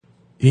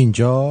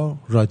اینجا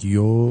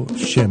رادیو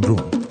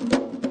شمرون.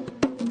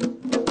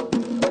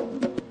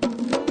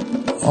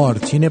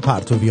 آرتین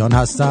پرتویان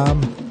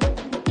هستم،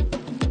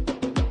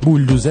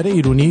 بولدوزر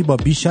ایرانی با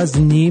بیش از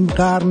نیم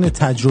قرن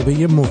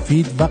تجربه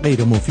مفید و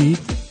غیر مفید.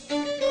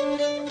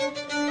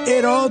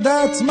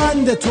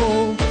 ارادتمند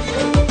تو.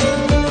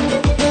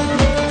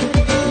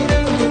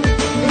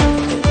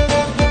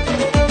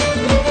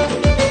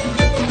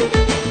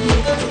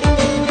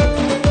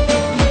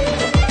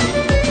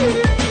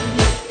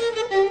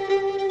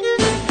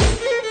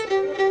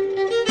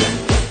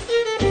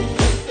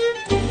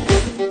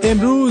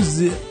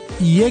 امروز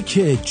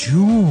 1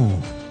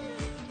 جون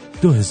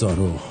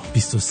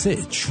 2023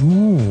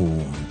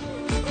 جون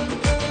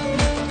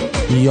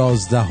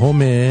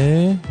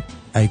 11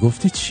 ای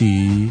گفتی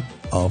چی؟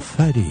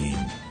 آفرین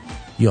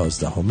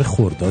 11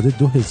 خرداد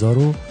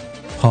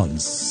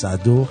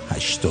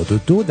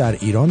 2582 در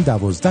ایران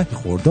 12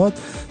 خرداد،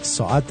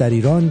 ساعت در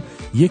ایران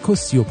 1:35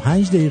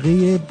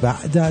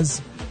 بعد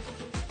از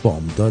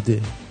بامداد،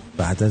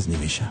 بعد از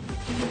نیمه شب.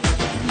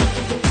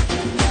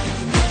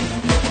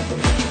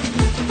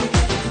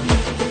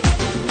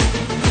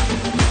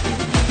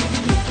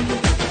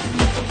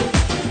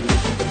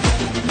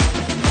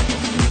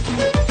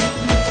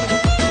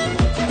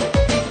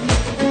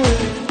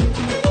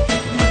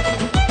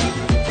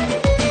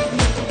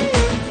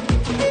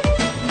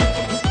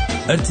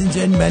 آرتین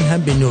جان، من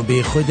هم به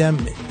نوبه خودم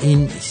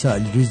این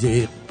سال روز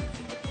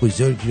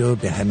بزرگ رو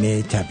به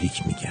همه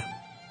تبریک میگم.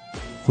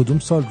 کدوم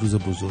سال روز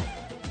بزرگ؟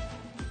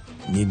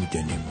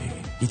 نمیدونم.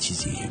 یه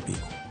چیزی بگو،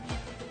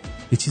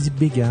 یه چیزی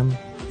بگم،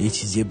 یه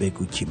چیزی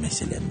بگو که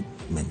مثلا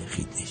من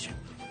خید نشم.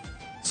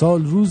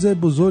 سال روز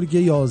بزرگ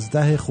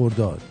 11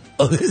 خرداد.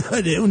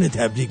 آره اونه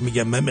تبریک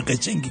میگم. من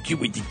قشنگی کی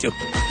بودی تو؟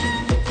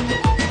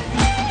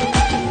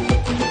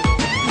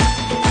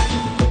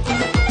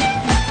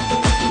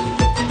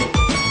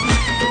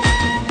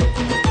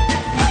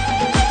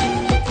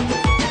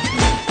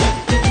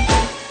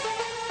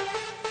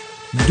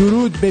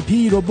 درود به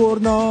پیر و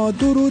برنا،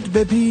 درود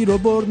به پیر و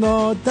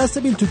برنا، دست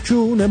بیل تو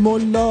چون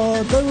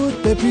ملا.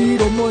 درود به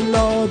پیر و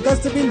ملا،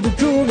 دست بیل تو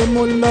چون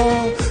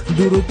ملا.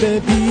 درود به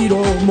پیر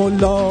و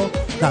ملا،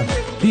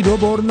 پیر و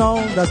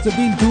برنا، دست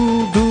بیل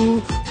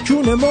تو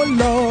چون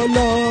ملا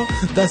لا.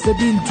 دست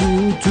بیل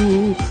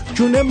تو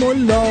چون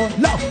ملا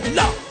لا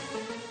لا.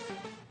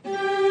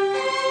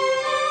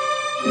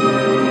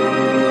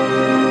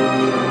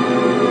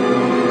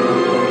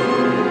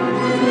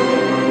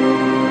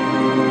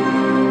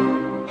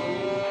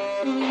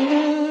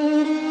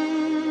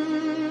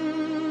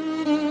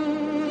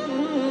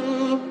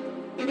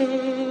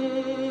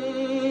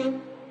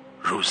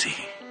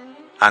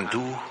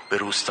 اندوه به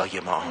روستای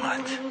ما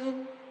آمد.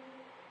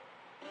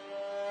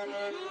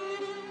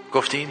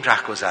 گفتیم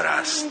رهگذر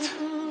است،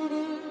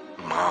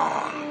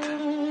 ماند.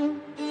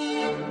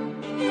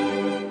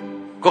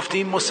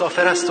 گفتیم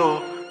مسافر است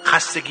و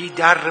خستگی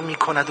در می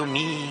کند و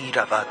می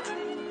رود،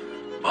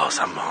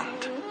 بازم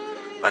ماند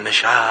و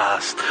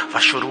نشست و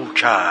شروع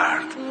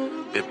کرد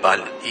به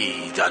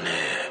بلعیدن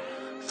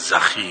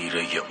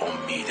ذخیره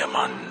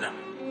امیدمان.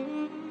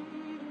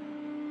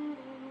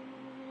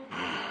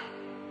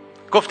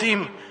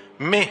 گفتیم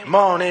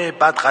مهمان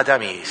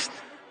بدقدمی است،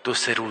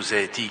 2-3 روز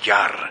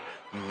دیگر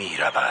می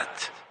رود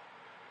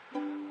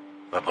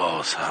و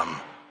باز هم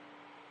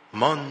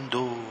ماند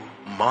و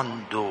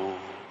ماند و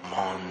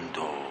ماند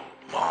و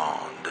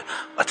ماند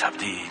و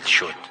تبدیل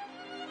شد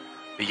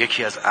به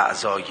یکی از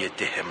اعضای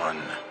دهمان.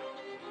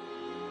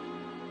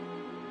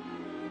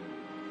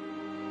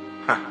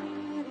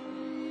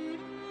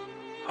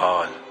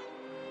 حال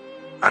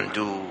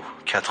اندوه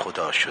کد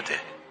خدا شده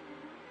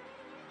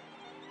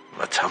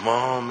و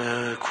تمام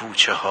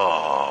کوچه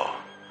ها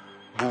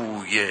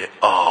بوی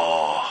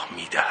آه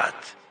می دهد.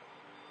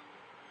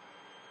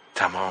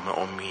 تمام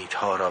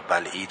امیدها را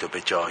بلعید و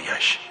به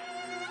جایش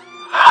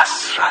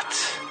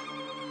حسرت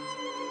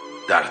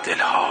در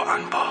دلها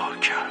انبار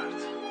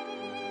کرد.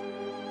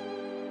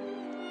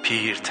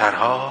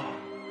 پیرترها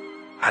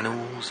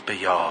هنوز به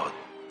یاد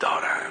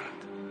دارند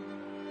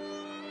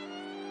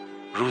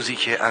روزی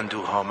که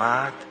اندوه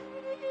آمد،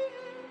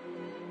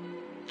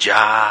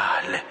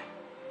 جهل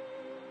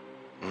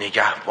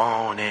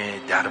نگهبان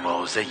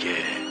دروازه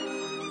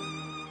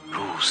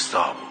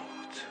روستا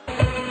بود.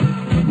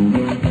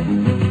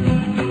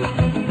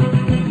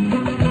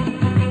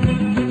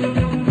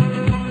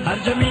 هر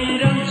جا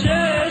میرم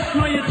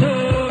چشمای تو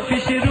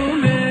پیش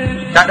رومه،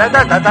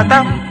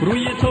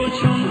 روی تو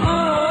چون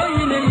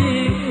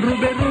آینه‌ای رو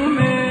به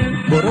رومه.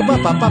 برو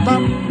بابا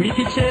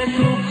میپیچه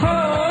تو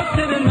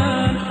خاطر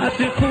من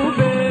عطر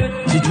خوبه.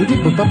 چجوری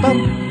بابا؟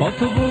 با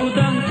تو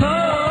بودم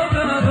تا به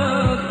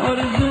عبد،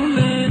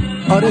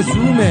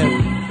 آرزومه.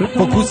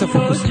 فوکوس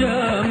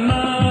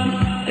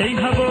ای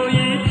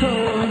هوای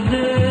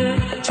تازه،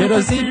 چرا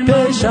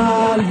زیپ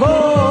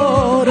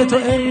شلوار تو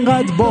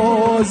اینقدر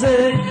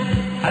بازه؟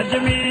 هر جا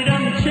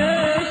میرم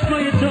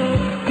چشمای تو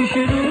پیش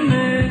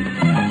رومه،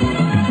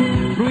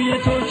 روی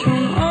تو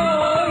چون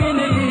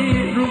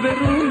آینه‌ای رو به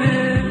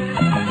رومه.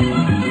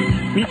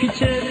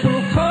 میپیچه تو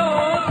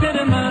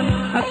خاطر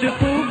من عطر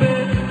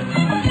خوبه.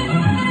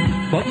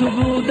 تو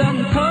بودم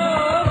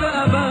تا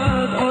به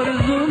ابد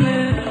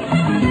آرزومه،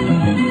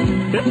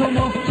 به تو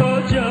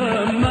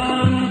محتاجم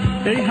من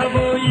ای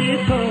هوایی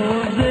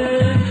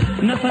تازه،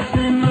 نفس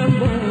من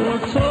با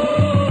تو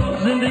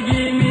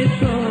زندگی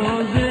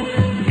میسازه،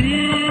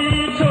 بی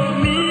تو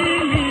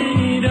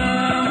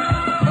میمیرم.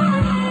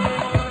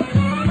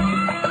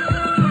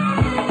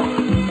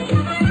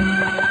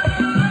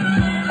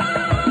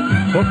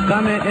 تو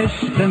غم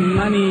عشق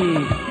منی،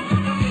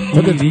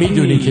 خودت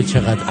میدونی که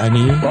چقدر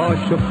انی با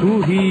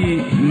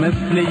شکوهی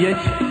مثل یک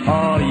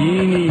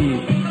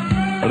آیینی،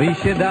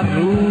 ریشه در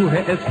روح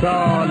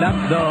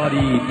اصالت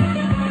داری،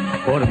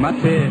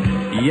 حرمت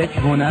یک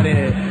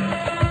هنر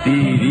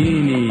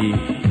دیرینی.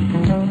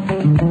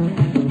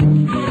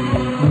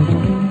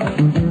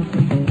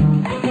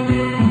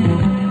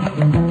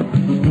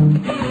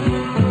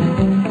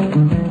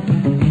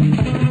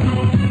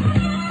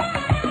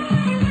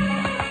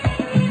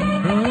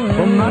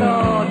 تو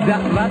مرا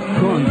دعوت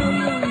کن،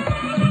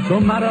 تو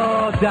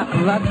مرا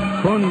دعوت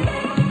کن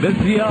به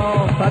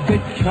ضیافت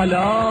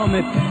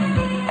کلامت،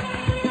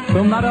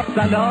 تو مرا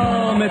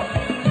سلامت،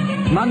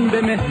 من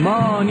به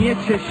مهمانی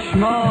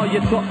چشمای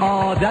تو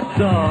عادت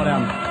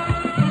دارم،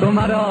 تو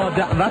مرا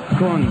دعوت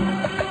کن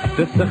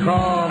به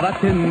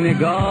سخاوت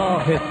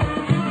نگاهت،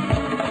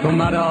 تو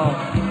مرا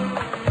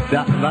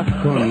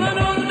دعوت کن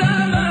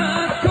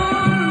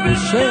به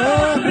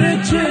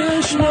شهر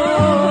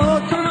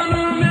چشمات.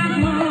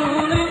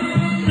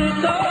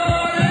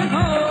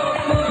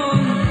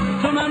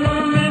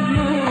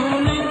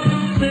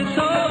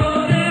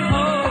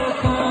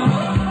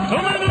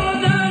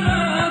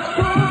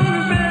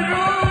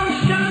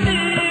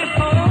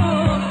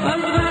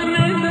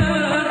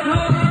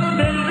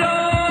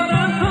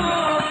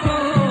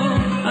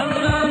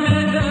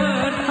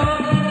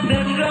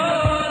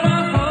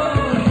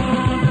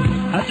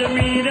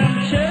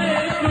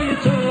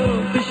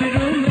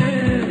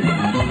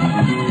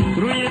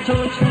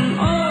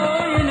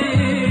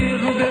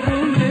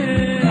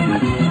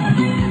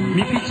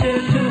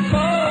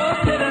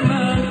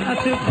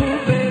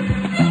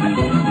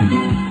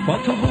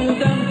 تو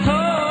بودم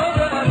تا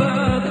به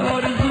ابد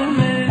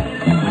آرزومه،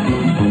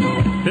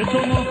 به تو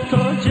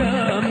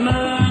محتاجم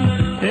من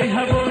ای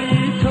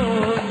هوایی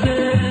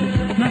تازه،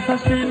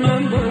 نفس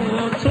من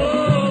با تو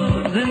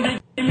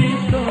زندگی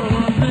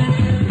میسازه،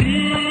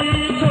 بی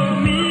تو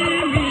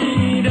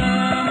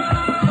میمیرم.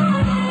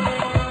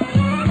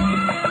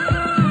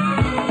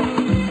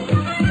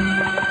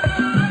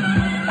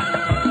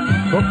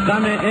 تو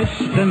غم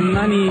عشق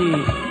منی،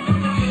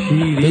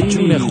 به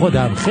جون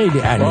خودم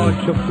خیلی انی، با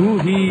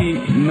شکوهی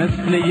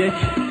مثل یک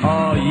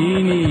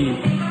آیینی،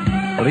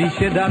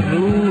 ریشه در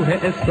روح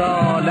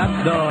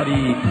اصالت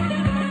داری،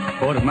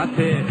 حرمت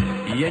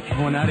یک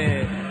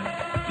هنر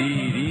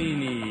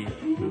دیرینی.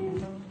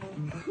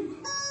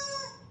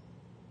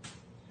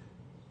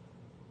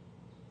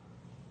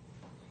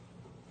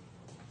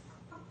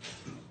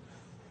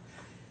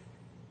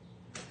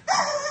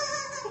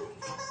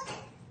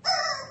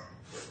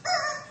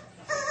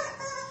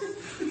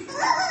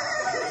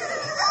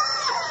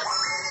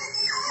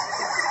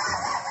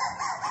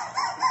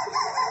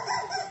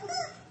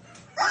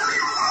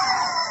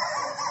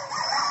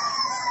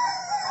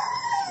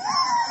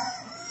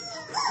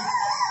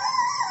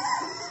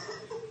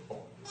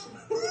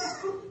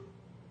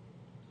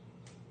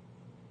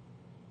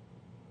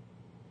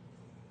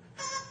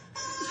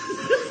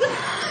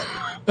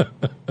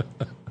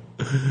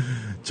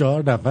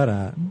 4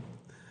 نفرن،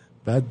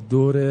 بعد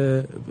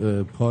دور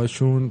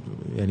پاشون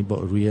یعنی با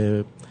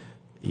روی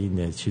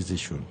این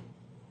چیزشون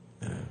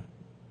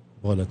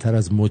بالاتر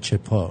از مچ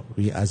پا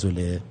روی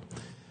عضله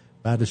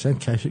برداشتن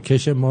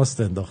کش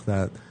ماست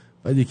انداختن،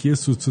 بعد یکی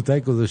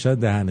سوتک گذاشتن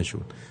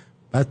دهنشون،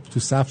 بعد تو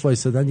صف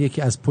وایسادن،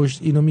 یکی از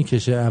پشت اینو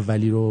میکشه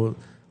اولی رو،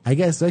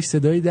 اگه ازش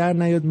صدایی در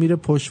نیاد میره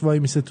پشت وای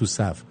میسه تو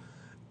صف،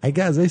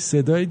 اگه ازش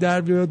صدایی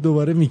در بیاد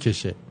دوباره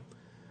میکشه،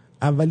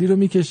 اولی رو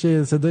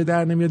میکشه صدای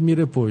در نمیاد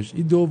میره پشت،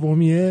 این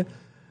دومیه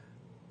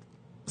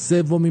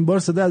سومین بار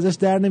صدا ازش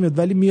در نمیاد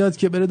ولی میاد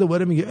که بره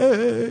دوباره میگه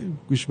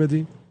گوش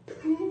بدین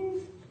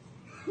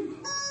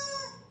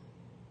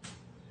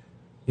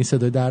این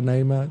صدای در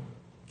نمیاد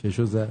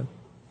کشو زد،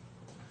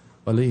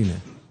 حالا اینه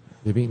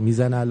ببین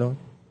میزنه الان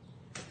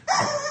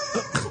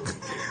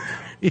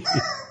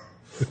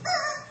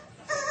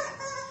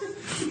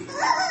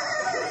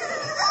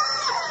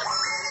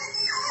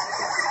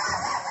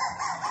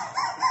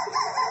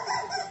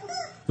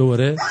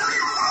دوباره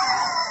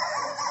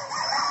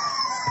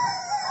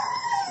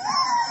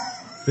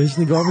بهش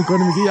نگاه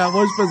میکنه میگه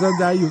یواش بزن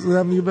دریوز،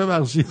 اونم میگه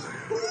ببخشید.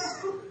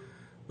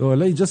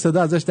 حالا اینجا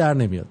صدا ازش در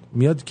نمیاد،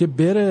 میاد که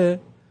بره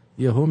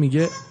یهو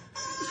میگه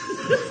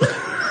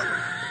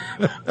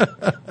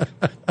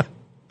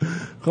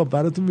خب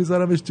براتون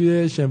میذارمش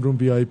توی شمرون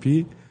بی آی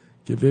پی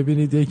که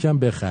ببینید یکم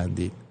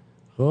بخندید.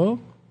 خب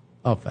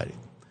آفرین.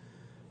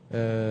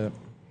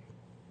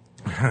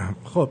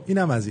 خب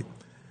اینم از این.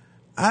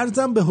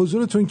 عرضم به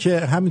حضورتون که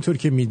همینطور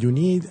که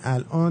میدونید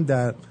الان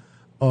در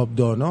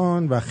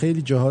آبدانان و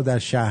خیلی جاها در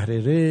شهر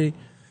ری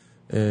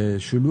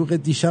شلوغ،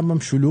 دیشب هم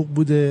شلوغ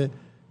بوده،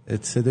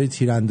 صدای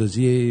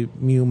تیراندازی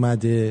می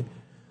اومده.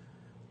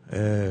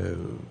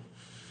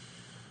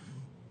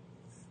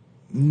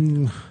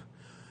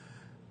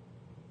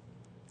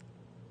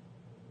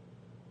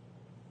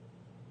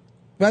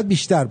 باید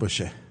بیشتر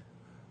باشه،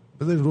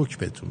 بذارید رک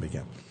بهتون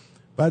بگم،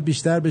 باید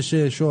بیشتر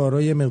بشه،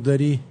 شعارهای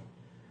مقداری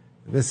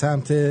به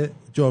سمت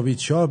جاوید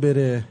شاه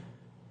بره.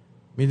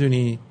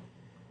 میدونی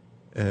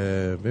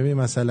ببین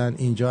مثلا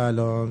اینجا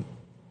الان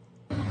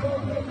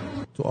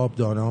تو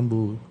آبدانان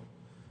بود،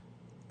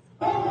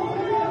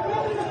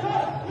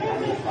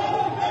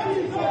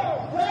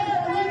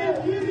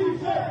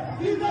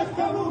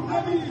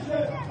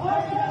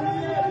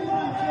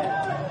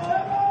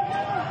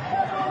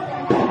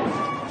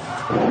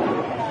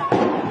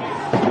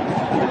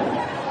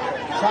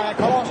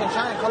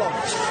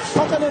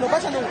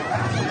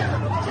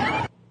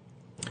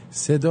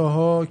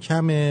 صداها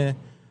کمه،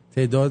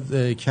 تعداد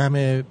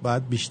کمه،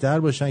 باید بیشتر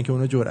باشن که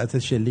اونا جرأت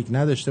شلیک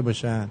نداشته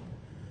باشن.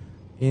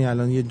 این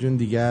الان یه جون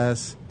دیگه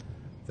است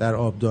در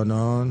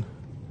آبدانان،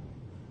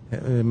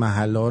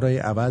 محله‌ها رو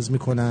عوض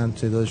میکنن،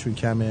 تعدادشون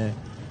کمه.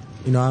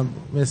 اینا هم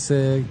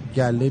مثل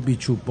گله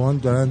بیچوبان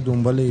دارن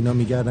دنبال اینا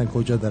میگردن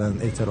کجا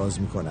دارن اعتراض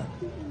میکنن.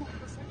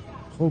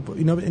 خب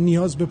اینا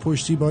نیاز به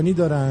پشتیبانی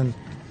دارن،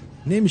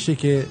 نمیشه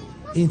که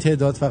این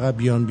تعداد فقط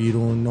بیان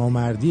بیرون،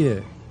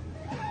 نامردیه.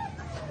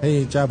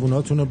 هی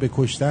جووناتون رو به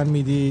کشتن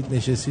میدید،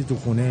 نشستی تو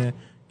خونه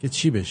که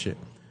چی بشه؟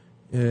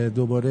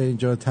 دوباره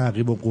اینجا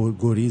تعقیب و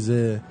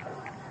گریزه.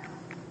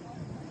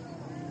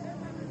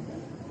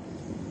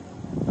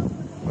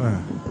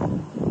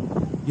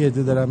 یه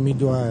عده دارن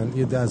میدوئن،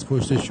 یه عده از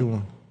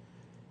پشتشون.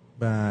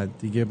 بعد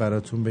دیگه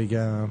براتون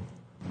بگم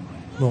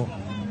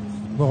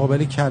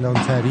مقابل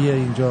کلانتریه،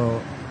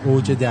 اینجا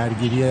اوج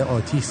درگیری،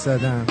 آتیش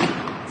زدن،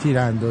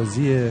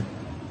 تیراندازیه.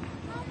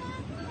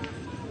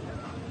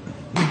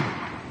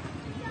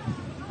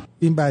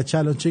 این بچه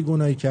الان چه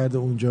گناهی کرده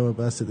اونجا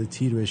بس صدای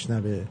تیر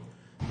بشنوه؟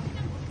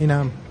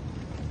 اینم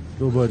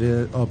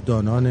دوباره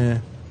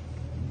آبدانانه،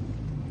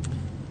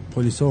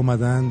 پلیسا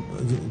اومدن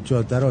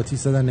جاده رو آتیش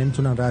زدن،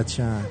 نمیتونن رد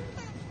شن.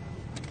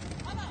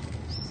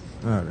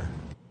 آره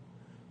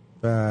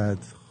بعد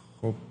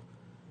خب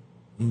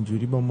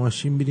اینجوری با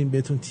ماشین بیرین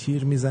بهتون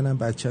تیر میزنن،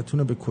 بچه‌تون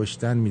رو به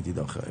کشتن میدید.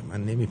 آخه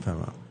من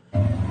نمیفهمم.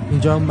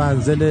 اینجا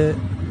منزل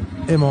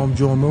امام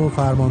جمعه و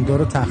فرماندار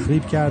رو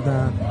تخریب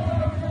کردن.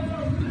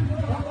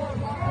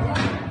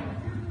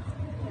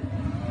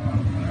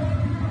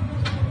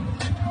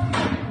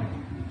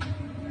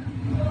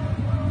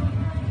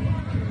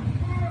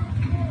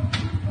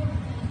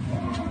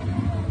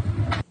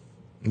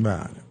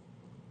 بله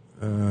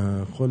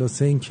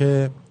خلاصه این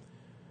که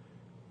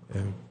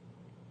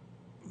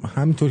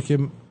همینطور که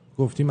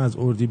گفتیم از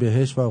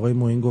اردیبهشت و آقای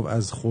معین گفت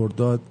از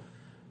خرداد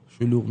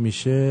شلوغ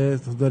میشه،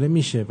 داره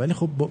میشه، ولی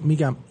خب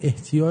میگم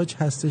احتیاج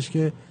هستش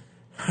که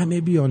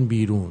همه بیان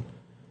بیرون.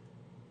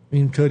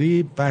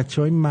 اینطوری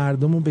بچه های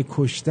مردم رو به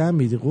کشتن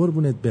میدی،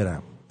 قربونت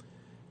برم.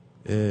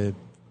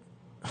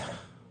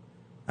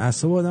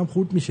 اعصاب آدم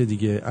خورد میشه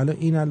دیگه.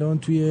 الان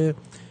توی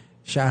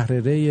شهر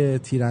ری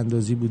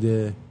تیراندازی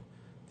بوده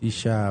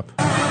دیشب.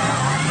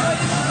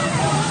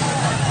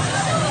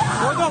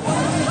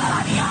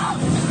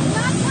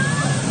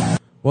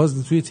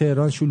 باز توی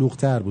تهران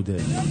شلوغ‌تر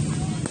بوده.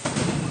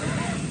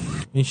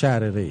 این شهر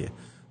ریه،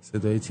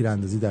 صدای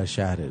تیراندازی در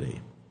شهر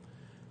ری.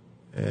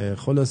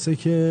 خلاصه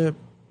که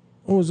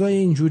اوضاع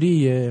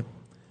اینجوریه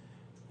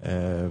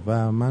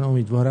و من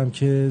امیدوارم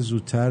که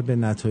زودتر به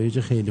نتایج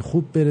خیلی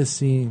خوب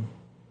برسیم.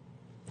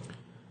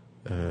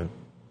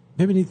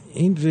 ببینید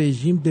این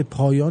رژیم به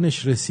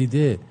پایانش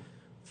رسیده،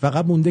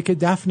 فقط مونده که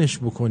دفنش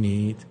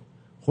بکنید.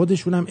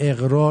 خودشون هم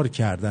اقرار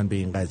کردن به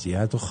این قضیه،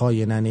 حتی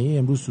خاینانه‌ای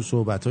امروز تو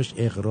صحبتاش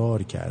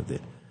اقرار کرده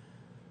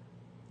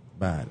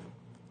بله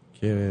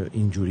که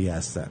اینجوری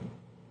هستن.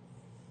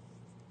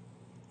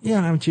 این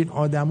همچین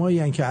آدمایی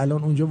هستن که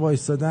الان اونجا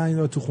وایستادن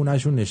یا تو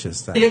خونهشون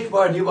نشستن. یک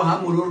بار دیگه با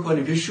هم مرور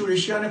کنیم که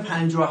شورشیان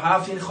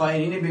 57 این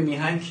خائنین به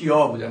میهن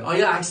کیا بودن؟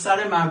 آیا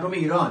اکثر مردم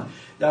ایران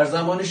در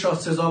زمان شاه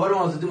سزاوار و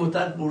آزادی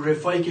مطلق با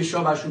رفاهی که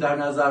شاه برشون در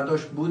نظر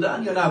داشت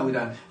بودن یا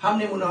نبودن؟ هم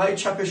نمونه‌های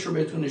چپش رو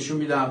بهتون نشون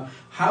میدم،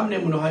 هم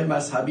نمونه‌های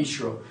مذهبیش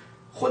رو.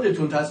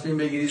 خودتون تصمیم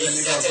بگیرید و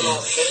نگاه کنید.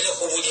 خیلی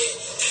خوب بوده،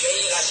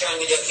 خیلی قشنگ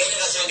بوده، خیلی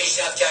قشنگ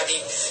پیشرفت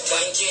کردیم تا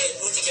اینکه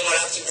روزی که ما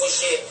رفتیم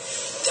پشت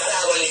در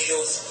اول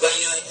روز و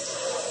اینا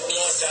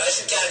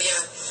محاصره‌شو کردیم،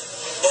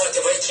 با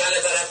ارتباط چند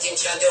نفر رفتیم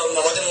چند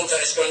مواد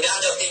منفرش کننده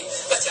انداختیم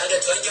و چند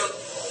تا اینجا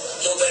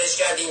منفرش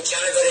کردیم،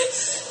 چند نفر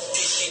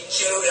پیشی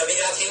جلو روی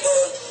رفتیم با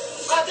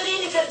خاطر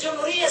اینی که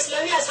جمهوری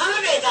اسلامی از همه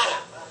بهتره.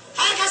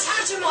 هر کس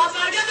هر چه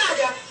موافقت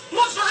نده،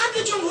 ما فقط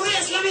به جمهوری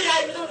اسلامی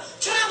رای میدیم.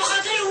 چرا؟ به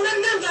خاطر اونم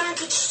نمیدونن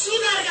که چی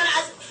برگن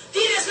از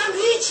دین اسلام،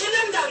 هیچی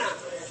نمیدونن،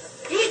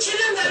 هیچی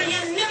نمیدونن،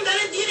 یعنی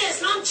نمیدونن دین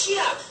اسلام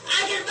چیه.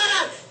 اگر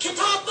برن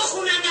کتاب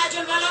بخونن، نهج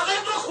البلاغه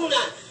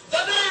بخونن و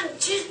برن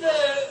چیز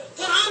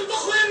قرآن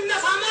بخونن،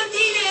 نفهمن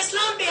دین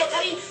اسلام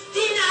بهترین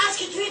دین هست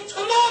که توی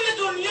تمام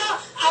دنیا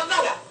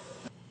اوله.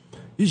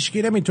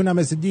 هیچکی نمیتونه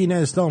مثل دین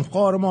اسلام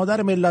خار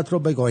مادر ملت رو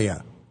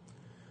بگاید.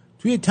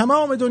 توی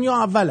تمام دنیا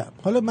اولم.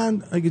 حالا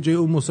من اگه جای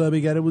اون مصاحبه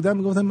گره بودم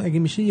میگفتم اگه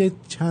میشه یه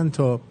چند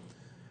تا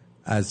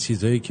از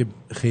چیزایی که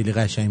خیلی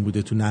قشنگ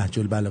بوده تو نهج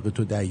البلاغه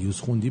تو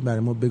دیوس خوندی برای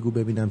ما بگو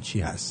ببینم چی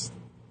هست،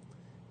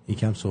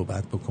 یکم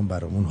صحبت بکن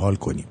برامون حال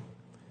کنیم.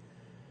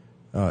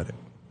 آره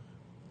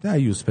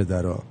دیوس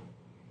پدرا.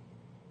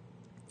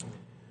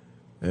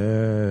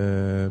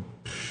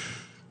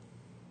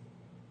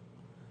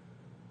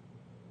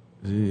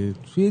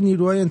 توی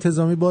نیروهای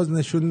انتظامی باز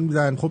نشون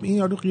میدن. خب این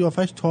یارو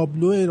قیافش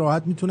تابلو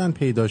راحت میتونن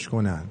پیداش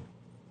کنن.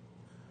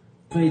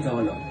 توی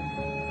تعالی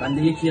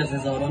بنده یکی از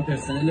هزاران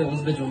پرسنل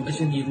عضو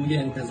جنبش نیروی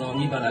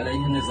انتظامی بر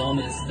علیه نظام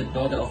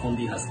استبداد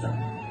آخوندی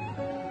هستم.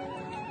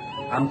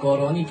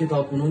 همکارانی که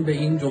تاکنون به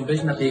این جنبش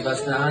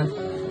نپیوسته‌اند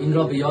این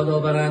را به یاد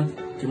آورند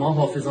که ما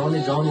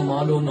حافظان جان و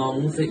مال و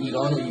ناموس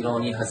ایران و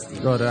ایرانی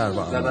هستیم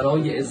و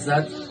برای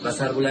عزت و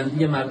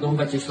سربلندی مردم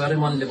و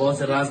کشورمان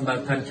لباس رزم بر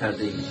تن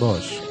کرده ایم.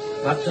 باش.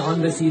 وقت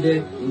آن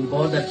رسیده این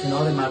بار در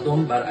کنار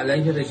مردم بر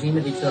علیه رژیم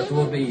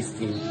دیکتاتور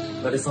بایستیم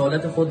و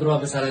رسالت خود را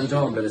به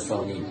سرانجام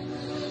برسانیم.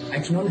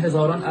 اکنون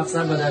هزاران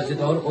افسر و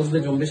درجه‌دار عضو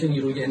جنبش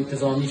نیروی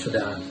انتظامی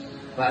شده‌اند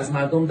و از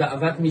مردم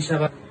دعوت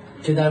می‌شود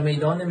که در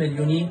میدان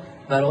میلیونی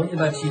برای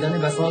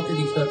برچیدن بساط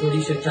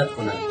دیکتاتوری شرکت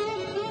کنند.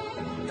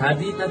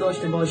 تردید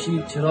نداشته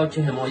باشید چرا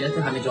که حمایت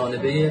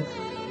همه‌جانبه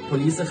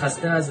پلیس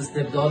خسته از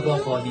استبداد را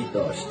خواهید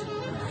داشت.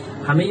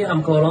 همه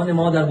همکاران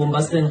ما در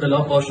بنبست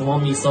انقلاب با شما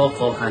میثاق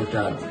خواهند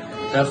کرد.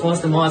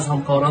 درخواست ما از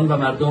همکاران و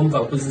مردم و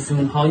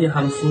اپوزیسیون‌های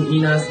همسو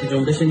این است که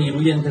جنبش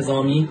نیروی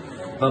انتظامی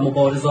و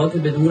مبارزات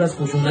بدور از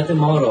خشونت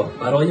ما را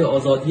برای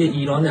آزادی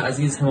ایران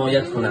عزیز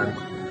حمایت کنند.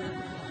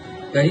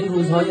 در این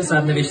روزهای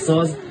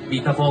سرنوشت‌ساز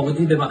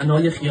بی‌تفاوتی به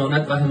معنای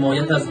خیانت و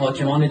حمایت از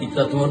حاکمان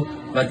دیکتاتور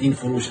و دین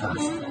فروش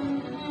هست.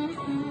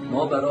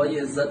 ما برای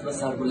عزت و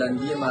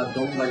سربلندی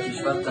مردم و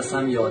کشور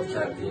قسم یاد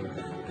کردیم.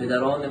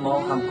 پدران ما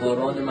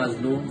همکاران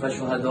مظلوم و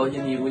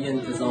شهدای نیروی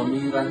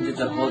انتظامی رنج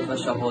جهاد و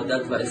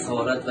شهادت و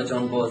اسارت و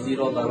جانبازی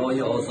را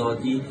برای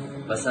آزادی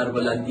و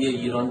سربلندی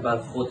ایران بر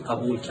خود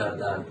قبول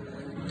کردند.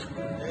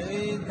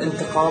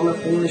 انتقام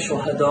خون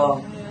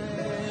شهدا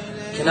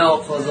که نه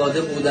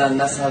آقازاده بودن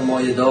نه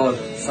سرمایه‌دار،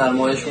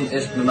 سرمایه‌شون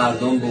عشق به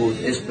مردم بود،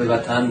 عشق به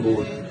وطن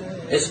بود،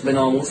 عشق به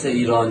ناموس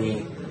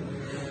ایرانی.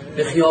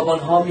 به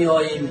خیابان‌ها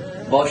می‌آییم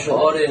با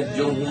شعار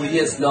جمهوری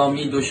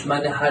اسلامی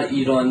دشمن هر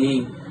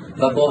ایرانی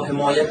و با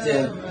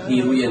حمایت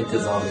نیروی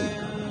انتظامی.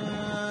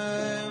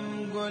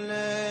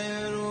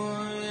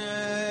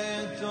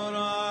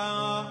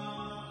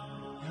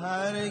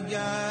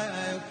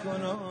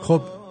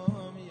 خب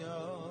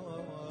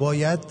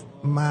باید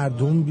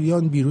مردم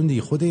بیان بیرون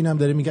دیگه. خود اینم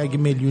داره میگه اگه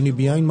میلیونی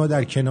بیاین ما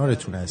در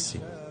کنارتون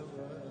هستیم.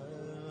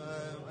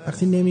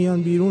 وقتی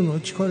نمیان بیرون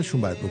چی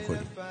کارشون باید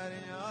بکنیم؟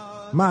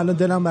 من الان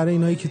دلم برای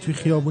اینایی که توی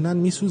خیابونن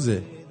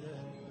میسوزه.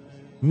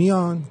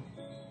 میان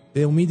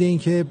به امید این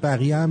که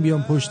بقیه هم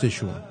بیان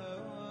پشتشون.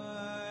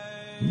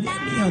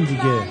 نمیان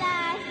دیگه.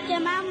 که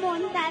من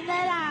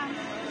منتظرم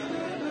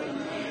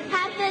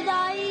هر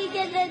صدایی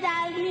که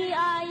در می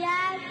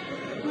آید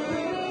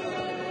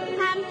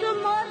همچون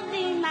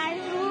مرغی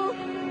مجروح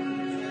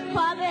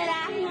پا به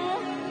رحمه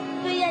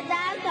توی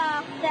در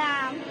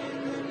تاختم.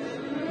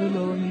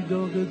 الهی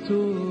داغ تو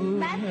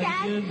بس که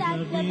از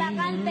دست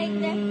بغل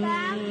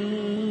بگرفتم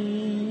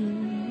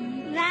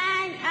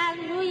رنگ از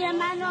روی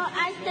من و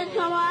عشق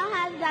شما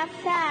حذف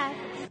شد.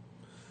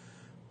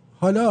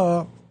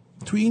 حالا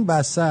تو این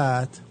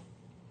وسط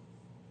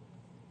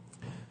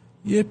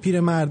یه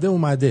پیرمرده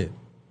اومده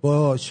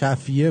با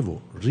شفیه و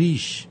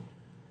ریش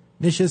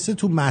نشسته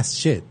تو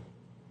مسجد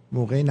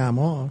موقع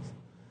نماز.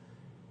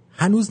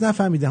 هنوز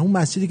نفهمیده اون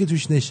مسجدی که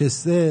توش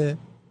نشسته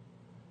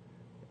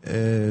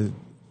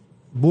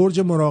برج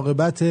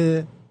مراقبت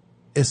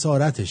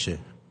اسارتشه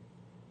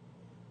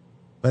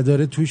و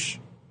داره توش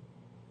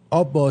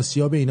آب با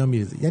آسیاب اینا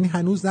میرزه. یعنی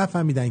هنوز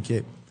نفهمیدن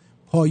که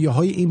پایه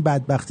های این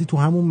بدبختی تو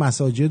همون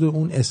مساجد و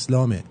اون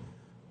اسلامه.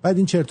 بعد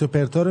این چرت و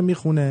پرتا رو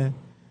میخونه.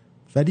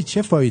 ولی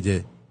چه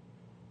فایده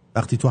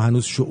وقتی تو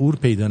هنوز شعور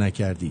پیدا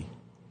نکردی؟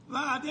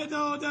 وعده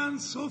دادن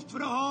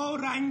سفره ها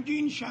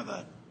رنگین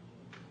شود،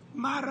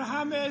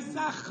 مرهم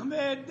زخم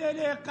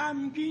دل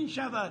غمگین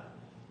شود.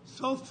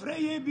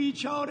 سفره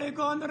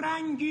بیچارگان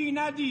رنگی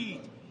ندید،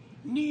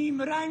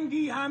 نیم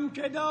رنگی هم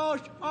که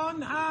داشت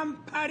آن هم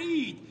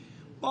پرید.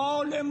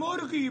 بال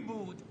مرغی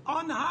بود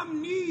آن هم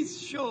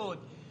نیست شد،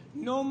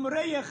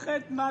 نمره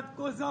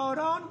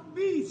خدمتگزاران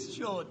 20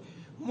 شد.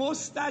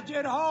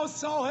 مستاجرها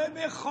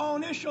صاحب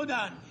خانه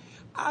شدند،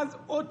 از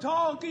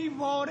اتاقی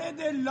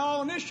وارد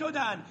لانه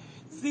شدند.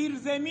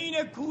 زیرزمین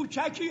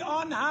کوچکی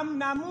آن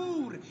هم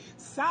نمور،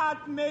 100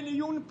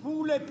 میلیون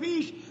پول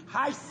پیش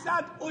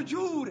 800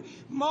 اجور.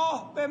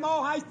 ماه به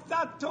ماه 800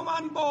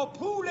 تومن با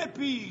پول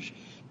پیش.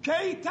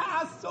 کی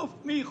تأسف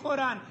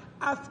میخورن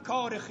از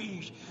کار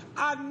خیش؟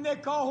 از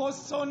نکاح و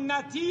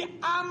سنتی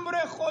امر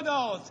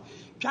خداست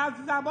که از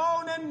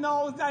زبان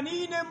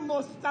نازنین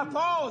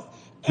مصطفاست.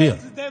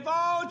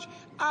 ازدواج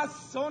از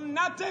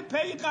سنت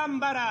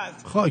پیغمبر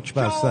است، خاک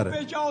بر سره. جا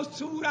به جا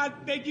صورت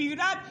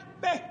بگیرد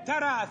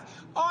بهتر است.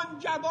 آن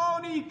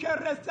جوانی که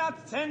رسد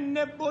سن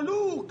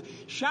بلوغ،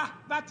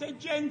 شهوت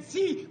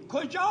جنسی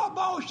کجا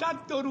باشد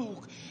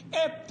دروغ.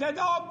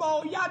 ابتدا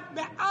باید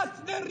به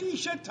اصل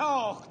ریشه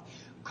تاخت،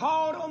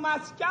 کار و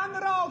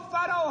مسکن را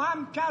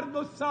فراهم کرد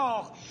و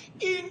ساخت.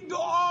 این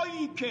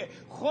دعایی که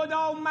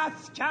خدا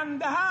مسکن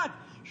دهد،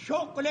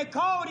 شغل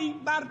کاری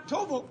بر تو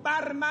و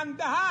بر من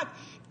دهد.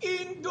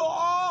 این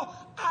دعا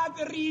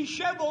از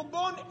ریشه و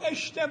بن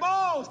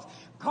اشتباست،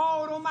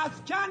 کار و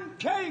مسکن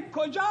کی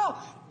کجا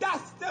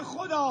دست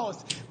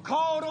خداست.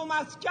 کار و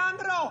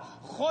مسکن را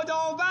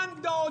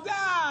خداوند داده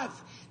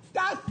است،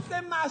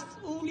 دست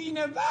مسئولین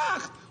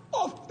وقت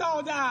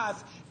افتاده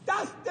است.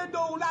 دست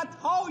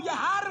دولت‌های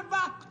هر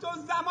وقت و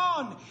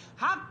زمان،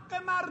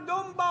 حق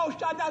مردم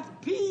باشد از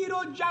پیر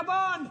و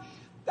جوان.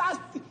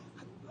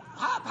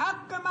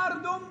 حق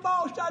مردم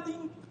باشد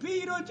این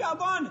پیر و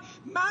جوان.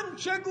 من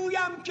چه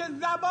گویم که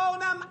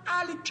زبانم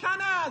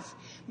الکن است،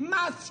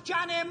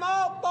 مسکن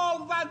ما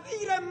با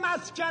وزیر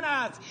مسکن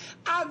است.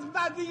 از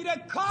وزیر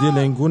کار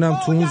دلنگونم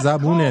تو اون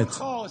زبونت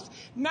خواست،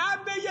 نه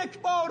به یک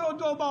بار و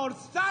دو بار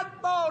 100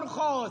 بار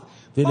خواست.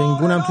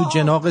 دلنگونم تو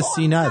جناق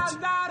سینت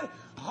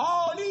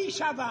حالی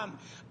شوم،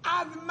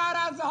 از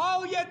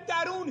مرضهای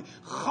درون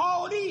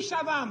خالی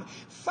شوم.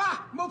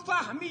 فهم و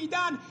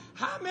فهمیدن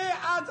همه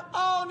از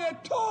آن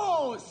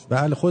توست.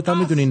 بله خودت هم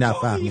میدونی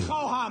نفهمی.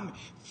 میخواهم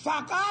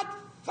فقط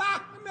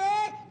فهم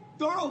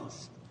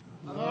درست.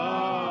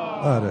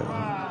 آره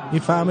این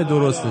فهم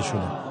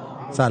درستشونه،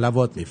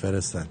 صلوات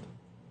میفرستن،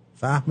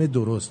 فهم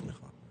درست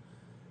میخوان.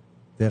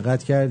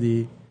 دقت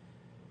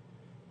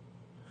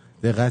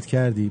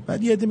کردی؟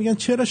 بعد یه عده میگن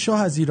چرا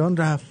شاه از ایران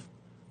رفت.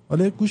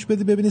 حالا گوش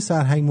بده ببینی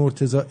سرهنگ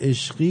مرتضی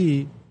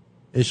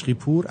عشقی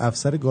پور،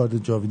 افسر گارد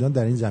جاویدان،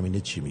 در این زمینه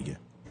چی میگه.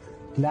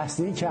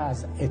 لحظه‌ای که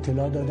از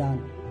اطلاع دادن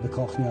به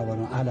کاخ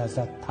نیاوران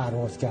اعلیحضرت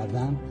پرواز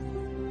کردن،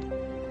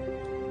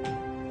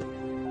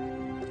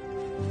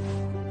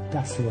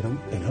 دست برم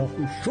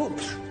الهی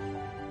شکر.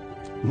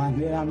 من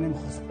دلم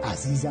نمیخواست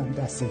عزیزم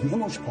دست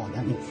نموش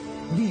آدمی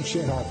بی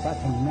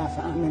شرافت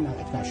نفهم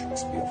نقد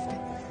نشاست بیفته،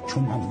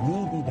 چون من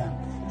میدیدم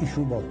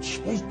ایشون با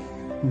چه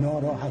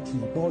ناراحتی،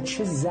 با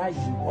چه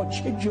زجری، با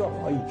چه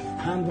جاهایی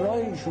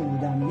همراهشون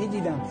بودم،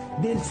 میدیدم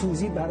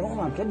دلسوزی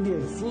برام. که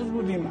دلسوز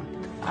بودیم. من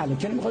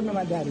الکی نمیخواد به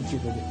من درجه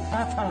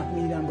بده،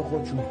 نفهمیدم به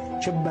خودشون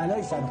چه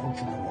بلایی سر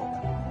خودشون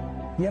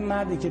آوردن. یه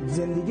مردی که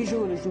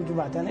زندگیشو گذاشته تو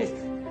وطنش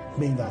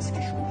به این وضع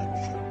کشونده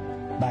میشه.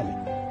 بله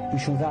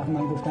ایشون رفت،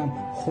 من گفتم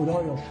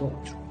خدایا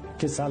شکر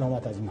که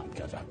سلامت از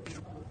مملکت رفت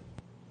بیرون.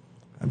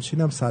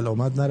 همچین هم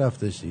سلامت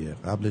نرفتش دیگه،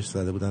 قبلش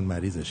زده بودن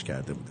مریضش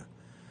کرده بودن.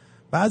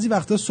 بعضی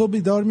وقتا صبح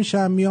بیدار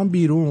میشم میام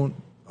بیرون،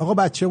 آقا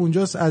بچه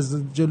اونجاست،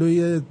 از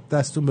جلوی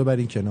دستون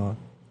ببرین کنار.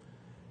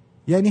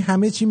 یعنی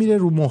همه چی میره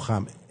رو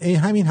مخم،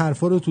 همین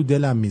حرفا رو تو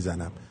دلم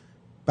میزنم.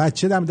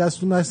 بچه دم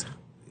دستون هست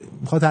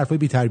میخواد حرفای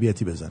بی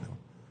تربیتی بزنم.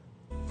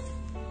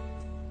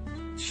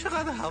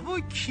 چقدر هوا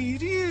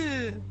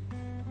کیریه،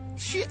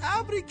 چی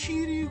ابر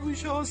کیری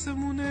گوش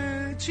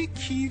آسمونه، چی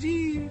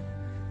کیری،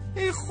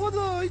 ای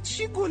خدا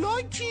چی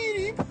گلا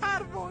کیری،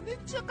 پروانه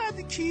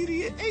چقدر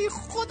کیریه، ای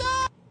خدا.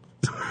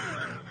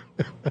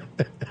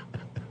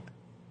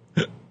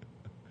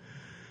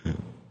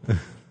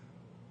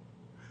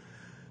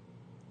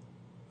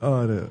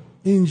 آره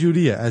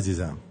اینجوریه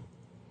عزیزم.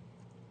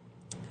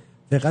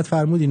 دقت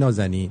فرمودی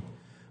نازنین.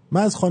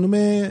 من از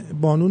خانم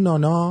بانو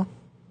نانا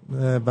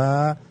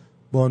و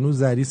بانو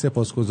زری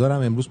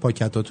سپاسگزارم، امروز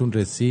پاکتاتون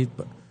رسید،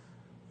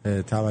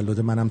 تولد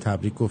منم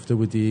تبریک گفته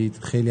بودید،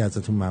 خیلی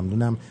ازتون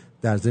ممنونم.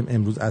 در ضمن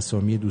امروز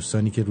اسامی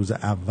دوستانی که روز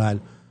اول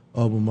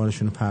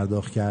آبونبانشون رو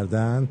پرداخت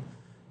کردن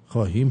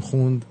خواهیم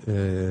خوند.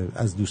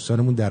 از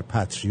دوستانمون در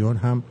پاتریون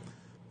هم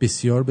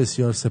بسیار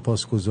بسیار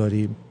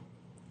سپاسگزاریم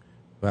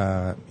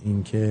و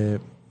اینکه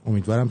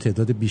امیدوارم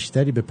تعداد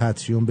بیشتری به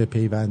پاتریون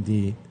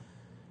بپیوندید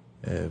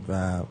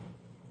و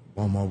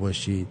با ما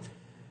باشید.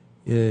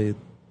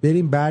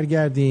 بریم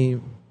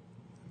برگردیم.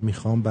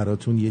 میخوام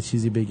براتون یه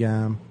چیزی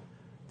بگم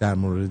در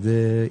مورد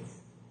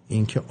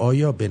اینکه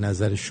آیا به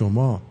نظر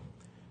شما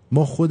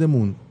ما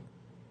خودمون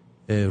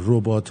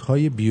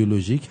ربات‌های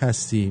بیولوژیک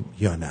هستیم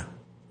یا نه.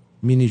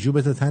 مینی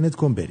جوبت تنت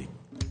کن بریم.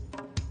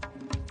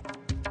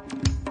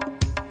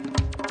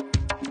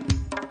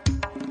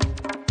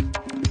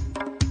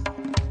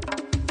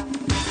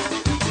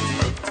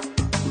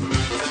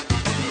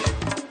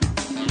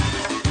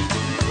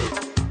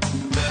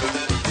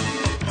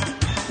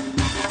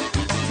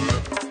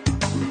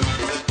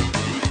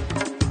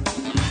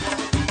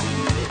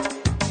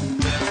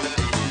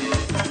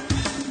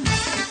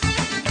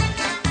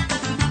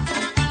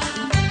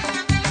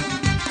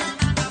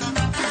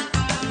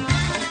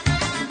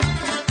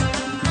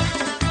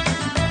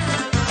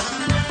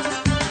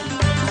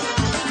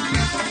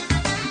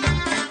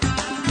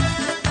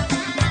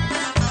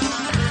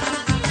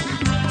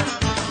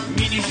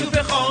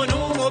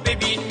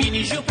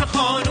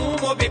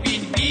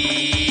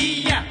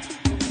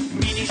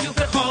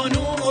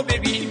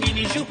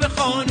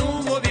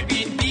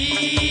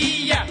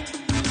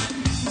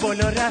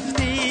 بالا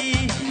رفتی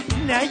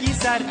نه یه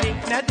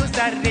ذره نه دو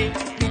ذره،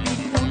 ببین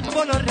اون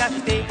بالا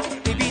رفته،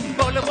 ببین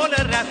بالا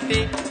بالا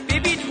رفته،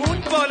 ببین اون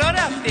بالا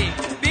رفته،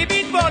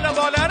 ببین بالا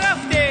بالا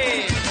رفته.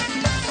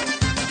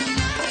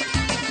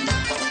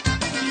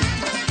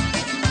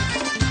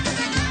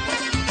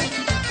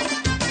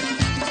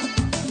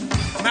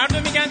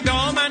 مردم میگن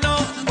دامنا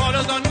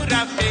بالا زانو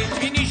رفته،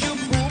 مینیشو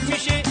خوب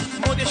میشه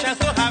مد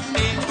 67.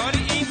 کار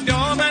این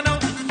دامنا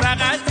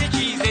فقط سه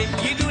چیزه،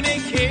 یه دونه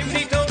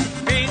کبریت و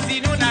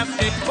بنزین و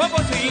نفته. بابا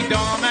تو این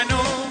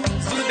دامنو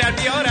زود در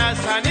بیار از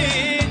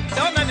تنه،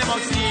 دامن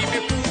ماکسی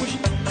بپوش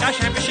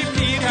قشنگ بشه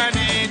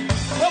پیرهنه.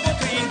 بابا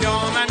تو این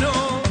دامنو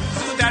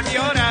زود در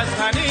بیار از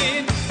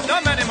تنه،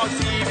 دامن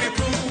ماکسی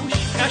بپوش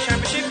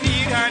قشنگ بشه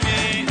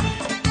پیرهنه.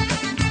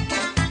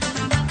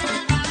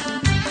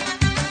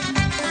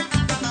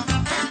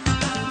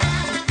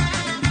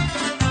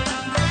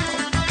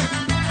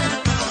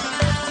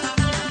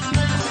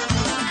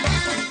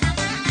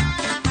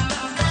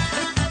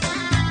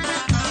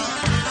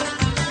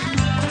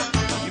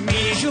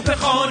 ژوپ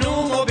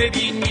خانومو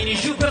ببین، مینی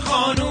ژوپ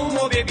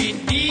خانومو ببین،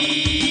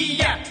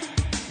 بیا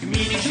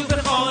مینی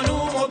ژوپ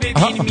خانومو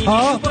ببین، مینی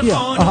ژوپ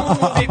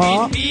خانومو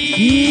ببین،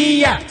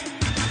 بیا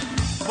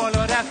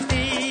بالا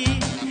رفته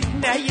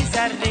نه یه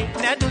ذره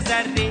نه دو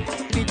ذره،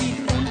 ببین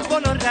اون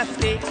بالا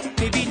رفته،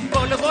 ببین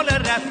بالا بالا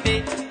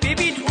رفته،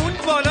 ببین اون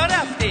بالا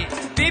رفته،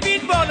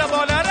 ببین بالا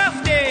بالا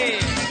رفته.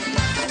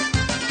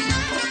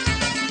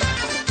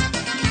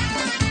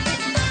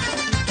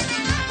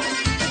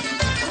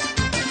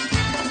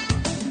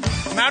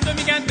 مردم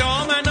میگن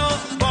دامنا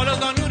بالا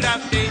زانو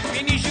رفته،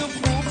 مینی ژوپ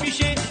خوب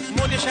میشه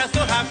مد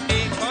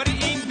 67. کار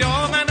این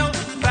دامنا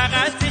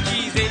فقط سه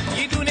چیزه،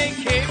 یه دونه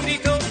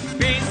کبریت و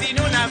بنزین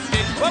و نفته.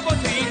 بابا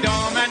تو این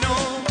دامنو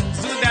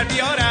زود در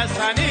بیار از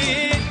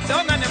تنه،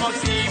 دامن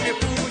ماکسی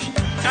بپوش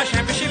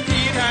قشنگ بشه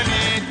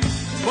پیرهنه.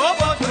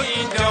 بابا تو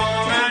این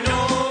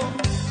دامنو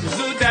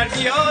زود در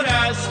بیار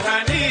از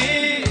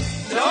تنه،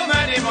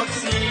 دامن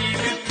ماکسی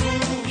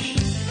بپوش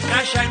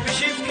قشنگ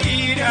بشه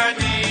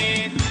پیرهنه.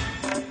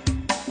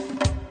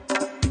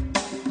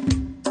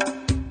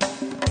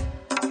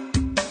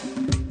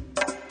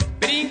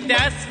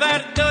 دست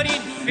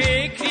بردارین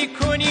فکری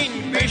کنین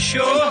به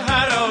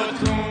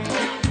شوهراتون،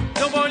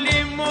 دنبال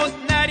مد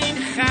نرین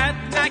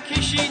خط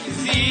نکشین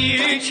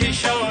زیر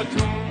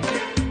چشاتون.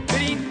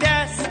 برین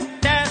دست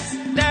دست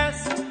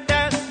دست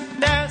دست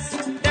دست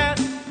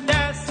دست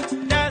دست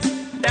دست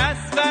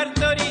دست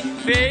بردارین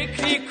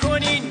فکری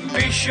کنین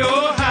به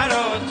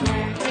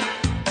شوهراتون،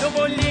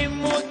 دنبال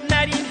مد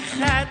نرین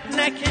خط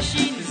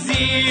نکشین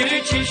زیر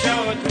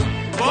چشاتون.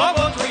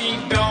 بابا تو این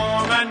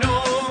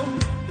دامنو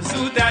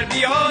زود در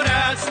بیار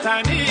از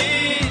تنه،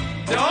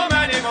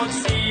 دامن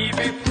ماکسی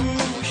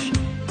بپوش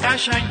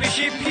قشنگ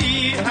بشه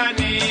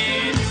پیرهنه.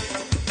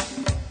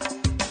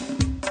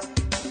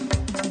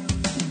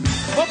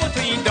 بابا تو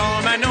این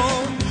دامنو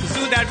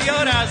زود در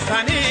بیار از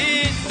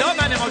تنه،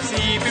 دامن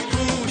ماکسی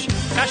بپوش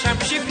قشنگ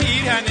بشه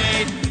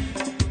پیرهنه.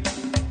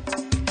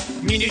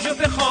 مینی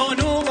ژوپ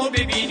خانومو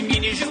ببین،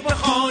 مینی ژوپ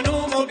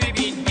خانومو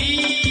ببین،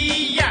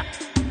 بیا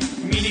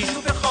مینی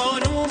ژوپ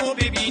خانومو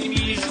ببین،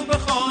 مینی ژوپ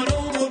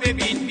خانومو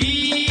ببین،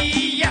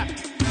 بیا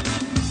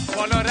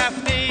بالا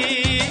رفته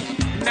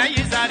نه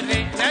یه ذره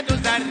نه دو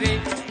ذره،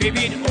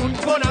 ببین اون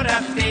بالا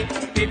رفته،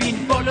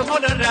 ببین بالا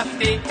بالا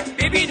رفته،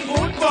 ببین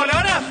اون بالا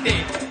رفته،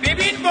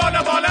 ببین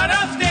بالا بالا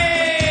رفته.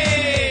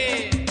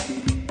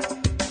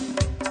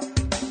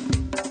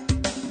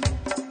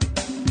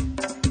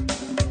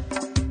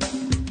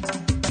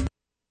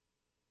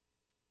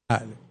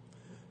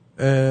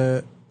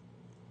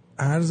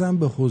 عرضم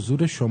به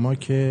حضور شما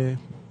که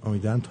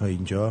امیدوارم تا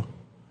اینجا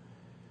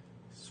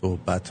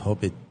صحبت ها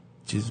به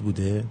چیز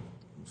بوده،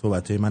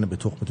 صحبت های منو به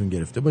تخمتون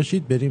گرفته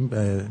باشید. بریم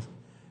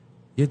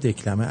یه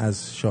دکلمه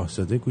از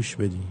شاهزاده گوش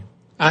بدیم.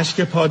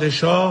 اشک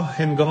پادشاه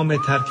هنگام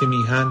ترک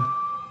میهن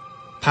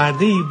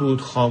پرده‌ای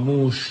بود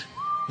خاموش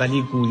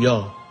ولی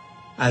گویا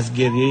از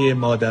گریه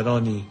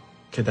مادرانی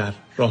که در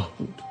راه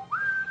بود.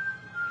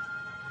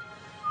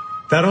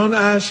 در آن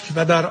اشک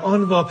و در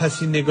آن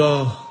واپسی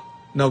نگاه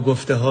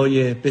ناگفته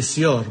های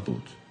بسیار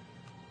بود.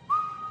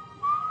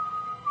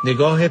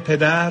 نگاه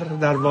پدر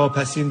در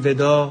واپسین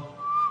ودا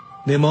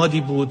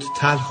نمادی بود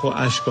تلخ و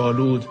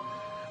اشک‌آلود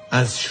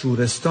از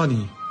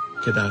شورستانی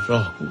که در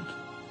راه بود.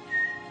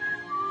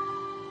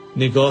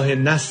 نگاه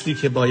نسلی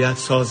که باید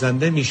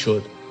سازنده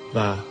میشد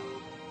و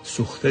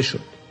سوخته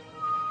شد.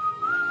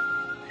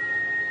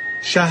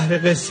 شهر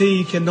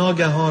قصه‌ای که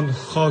ناگهان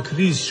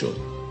خاکریز شد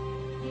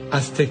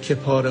از تکه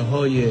پاره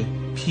های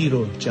پیر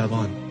و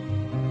جوان.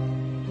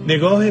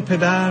 نگاه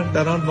پدر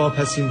در آن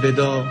واپسین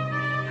ودا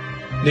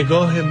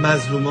نگاه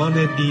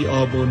مظلومان بی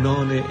آب و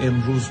نان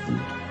امروز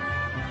بود.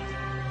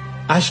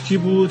 اشکی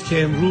بود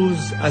که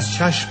امروز از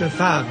چشم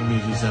فقر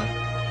می ریزد،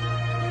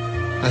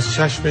 از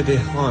چشم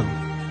دهقان،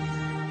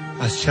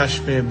 از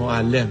چشم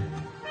معلم،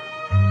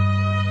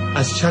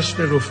 از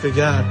چشم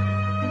رفتگر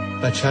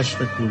و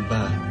چشم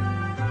کولبر.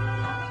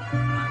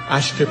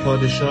 اشک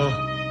پادشاه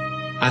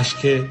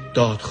اشک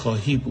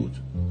دادخواهی بود،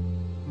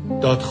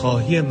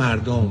 دادخواهی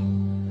مردم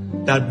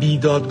در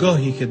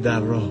بیدادگاهی که در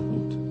راه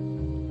بود.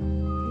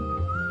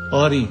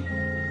 آری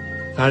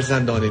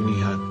فرزندان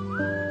میهن،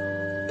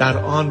 در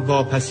آن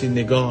واپسین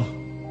نگاه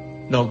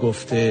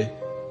ناگفته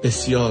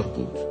بسیار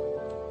بود.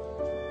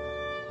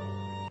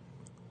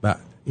 بعد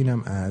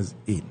اینم از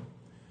این.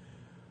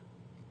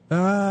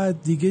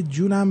 بعد دیگه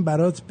جونم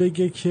برات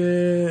بگه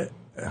که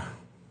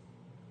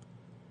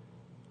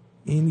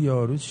این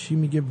یارو چی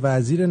میگه.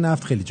 وزیر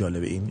نفت خیلی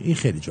جالبه. این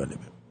خیلی جالبه.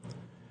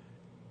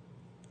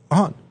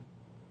 آهان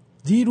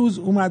دیروز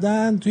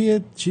اومدن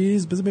توی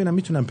چیز، بذار ببینم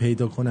میتونم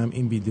پیدا کنم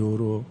این ویدیو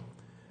رو،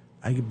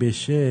 اگه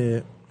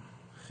بشه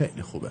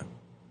خیلی خوبه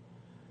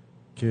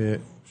که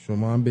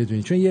شما هم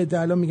بدونید. چون یه عده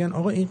الان میگن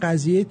آقا این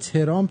قضیه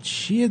ترامپ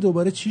چیه،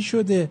 دوباره چی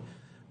شده،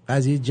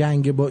 قضیه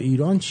جنگ با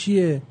ایران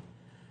چیه.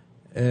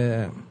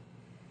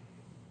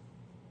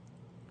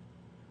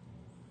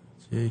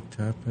 یک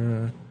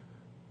تپر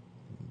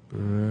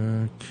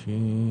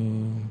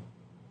برکینگ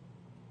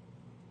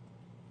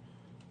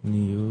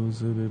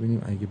نیوز رو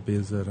ببینیم اگه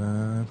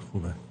بذارن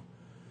خوبه.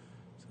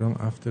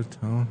 ترامپ افتر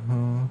تاون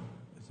ها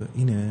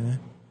اینه،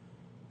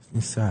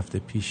 این 3 هفته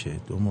پیشه،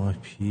 2 ماه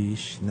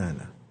پیش، نه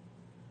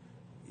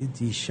این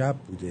دیشب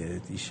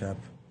بوده. دیشب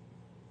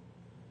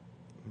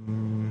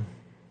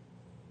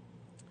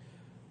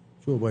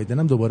جو بایدن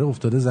هم دوباره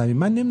افتاده زمین.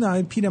 من نمیدونم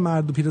این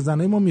پیرمرد و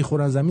پیرزنای ما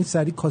میخورن زمین،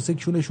 سری کاسه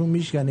کشونشون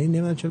میشکنه. این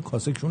نمیدونم چرا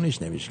کاسه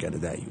کشونش نمیشکنه.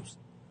 دیوز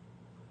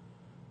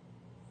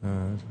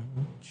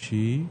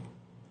چی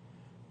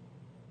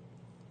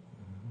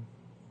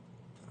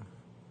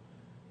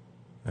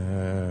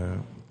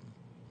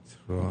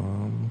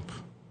ترامپ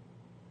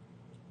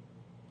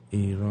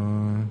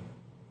ایران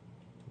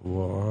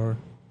وار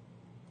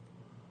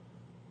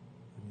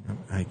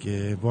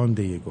اگه وان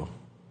دیگو.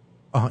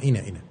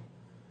 اینه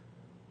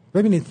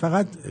ببینید،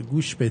 فقط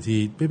گوش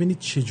بدید ببینید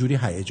چه جوری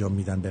هیجان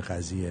میدن به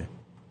قضیه.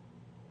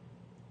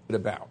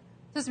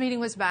 This meeting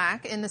was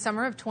back in the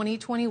summer of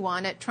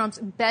 2021 at Trump's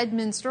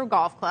Bedminster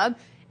Golf Club,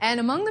 and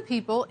among the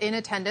people in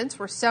attendance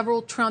were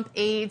several Trump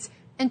aides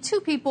and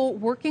 2 people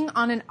working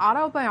on an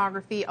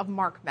autobiography of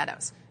Mark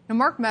Meadows. Now,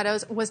 Mark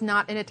Meadows was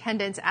not in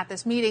attendance at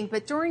this meeting,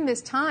 but during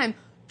this time,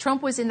 Trump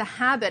was in the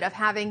habit of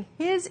having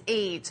his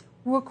aides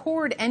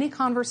record any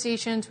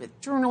conversations with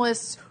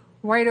journalists,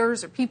 writers,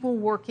 or people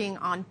working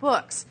on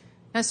books.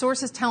 Now,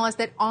 sources tell us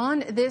that on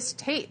this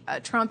tape,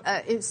 Trump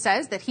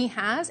says that he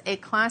has a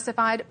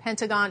classified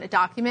Pentagon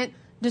document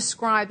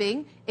describing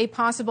a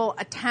possible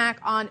attack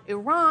on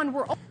Iran.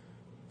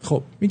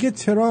 خب میگه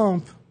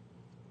ترامپ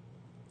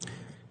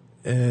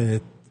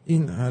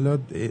این حالا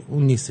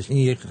اون نیستش، این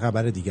یک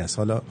خبر دیگه است.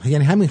 حالا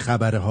یعنی همین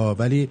خبره ها،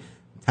 ولی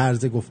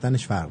طرز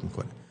گفتنش فرق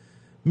میکنه.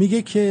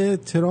 میگه که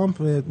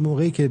ترامپ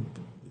موقعی که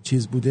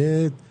چیز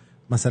بوده،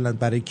 مثلا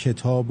برای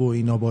کتاب و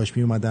اینا باش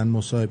می اومدن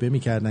مصاحبه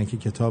میکردن که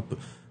کتاب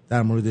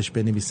در موردش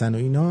بنویسن و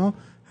اینا،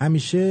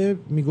 همیشه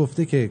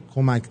میگفته که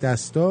کمک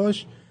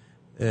دستاش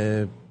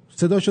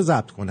صداشو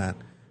ضبط کنن.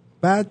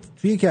 بعد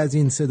توی یکی از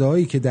این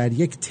صداهایی که در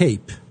یک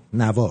تیپ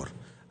نوار،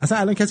 اصلا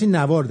الان کسی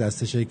نوار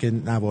دستشه که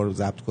نوار رو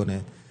ضبط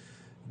کنه،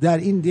 در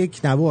این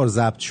یک نوار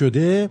ضبط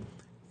شده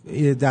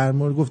در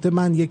مورد گفته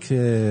من یک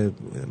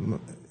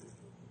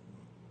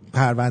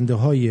پرونده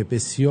های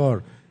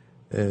بسیار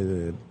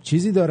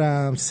چیزی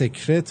دارم،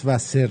 سکرت و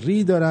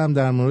سری دارم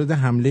در مورد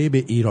حمله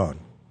به ایران.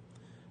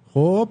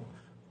 خب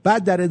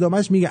بعد در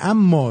ادامهش میگه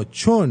اما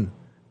چون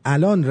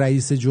الان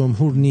رئیس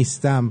جمهور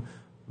نیستم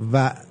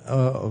و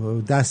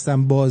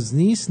دستم باز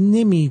نیست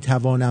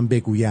نمیتوانم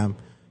بگویم.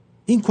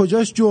 این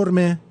کجاش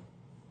جرمه؟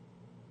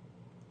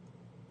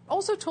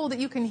 Also told that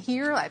you can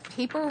hear like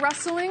paper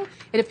rustling.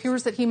 It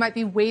appears that he might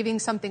be waving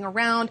something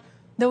around.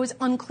 Though it's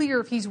unclear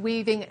if he's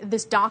waving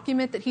this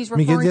document that he's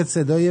referring. میگه یه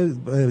صدای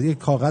یک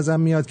کاغذم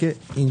میاد که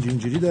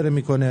اینجوری داره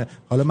میکنه.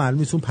 حالا معلوم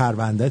نیست اون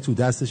پرونده تو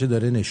دستش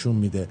داره نشون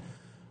میده.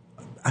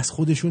 از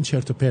خودشون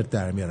چرت و پرت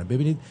در میارن.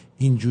 ببینید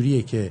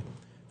اینجوریه که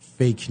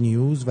فیک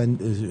نیوز و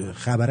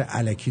خبر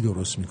الکی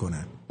درست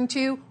میکنن.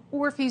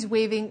 Or if he's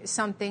waving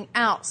something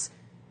else.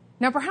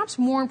 Now, perhaps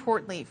more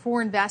importantly for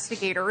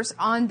investigators,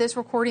 on this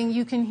recording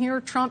you can hear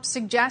Trump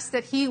suggest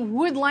that he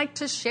would like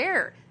to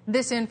share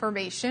this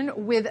information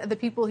with the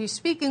people he's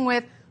speaking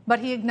with, but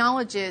he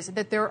acknowledges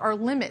that there are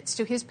limits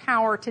to his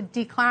power to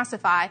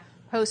declassify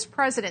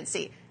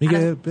post-presidency.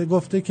 میگه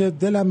گفته که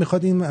دلم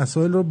میخواد این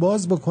مسائل رو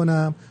باز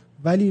بکنم،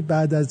 ولی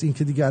بعد از این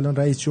که دیگه الان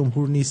رئیس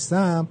جمهور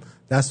نیستم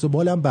دست و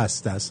بالم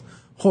بسته است.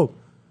 خب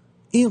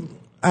این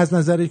از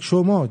نظر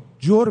شما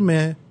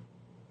جرمه؟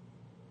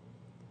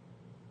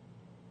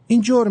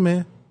 این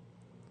جرمه؟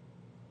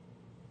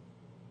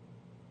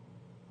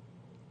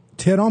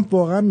 ترامپ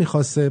واقعا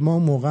میخواسته، ما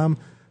موقع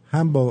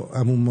هم با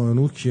عمو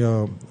مانوک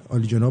یا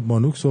عالی جناب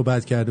مانوک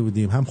صحبت کرده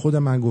بودیم، هم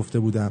خودم من گفته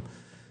بودم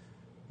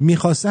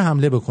میخواسته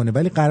حمله بکنه،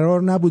 ولی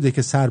قرار نبوده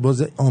که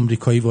سرباز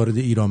آمریکایی وارد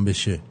ایران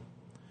بشه.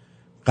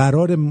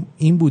 قرار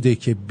این بوده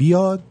که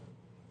بیاد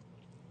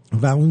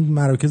و اون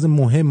مراکز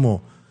مهم و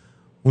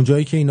اون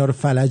جایی که اینا رو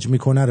فلج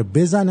میکنه رو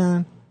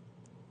بزنن،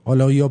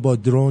 حالا یا با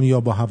درون یا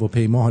با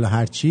هواپیما، حالا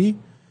هر چی،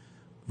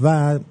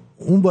 و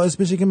اون باعث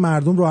بشه که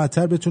مردم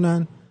راحت‌تر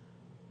بتونن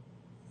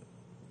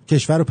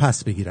کشور رو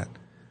پس بگیرن.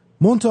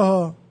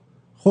 منتها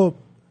خب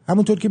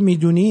همونطور که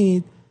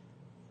میدونید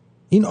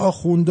این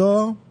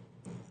آخوندا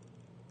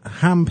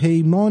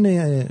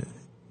همپیمان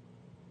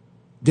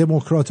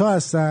دموکرات ها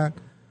هستن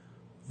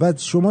و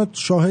شما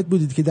شاهد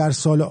بودید که در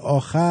سال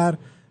آخر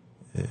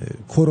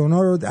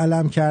کرونا رو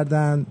علم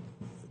کردن،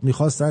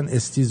 میخواستن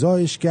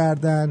استیزایش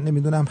کردن،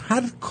 نمیدونم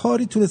هر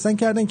کاری تونستن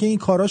کردن که این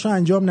کاراشو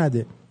انجام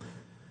نده.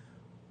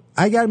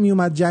 اگر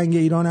میومد جنگ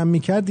ایران هم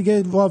میکرد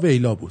دیگه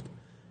واویلا بود.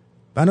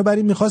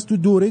 بنابراین میخواست تو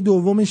دوره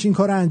دومش این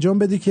کار رو انجام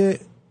بده که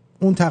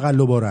اون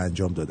تقلبا رو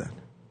انجام دادن.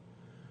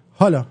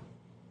 حالا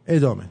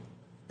ادامه.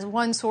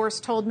 One source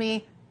told me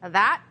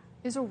that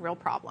is a real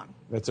problem.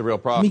 That's a real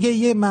problem. میگه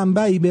یه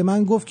منبعی به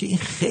من گفت که این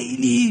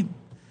خیلی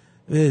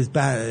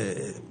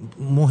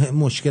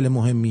مشکل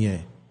مهمیه.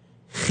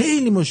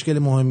 خیلی مشکل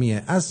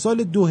مهمیه. از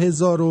سال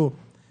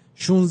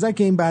 2016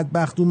 که این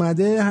بدبخت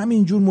اومده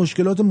همینجور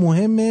مشکلات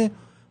مهمه.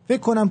 فکر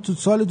کنم تو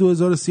سال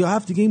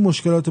 2037 دیگه این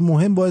مشکلات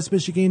مهم باعث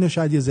بشه که اینو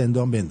شاید یه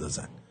زندان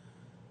بندازن.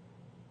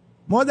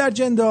 مادر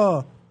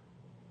جندا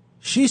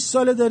 6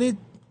 ساله دارید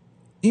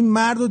این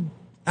مرد رو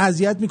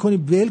اذیت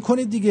میکنید، ول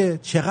کنید دیگه.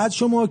 چقدر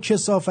شما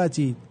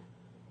کثافتید،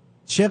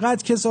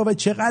 چقدر کثافت،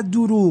 چقدر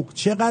دروغ،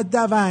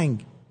 چقدر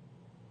دونگ.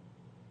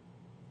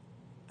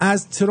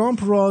 از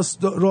ترامپ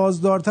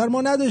رازدارتر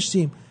ما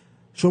نداشتیم.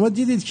 شما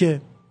دیدید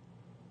که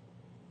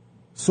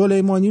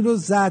سلیمانی رو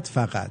زد،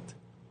 فقط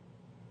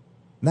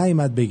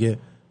نیامد بگه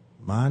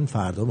من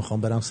فردا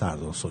میخوام برم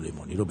سردار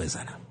سلیمانی رو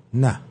بزنم.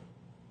 نه،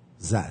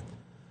 زد.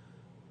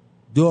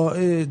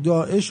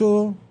 داعش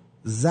رو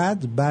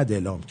زد، بعد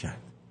اعلام کرد.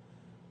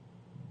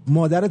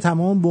 مادر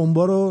تمام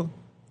بمبا رو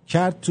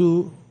کرد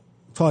تو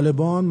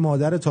طالبان،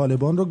 مادر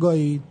طالبان رو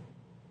گایید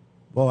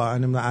با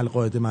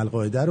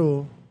القاعده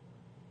رو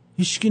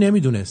هیچکی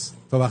نمیدونست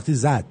تا وقتی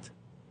زد.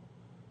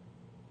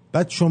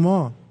 بعد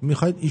شما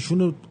میخواید ایشون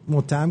رو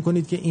متهم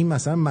کنید که این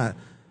مثلا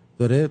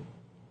داره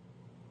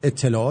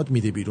اطلاعات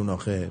میده بیرون.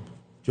 آخه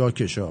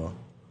جاکشا.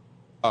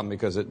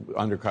 Because it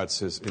undercuts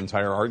his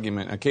entire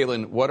argument.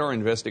 Caitlin, what are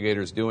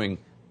investigators doing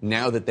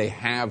now that they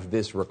have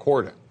this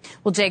recording?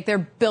 Well, Jake,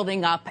 they're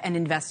building up an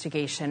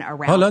investigation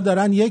around. حالا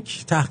دارن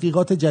یک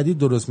تحقیقات جدید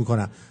درست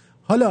میکنن.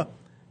 حالا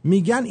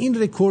میگن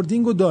این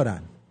رکوردینگ رو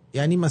دارن،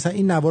 یعنی مثلا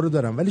این نوار رو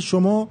دارن، ولی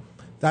شما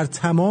در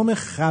تمام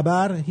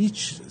خبر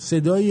هیچ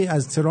صدایی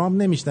از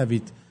ترامپ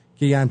نمیشنوید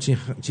که یه همچین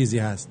چیزی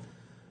هست.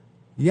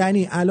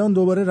 یعنی الان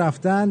دوباره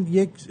رفتن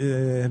یک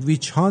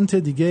ویچ هانت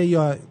دیگه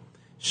یا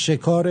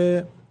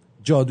شکار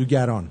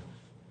جادوگران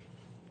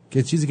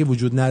که چیزی که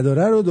وجود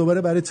نداره رو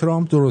دوباره برای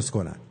ترامپ درست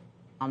کنن.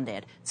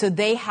 So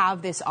they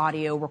have this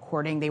audio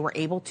recording. They were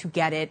able to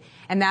get it,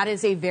 and that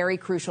is a very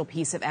crucial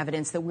piece of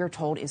evidence that we're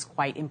told is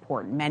quite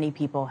important. Many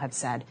people have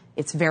said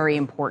it's very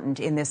important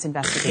in this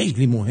investigation.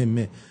 خیلی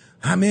مهمه.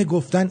 همه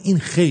گفتن این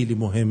خیلی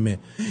مهمه.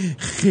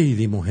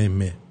 خیلی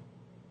مهمه.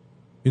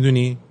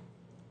 میدونی؟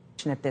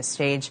 At this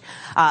stage,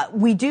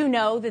 we do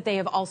know that they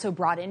have also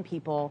brought in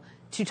people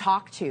to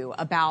talk to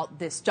about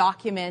this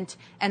document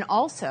and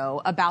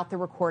also about the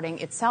recording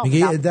itself.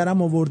 میگه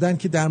درم آوردن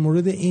که در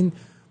مورد این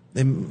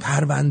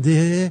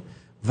پرونده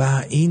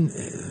و این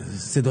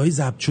صدای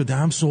ضبط شده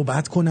هم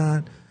صحبت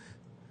کنن.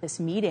 This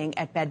meeting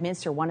at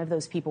Bedminster, one of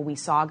those people we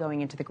saw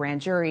going into the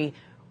grand jury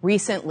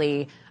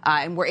recently,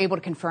 and we're able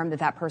to confirm that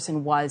that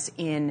person was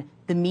in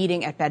the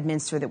meeting at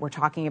Bedminster that we're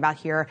talking about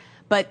here.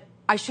 But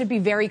I should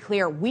be very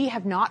clear, we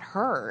have not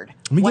heard.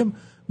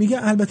 میگه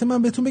البته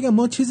من بهتون بگم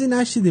ما چیزی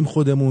نشیدیم،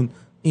 خودمون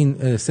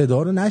این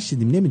صدا رو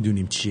نشیدیم،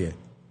 نمیدونیم چیه.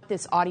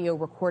 This audio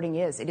recording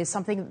is. It is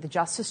something that the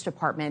Justice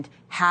Department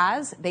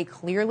has. They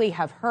clearly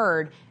have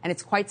heard, and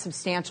it's quite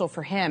substantial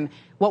for him.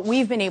 What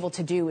we've been able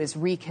to do is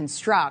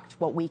reconstruct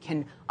what we can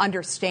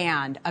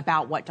understand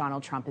about what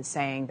Donald Trump is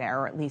saying there,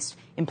 or at least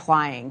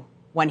implying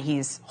when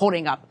he's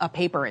holding up a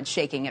paper and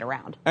shaking it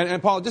around.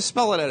 And Paul, just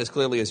spell it out as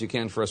clearly as you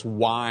can for us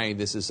why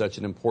this is such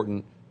an important,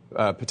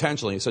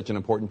 potentially such an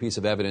important piece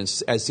of evidence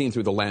as seen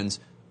through the lens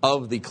of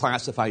the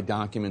classified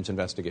documents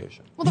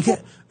investigation.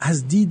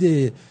 از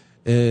دید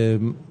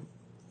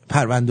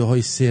پرونده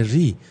های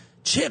سری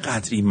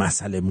چقدر این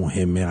مسئله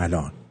مهمه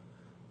الان.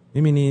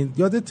 می‌بینید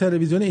یاد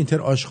تلویزیون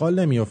اینتر آشغال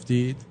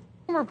نمیافتید؟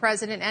 Former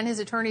president and his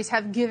attorneys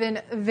have given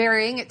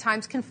varying, at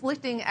times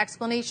conflicting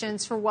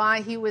explanations for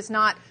why he was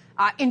not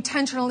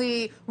intentionally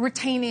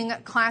retaining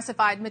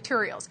classified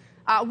materials.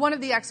 One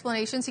of the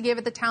explanations he gave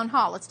at the town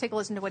hall. Let's take a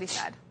listen to what he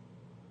said.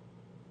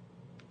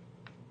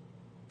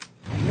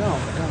 No,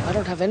 I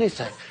don't have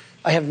anything.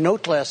 I have no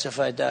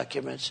classified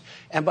documents.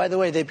 And by the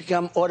way, they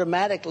become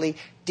automatically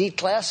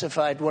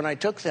declassified when I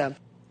took them.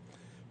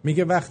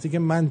 میگه وقتی که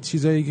من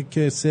چیزایی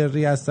که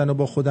سری هستن و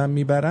با خودم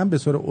میبرم به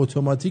صورت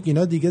اتوماتیک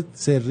اینا دیگه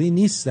سری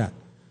نیستن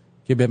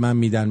که به من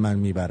میدن من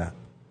میبرم.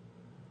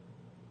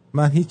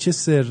 من هیچ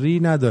سری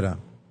ندارم.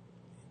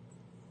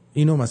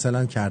 اینو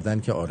مثلا کردن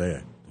که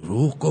آره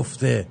دروغ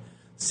گفته،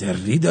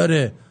 سری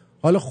داره.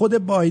 حالا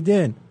خود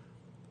بایدن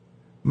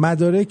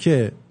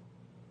مدارک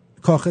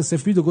کاخ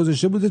سفید رو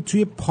گذاشته بوده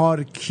توی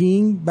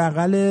پارکینگ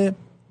بغل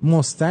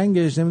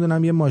مستنگش،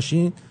 نمیدونم یه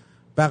ماشین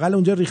بغل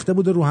اونجا ریخته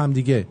بوده رو هم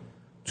دیگه،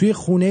 توی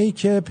خونه‌ای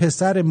که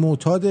پسر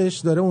معتادش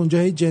داره اونجا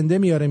هی جنده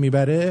میاره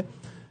میبره.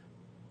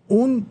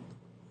 اون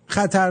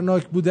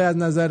خطرناک بوده از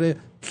نظر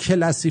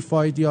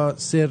کلاسیفاید یا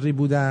سری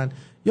بودن،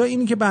 یا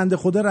اینی که بنده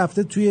خدا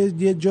رفته توی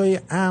یه جای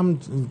امن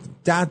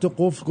 10 تا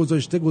قفل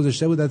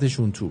گذاشته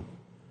بودتشون تو.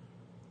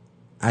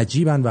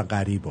 عجیبن و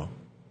غریبا.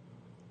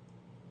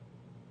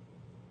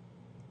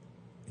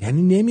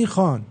 یعنی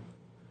نمیخوان،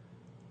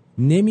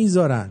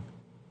 نمیذارن،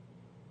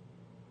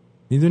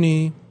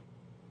 میدونی؟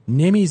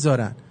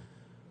 نمیذارن.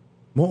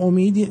 ما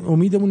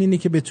امیدمون اینه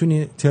که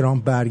بتونی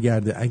ترامپ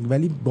برگرده،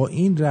 ولی با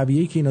این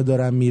رویه‌ای که اینا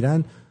دارن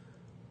میرن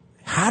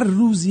هر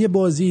روز یه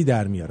بازی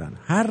در میارن،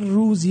 هر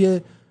روز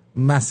یه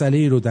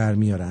مسئله رو در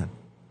میارن،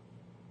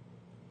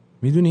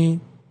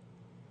 میدونی؟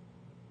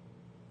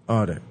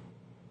 آره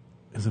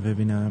بذار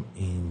ببینم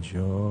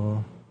اینجا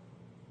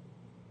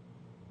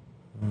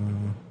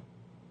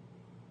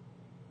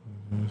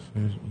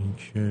این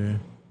که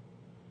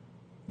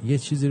یه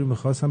چیزی رو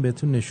میخواستم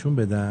بهتون نشون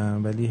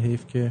بدم ولی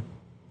حیف که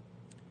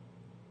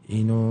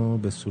اینو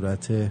به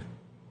صورت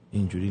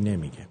اینجوری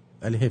نمیگه،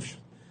 ولی حیف شد.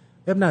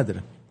 اب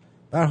نداره.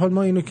 به هر حال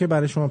ما اینو که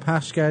برای شما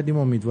پخش کردیم،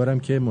 امیدوارم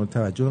که مورد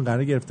توجه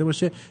قرار گرفته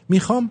باشه.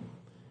 میخوام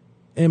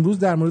امروز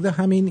در مورد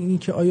همین این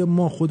که آیا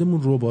ما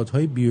خودمون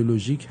ربات‌های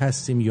بیولوژیک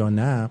هستیم یا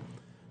نه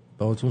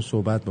باهاتون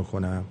صحبت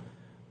بکنم.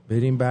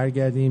 بریم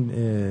برگردیم،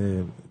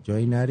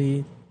 جایی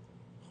نرید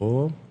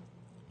خب،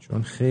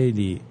 چون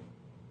خیلی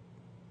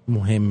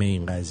مهمه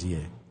این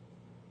قضیه،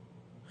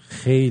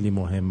 خیلی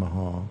مهمه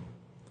ها.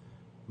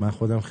 من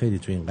خودم خیلی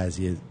تو این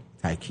قضیه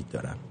تاکید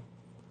دارم.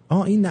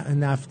 این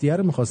نفتیه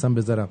رو میخواستم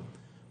بذارم،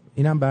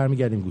 اینم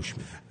برمیگردیم گوش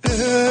میدیم.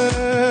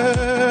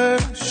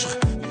 عشق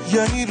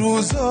یعنی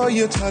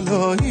روزای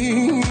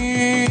طلایی،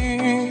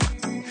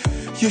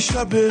 یه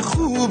شب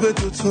خوب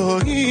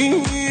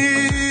دوتایی،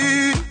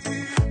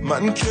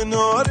 من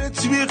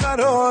کنارت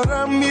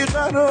بیقرارم.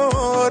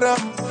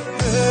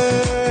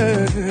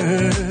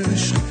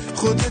 عشق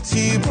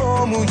خودتی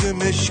با موی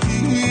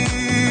مشکی،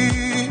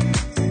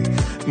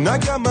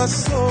 نگم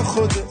از تو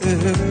خود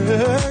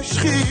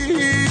عشقی،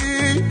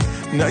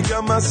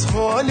 نگم از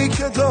حالی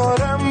که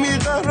دارم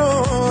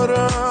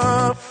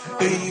بیقرارم.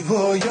 ای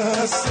وای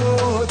از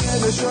تو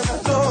دلشو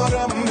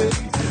ندارم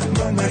بری،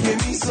 من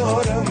اگه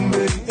میذارم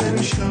بری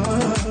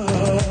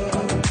امشب.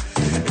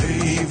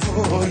 ای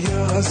وای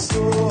از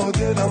تو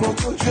دلمو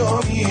کجا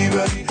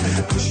میبری،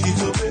 کشی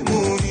تو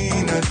بمونی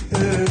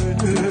ندی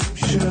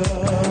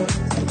امشب.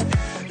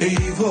 ای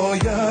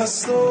وای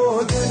از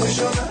تو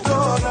دلشو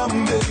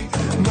ندارم بری،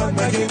 من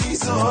مگه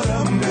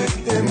میذارم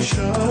بری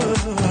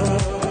امشب.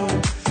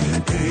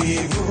 ای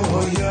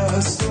وای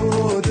از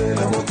تو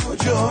دلمو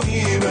کجا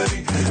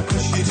میبری،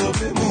 کشی تو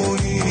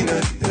بمونی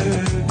ندی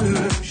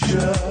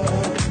امشب.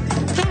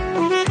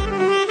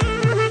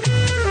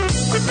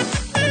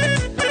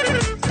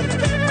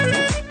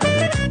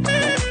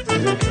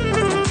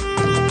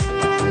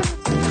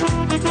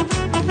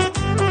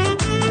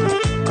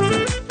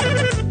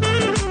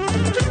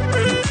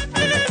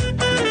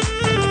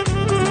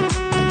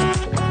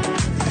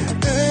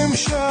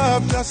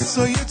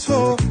 دستای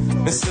تو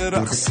مثل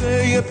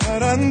رقصه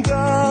پرنده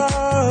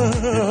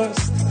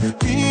است،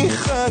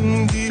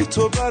 میخندی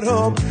تو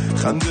برام،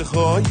 خنده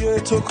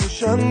های تو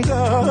کشنده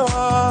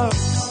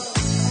است.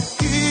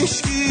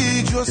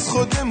 هیچکی جز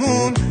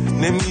خودمون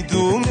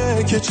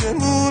نمیدونه که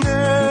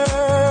چمونه،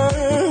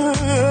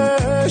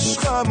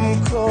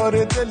 عشقم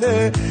کار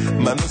دل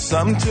منو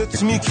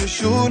سمتت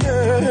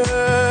میکشونه.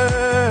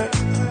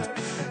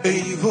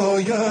 ای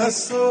وای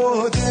از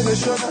تو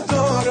دلشو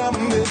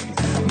ندارم بری،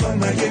 من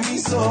مگه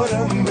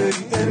میذارم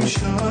بری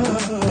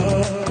امشب.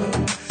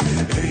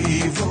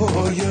 ای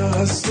وای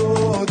از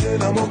تو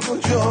دلمو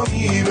کجا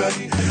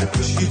میبری،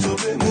 کشی تو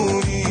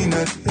بمونی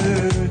ندی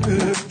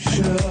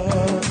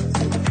امشب.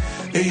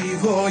 ای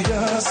وای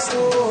از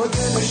تو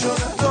دلشو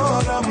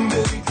ندارم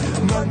بری،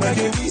 من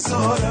مگه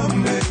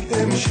میذارم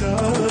بری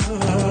امشب.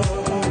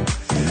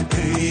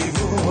 ای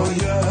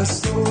وای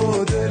از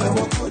تو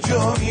دلمو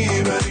کجا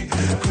میبری،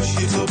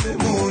 کشی تو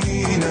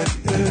بمونی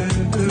ندی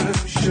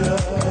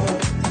امشب.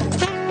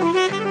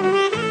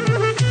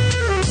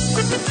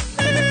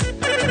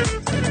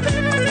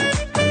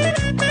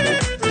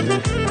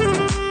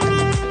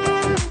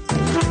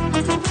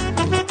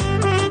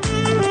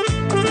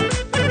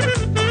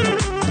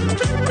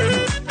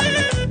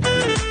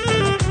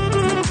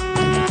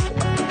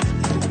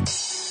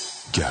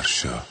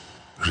 گرشا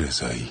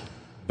رضایی.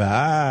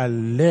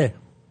 بله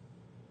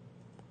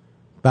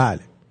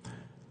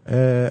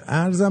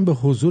عرضم به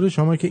حضور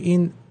شما که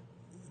این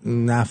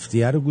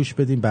نفتیه رو گوش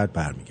بدیم بعد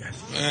برمیگردیم.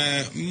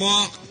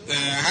 ما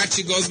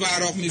هرچی گاز به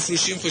عراق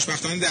میفروشیم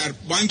خوشبختانه در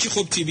بانکی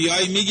خوب تی بی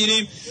آی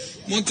میگیریم،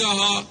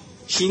 منتها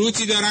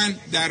شروطی دارن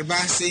در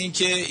بحث این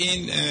که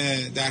این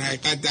در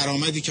حقیقت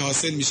درآمدی که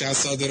حاصل میشه از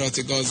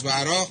صادرات گاز به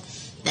عراق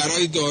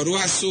برای دارو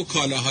هست و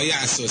کالاهای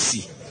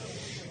اساسی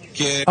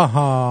که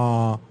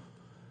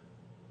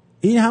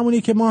این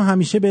همونی که ما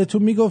همیشه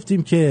بهتون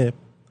میگفتیم که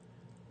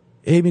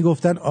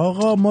میگفتن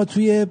آقا ما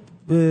توی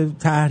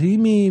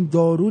تحریمیم،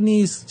 دارو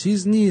نیست،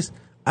 چیز نیست.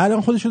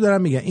 الان خودشو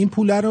دارن میگن این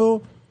پول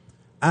رو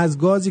از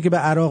گازی که به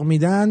عراق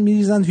میدن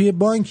میریزن توی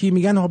بانکی،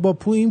 میگن با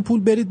این پول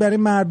برید برای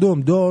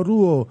مردم دارو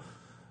و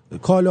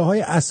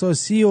کالاهای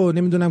اساسی و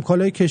نمیدونم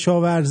کالای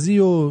کشاورزی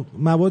و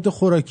مواد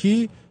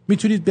خوراکی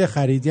میتونید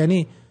بخرید.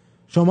 یعنی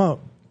شما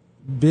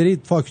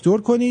برید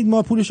فاکتور کنید،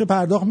 ما پولشو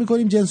پرداخت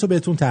میکنیم، جنسو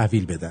بهتون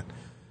تحویل بدن.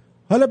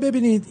 حالا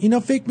ببینید اینا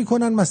فکر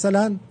میکنن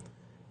مثلا،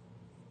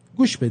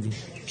 گوش بدین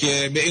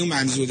که به اون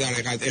منظور در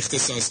حقیقت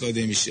اختصاص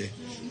داده میشه.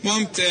 ما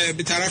هم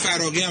به طرف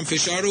عراقی هم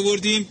فشار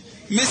آوردیم،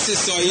 مثل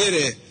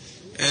سایر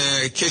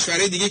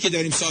کشورهای دیگه که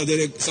داریم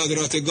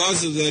صادرات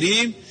گاز رو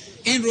داریم،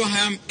 این رو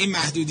هم، این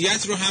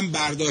محدودیت رو هم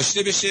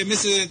برداشته بشه.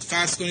 مثل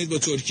فرض کنید با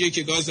ترکیه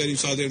که گاز داریم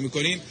صادر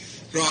میکنیم،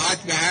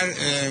 راحت به هر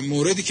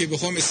موردی که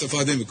بخوام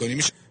استفاده میکنیم.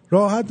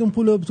 راحت اون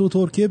پول تو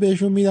ترکیه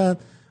بهشون میدن.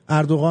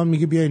 اردوغان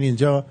میگه بیاین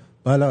اینجا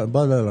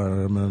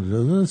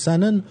بالا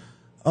سنن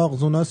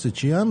آغزوناس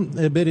چی هم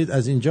برید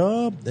از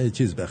اینجا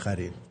چیز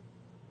بخرید،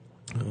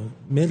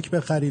 ملک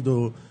بخرید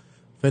و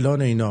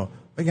فلان اینا،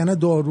 وگرنه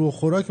دارو و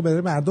خوراک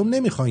برای مردم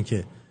نمیخوان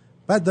که.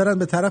 بعد دارن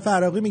به طرف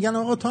عراقی میگن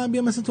آقا تو هم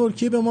بیا مثل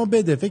ترکیه به ما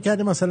بده. فکر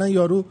کردی مثلا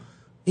یارو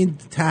این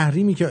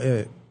تحریمی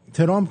که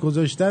ترامپ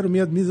گذاشته رو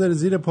میاد میذاره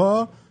زیر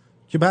پا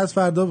که بعد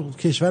فردا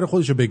کشور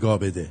خودشو بگاه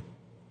بده.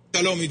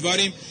 حالا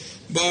امیدواریم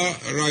با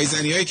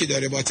رایزنی‌هایی که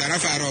داره با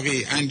طرف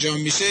عراقی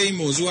انجام میشه این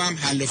موضوع هم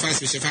حل و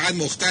فصل بشه، فقط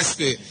مختص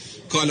به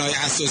کالای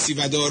اساسی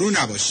و دارو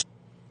نباشه.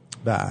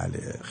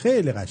 بله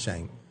خیلی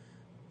قشنگ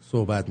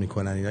صحبت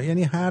میکنن اینا،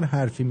 یعنی هر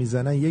حرفی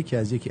میزنن یکی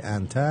از یکی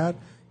انتر،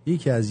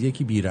 یکی از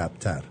یکی بی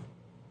ربط‌تر.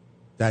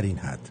 در این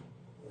حد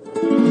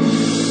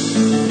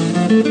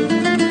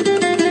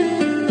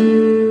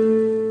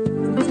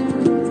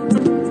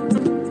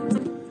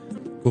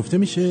گفته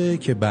میشه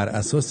که بر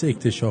اساس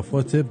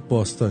اکتشافات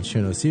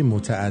باستانشناسی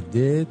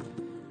متعدد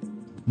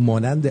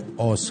مانند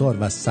آثار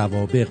و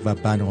سوابق و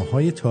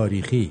بناهای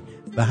تاریخی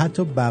و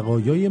حتی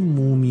بقایای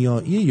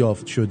مومیایی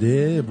یافت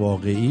شده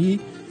واقعی،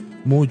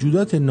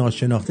 موجودات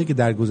ناشناخته که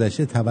در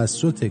گذشته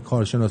توسط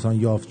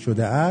کارشناسان یافت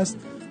شده است،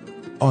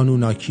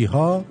 آنوناکی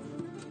ها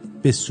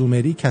به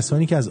سومری،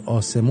 کسانی که از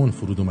آسمون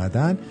فرود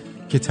اومدن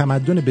که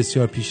تمدن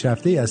بسیار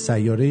پیشرفته از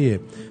سیاره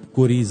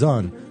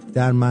گریزان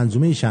در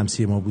منظومه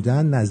شمسی ما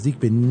بودن، نزدیک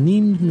به 5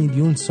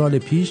 میلیون سال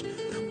پیش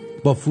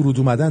با فرود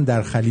اومدن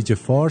در خلیج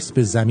فارس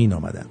به زمین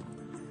آمدن.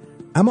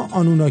 اما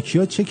آنوناکی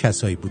ها چه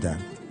کسایی بودن؟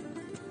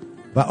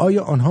 و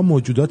آیا آنها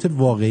موجودات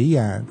واقعی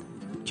هستند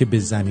که به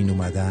زمین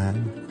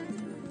اومدن؟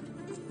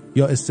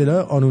 یا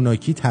اصطلاح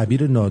آنوناکی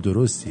تعبیر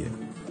نادرستیه؟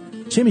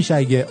 چه میشه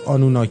اگه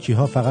آنوناکی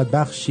ها فقط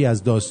بخشی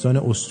از داستان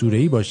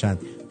اسطوره‌ای باشند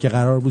که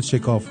قرار بود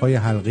شکاف‌های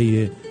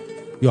حلقه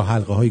یا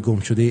حلقه‌های گم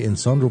شده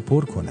انسان رو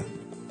پر کنن؟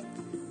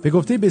 به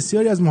گفته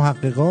بسیاری از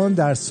محققان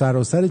در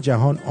سراسر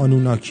جهان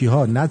آنوناکی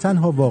ها نه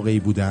تنها واقعی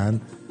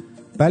بودند،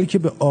 بلکه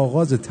به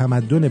آغاز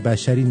تمدن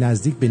بشری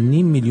نزدیک به 5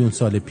 میلیون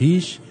سال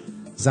پیش،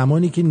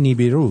 زمانی که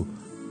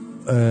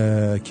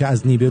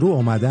از نیبرو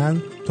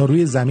اومدن تا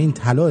روی زمین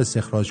طلا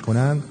استخراج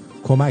کنن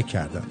کمک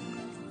کردند.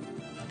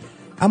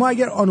 اما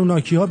اگر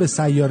آنوناکی ها به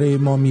سیاره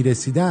ما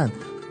میرسیدن،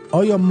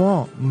 آیا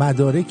ما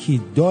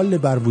مدارکی دال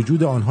بر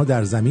وجود آنها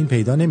در زمین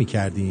پیدا نمی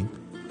کردیم؟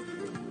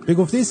 به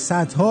گفته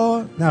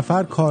صدها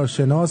نفر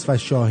کارشناس و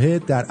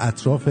شاهد در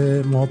اطراف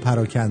ما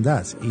پراکنده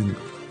است این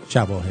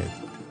شواهد.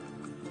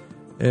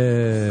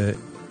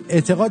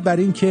 اعتقاد بر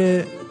این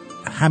که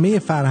همه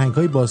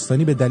فرهنگ‌های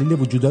باستانی به دلیل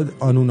وجود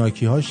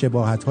آنوناکی‌ها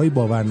شباهت‌های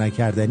باور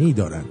نکردنی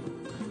دارند.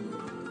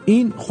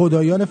 این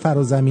خدایان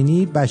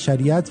فرازمینی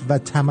بشریت و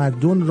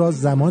تمدن را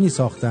زمانی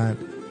ساختند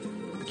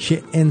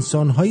که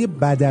انسان‌های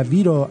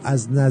بدوی را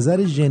از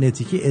نظر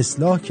ژنتیکی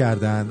اصلاح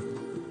کردند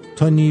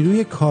تا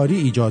نیروی کاری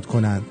ایجاد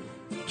کنند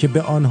که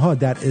به آنها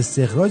در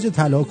استخراج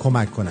طلا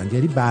کمک کنند،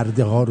 یعنی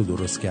برده‌ها رو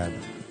درست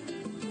کردند.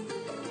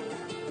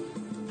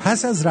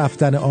 پس از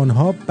رفتن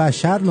آنها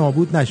بشر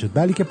نابود نشد،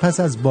 بلکه پس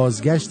از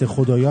بازگشت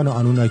خدایان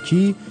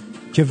آنوناکی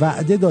که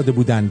وعده داده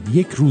بودند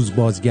 1 روز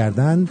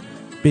بازگردند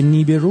به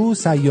نیبرو،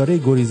 سیاره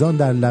گریزان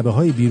در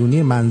لبه‌های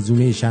بیرونی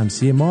منظومه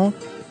شمسی ما،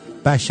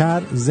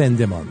 بشر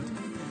زنده ماند.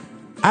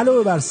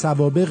 علاوه بر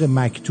سوابق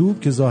مکتوب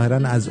که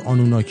ظاهراً از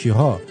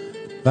آنوناکی‌ها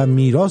و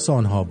میراث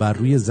آنها بر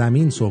روی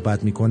زمین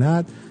صحبت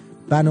می‌کند،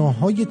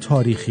 بناهای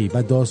تاریخی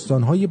و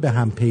داستان‌های به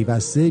هم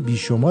پیوسته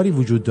بیشماری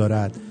وجود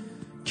دارد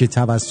که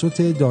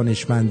توسط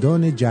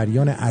دانشمندان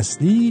جریان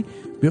اصلی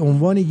به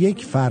عنوان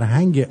یک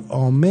فرهنگ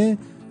عامه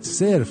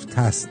صرف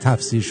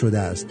تفسیر شده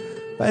است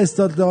و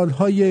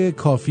استدلال‌های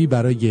کافی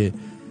برای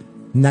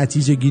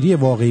نتیجه گیری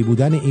واقعی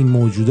بودن این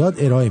موجودات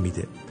ارائه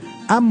میده.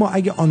 اما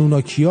اگه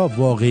آنوناکی‌ها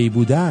واقعی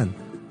بودن،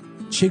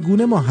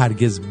 چگونه ما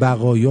هرگز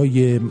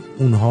بقایای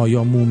اونها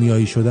یا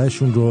مومیایی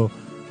شدهشون رو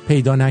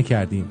پیدا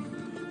نکردیم؟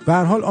 به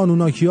هر حال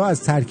آنوناکی‌ها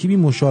از ترکیبی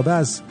مشابه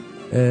از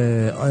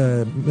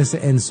مثل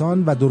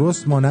انسان و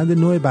درست مانند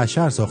نوع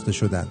بشر ساخته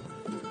شدند.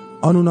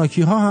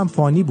 آنوناکی‌ها هم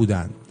فانی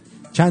بودند.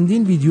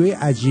 چندین ویدیوی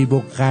عجیب و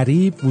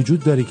غریب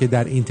وجود داره که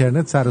در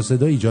اینترنت سر و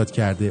صدا ایجاد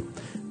کرده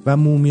و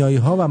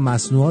مومیایی‌ها و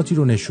مصنوعاتی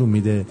رو نشون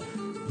میده.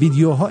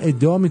 ویدیوها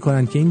ادعا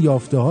میکنن که این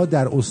یافته‌ها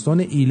در استان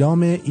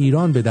ایلام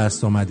ایران به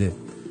دست آمده.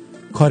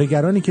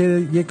 کارگرانی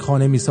که یک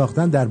خانه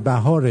میساختن در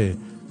بهار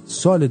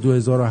سال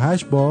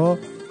 2008 با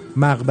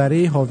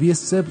مقبره حاوی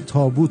 3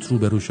 تابوت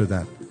روبرو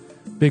شدند.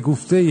 به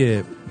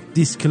گفته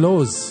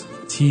دیسکلوز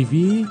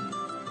تیوی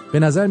به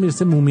نظر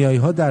میرسه مومیایی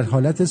ها در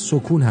حالت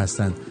سکون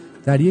هستند.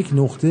 در یک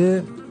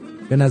نقطه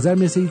به نظر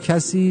میرسه که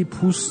کسی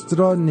پوست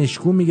را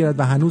نشکون میگیرد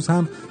و هنوز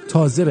هم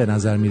تازه به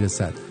نظر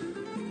میرسد.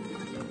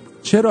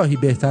 چه راهی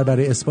بهتر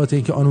برای اثبات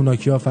اینکه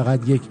آنوناکی ها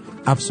فقط یک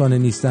افسانه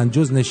نیستند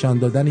جز نشان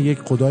دادن یک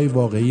خدای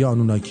واقعی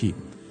آنوناکی؟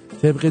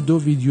 طبق 2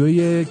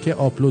 ویدیویی که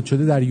آپلود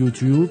شده در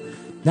یوتیوب،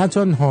 نه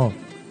تنها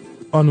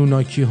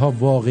آنوناکی ها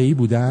واقعی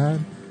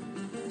بودند،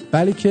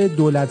 بلکه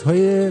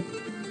دولت‌های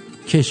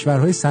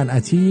کشورهای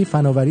صنعتی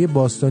فناوری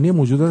باستانی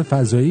موجودات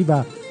فضایی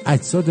و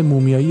اجساد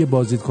مومیایی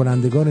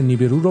بازدیدکنندگان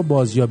نیبرو را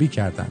بازیابی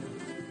کردند.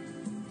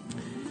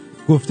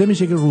 گفته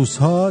میشه که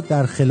روس‌ها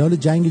در خلال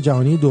جنگ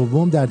جهانی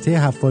دوم در طی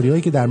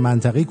حفاری‌هایی که در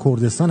منطقه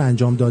کردستان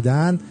انجام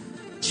دادند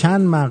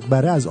چند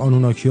مقبره از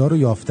آنوناکی‌ها رو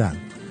یافتند.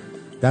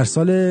 در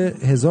سال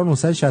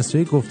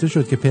 1961 گفته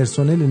شد که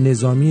پرسنل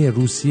نظامی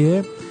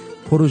روسیه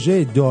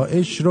پروژه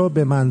داعش را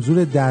به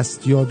منظور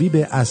دستیابی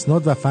به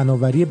اسناد و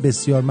فناوری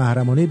بسیار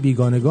محرمانه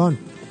بیگانگان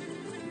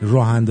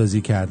راه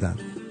اندازی کردند.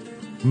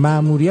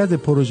 مأموریت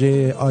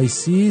پروژه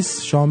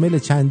آیسیس شامل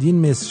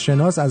چندین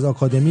مصرشناس از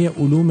آکادمی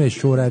علوم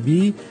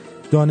شوروی،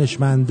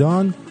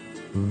 دانشمندان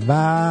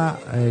و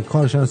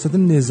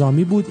کارشناسان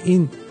نظامی بود.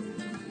 این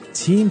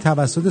تیم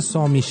توسط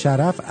سامی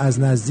شرف از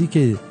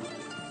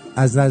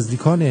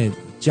نزدیکان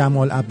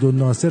جمال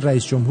عبدالناصر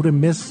رئیس جمهور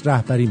مصر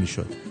رهبری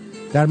میشد.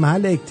 در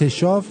محل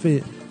اکتشاف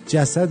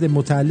جسد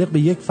متعلق به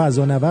یک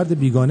فضانورد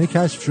بیگانه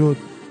کشف شد.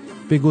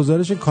 به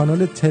گزارش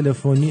کانال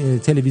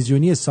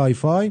تلویزیونی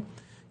سایفای،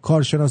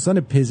 کارشناسان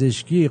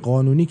پزشکی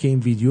قانونی که این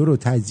ویدیو رو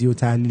تجزیه و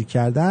تحلیل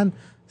کردن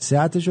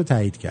صحتش رو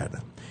تایید کردن.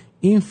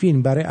 این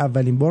فیلم برای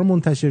اولین بار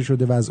منتشر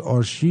شده و از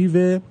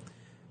آرشیو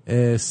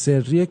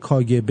سری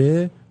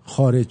کاگبه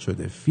خارج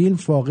شده. فیلم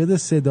فاقد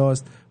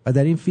صداست و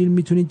در این فیلم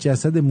میتونید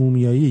جسد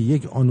مومیایی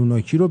یک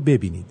آنوناکی رو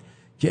ببینید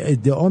که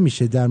ادعا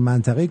میشه در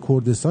منطقه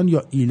کردستان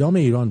یا ایلام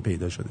ایران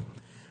پیدا شده.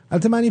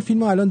 البته من این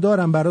فیلمو الان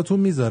دارم براتون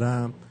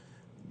میذارم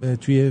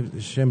توی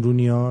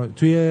شمرونیا،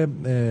 توی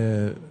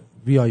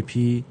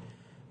VIP،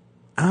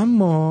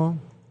 اما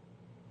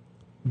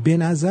به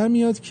نظر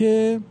میاد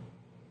که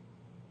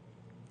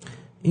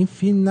این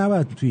فیلم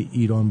نباید توی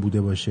ایران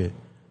بوده باشه،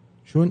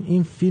 چون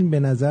این فیلم به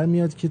نظر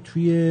میاد که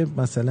توی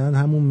مثلا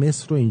همون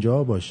مصر و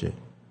اینجا باشه.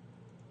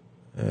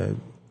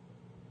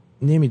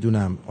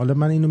 نمیدونم، حالا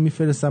من اینو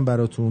میفرستم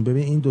براتون.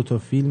 ببین این 2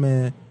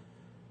 فیلم،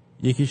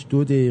 یکیش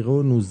 2 دقیقه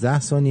و 19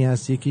 ثانیه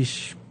است،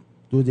 یکیش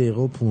 2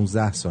 دقیقه و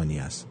 15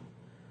 ثانیه است.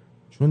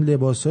 چون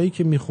لباسایی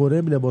که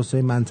میخوره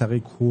لباسای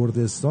منطقه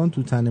کردستان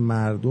تو تن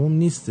مردم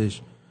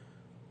نیستش.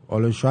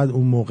 حالا شاید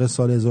اون موقع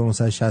سال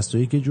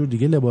 1961 یه جور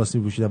دیگه لباس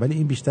میپوشیده، ولی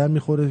این بیشتر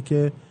میخوره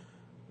که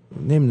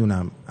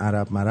نمیدونم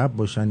عرب مرب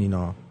باشن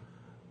اینا.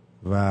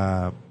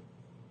 و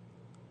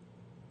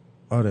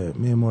آره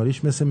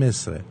معماریش مثل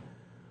مصره.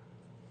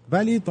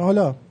 ولی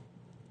حالا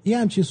یه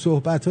همچین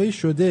صحبتایی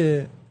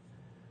شده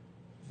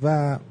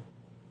و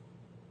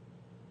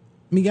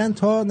میگن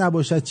تا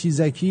نباشد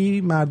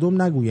چیزکی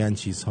مردم نگوین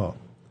چیزها.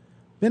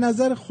 به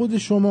نظر خود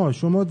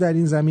شما در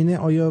این زمینه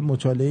آیا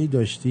مطالعه‌ای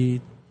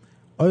داشتید؟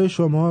 آیا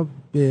شما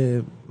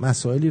به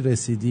مسائلی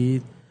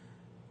رسیدید؟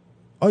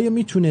 آیا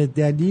میتونه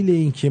دلیل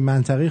این که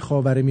منطقه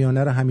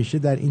خاورمیانه رو همیشه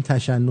در این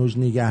تشنج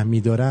نگه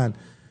میدارن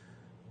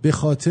به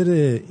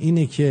خاطر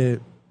اینه که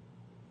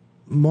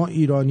ما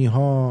ایرانی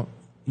ها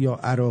یا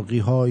عراقی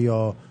ها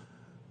یا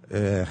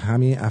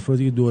همین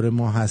افرادی که دور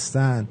ما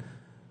هستن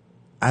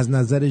از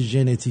نظر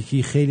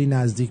ژنتیکی خیلی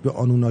نزدیک به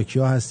آنوناکی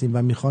ها هستیم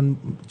و میخوان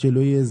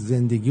جلوی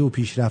زندگی و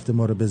پیشرفت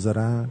ما رو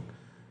بذارن؟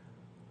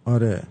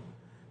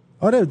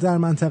 آره در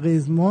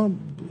منطقه ما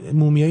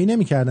مومیایی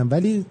نمی کردن،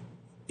 ولی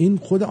این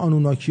خود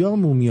آنوناکی ها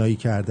مومیایی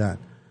کردن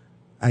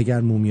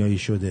اگر مومیایی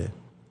شده.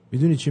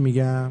 میدونی چی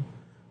میگم؟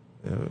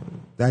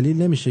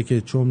 دلیل نمیشه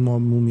که چون ما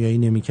مومیایی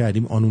نمی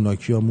کردیم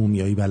آنوناکی ها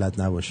مومیایی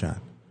بلد نباشن.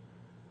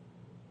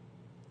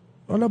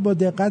 حالا با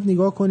دقت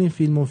نگاه کنیم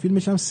فیلم، و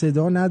فیلمش هم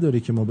صدا نداره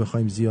که ما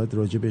بخوایم زیاد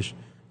راجبش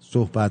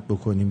صحبت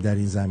بکنیم در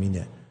این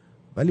زمینه،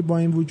 ولی با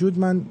این وجود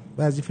من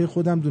وظیفه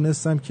خودم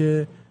دونستم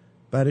که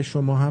برای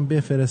شما هم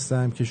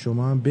بفرستم که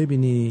شما هم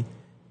ببینید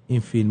این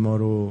فیلم ها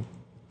رو،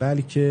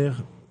 بلکه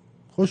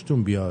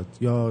خوشتون بیاد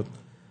یا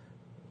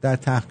در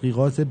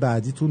تحقیقات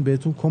بعدیتون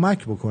بهتون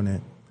کمک بکنه.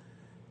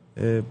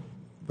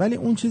 ولی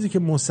اون چیزی که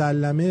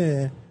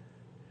مسلمه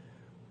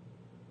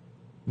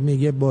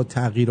میگه با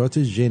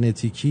تغییرات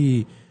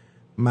ژنتیکی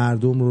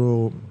مردم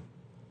رو،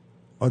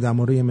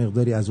 آدم‌ها رو یه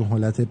مقداری از اون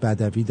حالت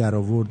بدوی در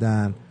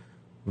آوردن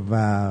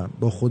و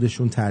با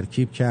خودشون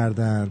ترکیب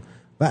کردن.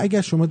 و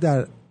اگر شما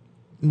در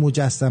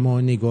مجسمه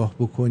ها نگاه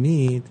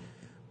بکنید،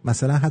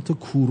 مثلا حتی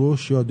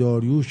کوروش یا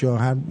داریوش یا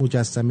هر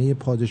مجسمه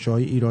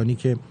پادشاهی ایرانی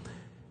که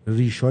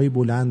ریش‌های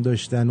بلند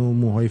داشتن و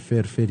موهای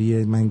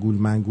فرفری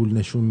منگول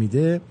نشون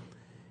میده،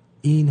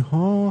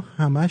 اینها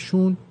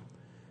همشون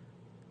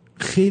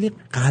خیلی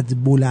قد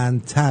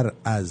بلندتر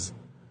از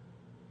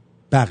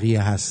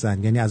بقیه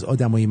هستن، یعنی از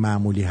آدمای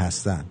معمولی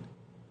هستن.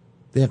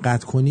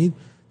 دقت کنید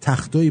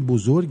تختای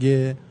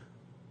بزرگه.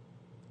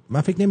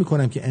 من فکر نمی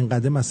کنم که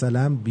انقدر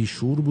مثلا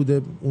بیشور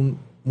بوده اون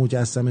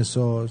مجسمه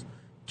ساز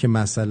که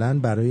مثلا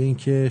برای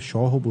اینکه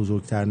شاهو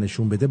بزرگتر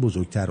نشون بده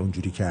بزرگتر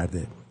اونجوری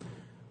کرده.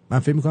 من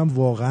فکر میکنم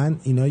واقعا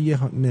اینا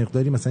یه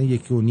مقداری مثلا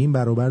 1.5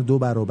 برابر 2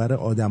 برابر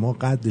آدما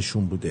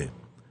قدشون بوده،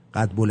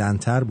 قد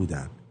بلندتر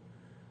بودن.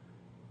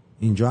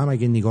 اینجا هم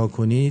اگه نگاه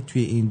کنید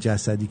توی این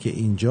جسدی که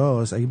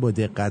اینجاست، اگه با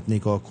دقت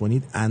نگاه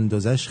کنید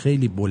اندازش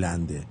خیلی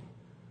بلنده،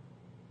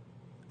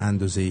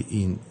 اندازه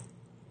این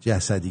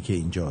جسدی که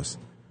اینجاست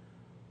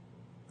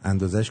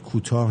اندازش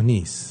کوتاه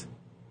نیست.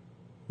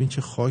 این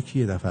چه خاکی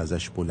یه دفعه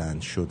ازش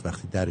بلند شد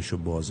وقتی درشو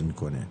باز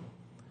میکنه.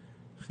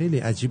 خیلی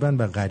عجیبن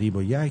و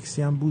غریبه. یه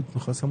عکسی هم بود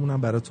میخواستم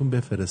اونم براتون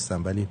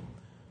بفرستم، ولی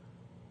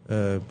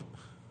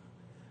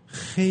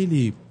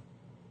خیلی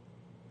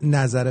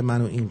نظر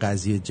منو این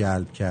قضیه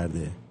جلب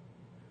کرده.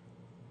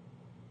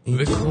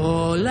 این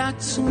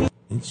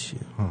چیه؟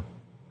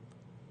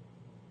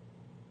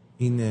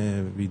 این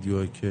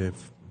ویدیو که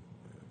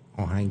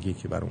آهنگی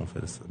که برامون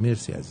فرستاد.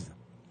 مرسی عزیزم.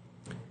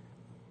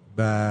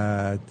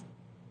 بعد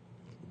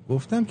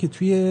گفتم که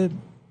توی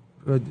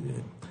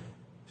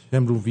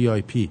رو وی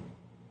آی پی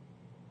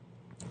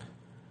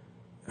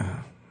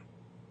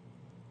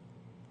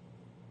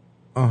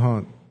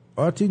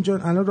آرتین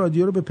جان الان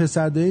رادیو رو به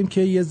پسر داییم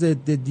که یه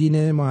ضد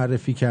دین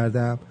معرفی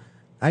کردم،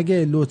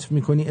 اگه لطف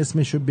میکنی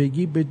اسمشو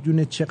بگی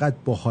بدون چقدر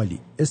باحالی.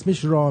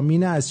 اسمش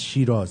رامین از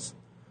شیراز.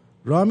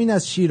 رامین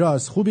از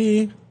شیراز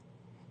خوبی؟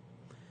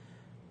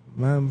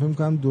 من فکر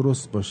میکنم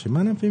درست باشه.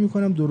 منم فکر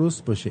میکنم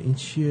درست باشه. این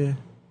چیه؟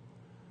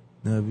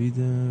 نوید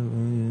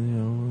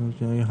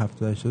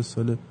 70-80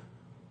 ساله.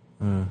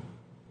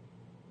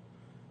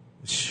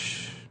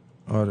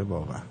 آره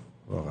واقعا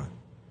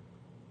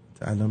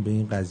الان به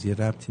این قضیه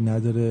ربطی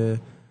نداره.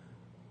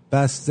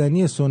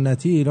 بستنی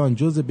سنتی ایران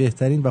جز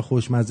بهترین و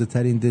خوشمزه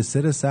ترین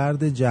دسر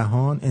سرد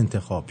جهان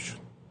انتخاب شد.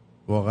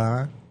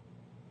 واقعا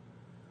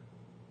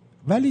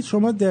ولی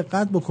شما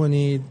دقت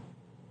بکنید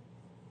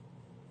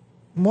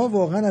ما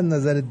واقعا از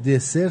نظر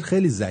دسر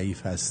خیلی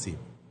ضعیف هستیم.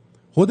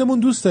 خودمون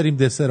دوست داریم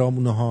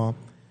دسرامونه ها،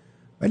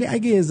 ولی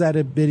اگه یه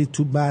ذره برید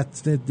تو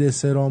بطن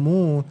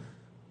دسرامون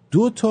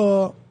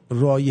 2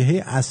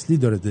 رایحه اصلی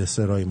داره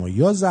دسرای ما،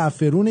 یا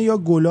زعفرونه یا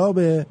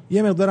گلابه،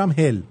 یه مقدارم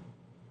هل.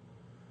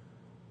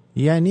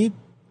 یعنی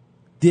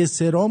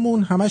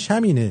دسرامون همش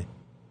همینه،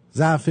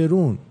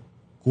 زعفرون،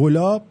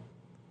 گلاب،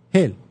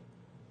 هل.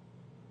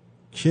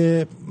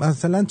 که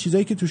مثلا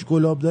چیزایی که توش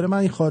گلاب داره من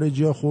این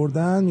خارجی ها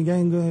خوردن میگن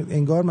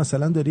انگار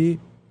مثلا داری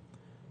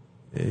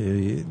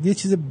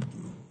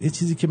یه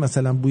چیزی که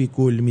مثلا بوی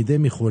گل میده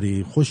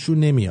میخوری، خوششون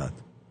نمیاد.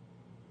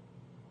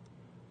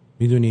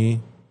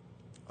 میدونی؟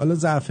 حالا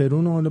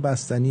زعفرون و حالا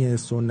بستنی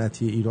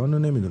سنتی ایران رو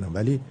نمیدونم،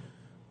 ولی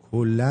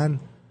کلن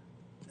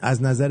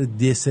از نظر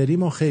دسری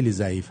ما خیلی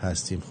ضعیف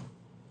هستیم.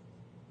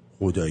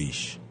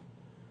 خداییش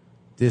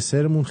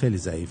دسرمون خیلی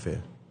ضعیفه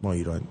ما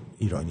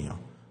ایرانی ها.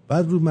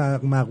 بعد رو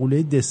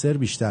مقوله دسر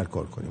بیشتر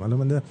کار کنیم. حالا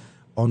من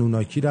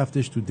آنوناکی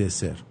رفتش تو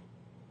دسر.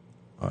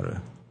 آره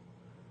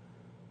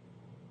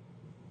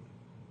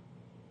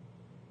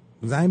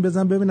زنگ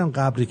بزن ببینم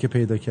قبری که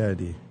پیدا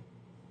کردی.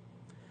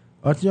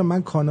 آرتین جان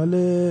من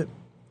کانال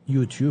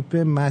یوتیوب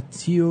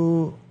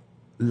متیو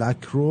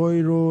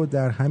لکروی رو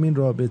در همین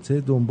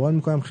رابطه دنبال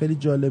میکنم، خیلی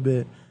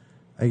جالبه،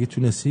 اگه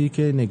تونستی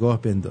که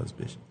نگاه بنداز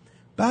بهش.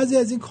 بعضی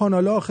از این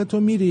کانال‌ها آخه تو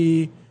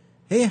میری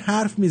هی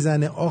حرف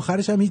میزنه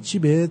آخرش هم هیچی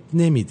بهت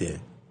نمیده.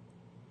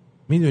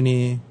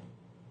 میدونی؟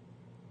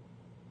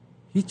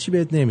 هیچی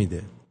بهت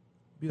نمیده.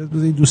 بیاد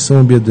بذار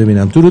دوستمون بیاد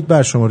ببینم. درود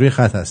بر شما، روی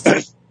خط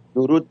هست.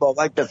 درود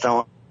بابک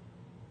شما.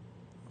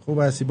 خوب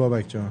هستی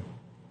بابک جان؟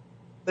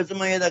 بذار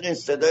من یه دقیقه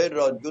صدای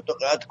رادیو تو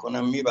قطع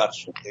کنم،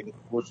 میبخشید خیلی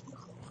خوش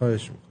میخوام.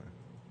 خواهش میکنم.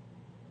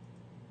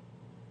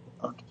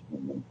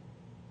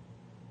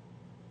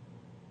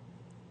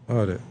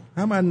 آره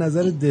هم از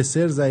نظر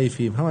دسر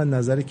ضعیفیم، هم از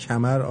نظر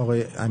کمر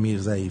آقای امیر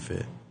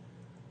ضعیفه.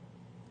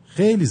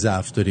 خیلی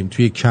ضعف داریم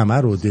توی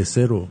کمر و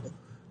دسر و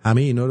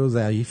همه اینا رو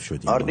ضعیف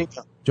شدیم. آرتین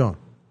جان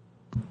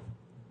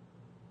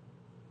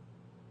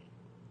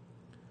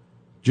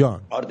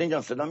آرتین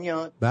جان صدا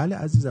میاد؟ بله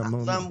عزیزم.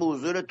 من به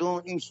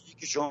حضورتون این چیزی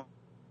که شما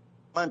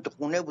من تو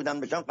خونه بودم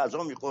داشتم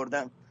غذا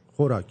میخوردم،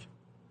 خوراک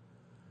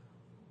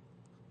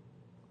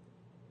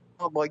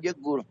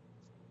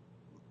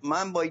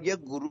من با یه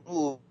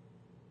گروه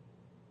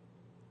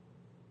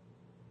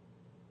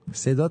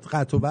صدات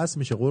قطع و بس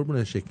میشه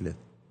قربون شکلت.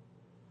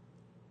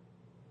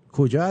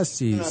 کجا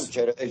هستی؟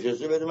 چرا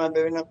اجازه بده من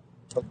ببینم.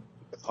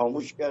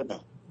 خاموش کردم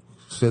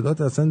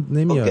صدات اصلا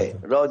نمیاد. اوکی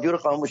رادیو رو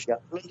خاموش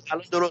کردم.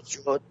 الان درست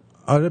شد؟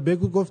 آره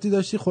بگو. گفتی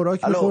داشتی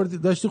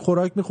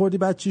خوراک میخوردی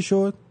بعد چی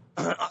شد؟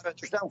 آره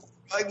داشتم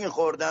خوراک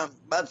میخوردم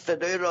بعد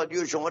صدای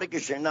رادیو شما رو که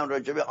شنیدم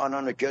راجع به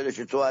آنوناکی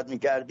داشتی صحبت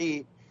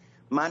میکردی.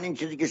 من این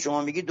چیزی که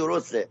شما میگی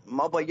درسته.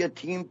 ما با یه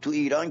تیم تو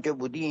ایران که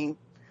بودیم،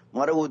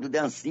 ما رو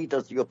حدوداً 30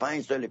 تا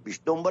 35 سال پیش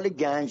دنبال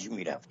گنج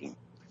میرفتیم.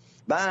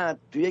 بعد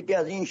تو یکی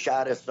از این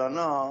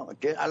شهرستانا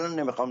که الان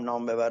نمیخوام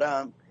نام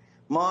ببرم،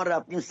 ما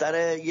رفتیم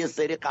سر یه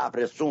سری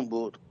قبرستون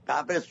بود.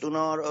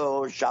 قبرستونا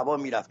رو شبا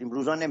میرفتیم،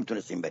 روزا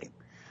نمیتونستیم بریم.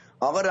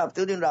 آقا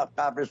رفته بودیم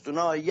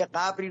قبرستونا، یه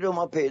قبری رو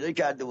ما پیدا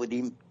کرده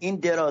بودیم، این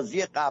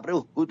درازی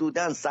قبر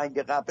حدوداً سنگ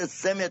قبر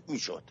 3 متر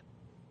میشد.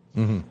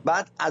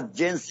 بعد از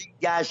جنس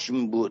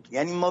یشم بود،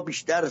 یعنی ما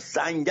بیشتر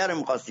سنگ رو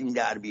میخواستیم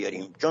در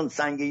بیاریم چون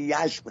سنگ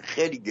یشم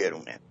خیلی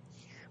گرونه.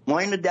 ما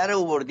اینو در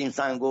آوردیم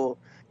سنگو،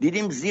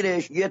 دیدیم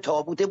زیرش یه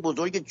تابوت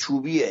بزرگ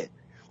چوبیه.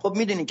 خب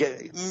میدونی که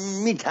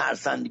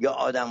میترسن دیگه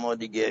آدما،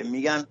 دیگه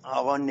میگن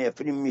آقا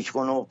نفرین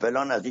میشکنه و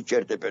فلان از این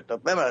چرت پرتا.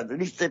 ببرد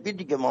ریش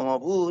سفیدی که ماما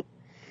بود،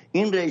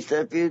 این ریش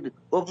سفید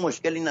خب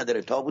مشکلی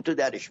نداره، تابوتو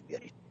درش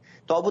بیارید.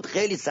 تابوت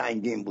خیلی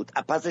سنگین بود،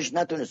 پسش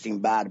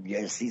نتونستیم بر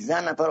بیاریم،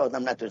 13 نفر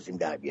آدم نتونستیم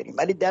در بیاریم.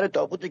 ولی در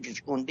تابوتو که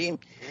شکوندیم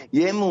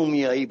یه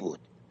مومیایی بود.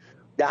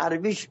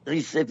 درویش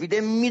ریش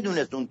سفیده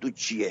میدونست اون تو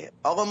چیه.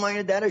 آقا ما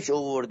اینو درش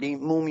آوردیم،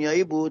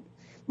 مومیایی بود،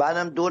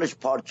 بعدم دورش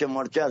پارچه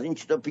مارچه از این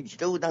چیزا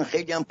پیچیده بودن،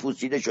 خیلی هم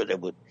پوسیده شده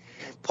بود.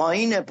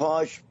 پایین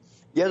پاش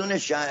یه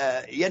دونه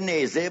یه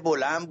نیزه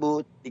بلند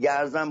بود دیگه،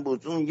 ارزم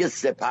بزرگ یه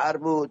سپر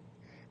بود،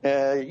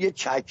 یه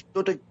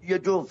یه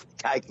جفت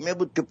چکمه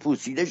بود که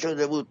پوسیده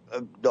شده بود،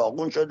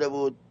 داغون شده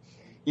بود.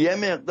 یه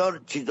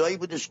مقدار چیزایی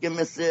بودش که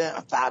مثل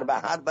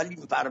فربهر، ولی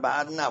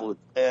فربهر نبود،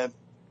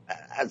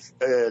 از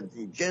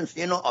جنس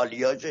یه نوع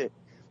آلیاژ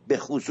به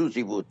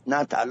خصوصی بود،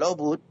 نه طلا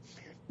بود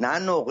نه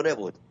نقره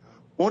بود.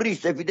 اون ریش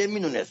سفیده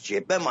میدونست چیه.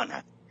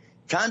 بماند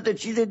چند تا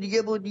چیز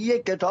دیگه بود. یه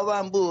کتاب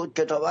هم بود،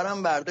 کتاب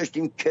هم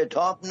برداشتیم،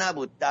 کتاب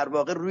نبود، در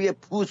واقع روی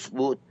پوست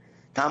بود،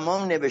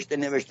 تمام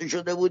نوشته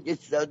شده بود، یه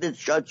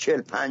شاید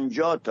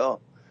 40-50 تا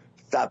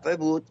صفحه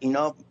بود،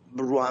 اینا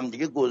رو هم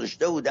دیگه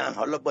گذاشته بودن،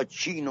 حالا با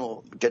چی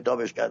اینو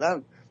کتابش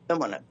کردن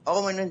بماند.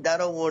 آقا ما اینو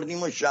در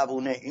آوردیم و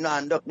شبونه اینو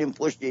انداختیم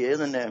پشت یه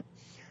دونه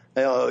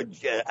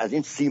از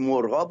این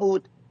سیمرغا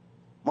بود.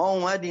 ما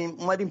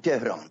اومدیم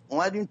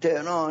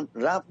تهران،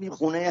 رفتیم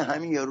خونه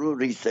همین یارو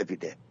ریش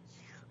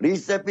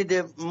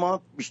سفیده.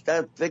 ما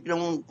بیشتر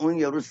فکرمون اون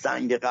یارو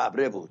سنگ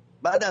قبره بود.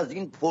 بعد از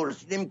این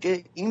پرسیدیم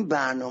که این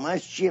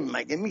برنامهش چیه،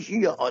 مگه میشه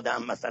یا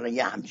آدم مثلا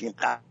یه همچین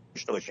قبر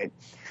داشته باشه؟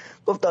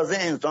 گفت تازه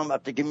انسان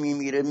وقتی که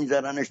میمیره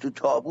میذارنش تو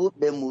تابوت،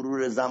 به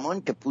مرور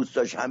زمان که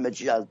پوستاش همه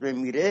چی از بین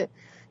میره،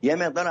 یه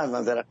مقدار از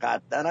نظر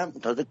قدرم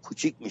تازه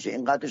کوچیک میشه.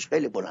 این قدش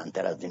خیلی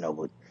بلندتر از اینا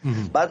بود.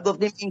 بعد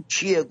گفتیم این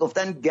چیه؟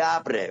 گفتن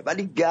گبره،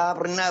 ولی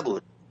گبر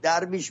نبود.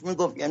 درویش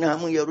میگفت، یعنی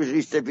همون یارو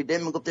ریش سفیده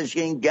میگفتش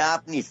که این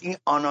گبر نیست، این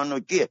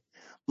آنوناکیه.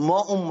 ما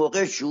اون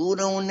موقع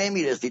شعورمون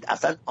نمیرسید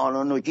اصلا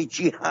آنوناکی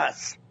چی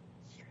هست،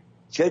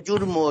 چه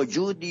جور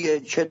موجودیه،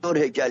 چه طور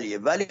هیکلیه.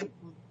 ولی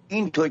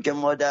اینطور که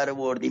ما در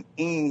آوردیم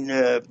این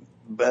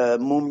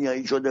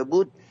مومیایی شده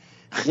بود،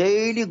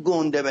 خیلی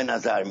گنده به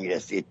نظر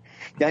میرسید.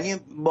 یعنی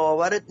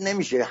باورت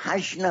نمیشه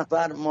 8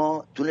 نفر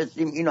ما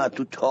تونستیم اینو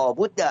تو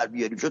تابوت در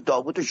بیاریم، چون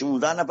تابوت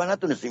 16 نفر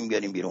نتونستیم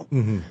بیاریم بیرون.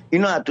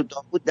 اینو تو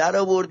تابوت در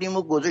آوردیم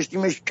و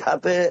گذاشتیمش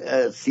کف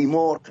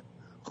سیمرغ،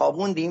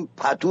 خوابوندیم،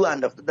 پتو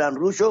انداختن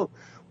روش و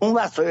اون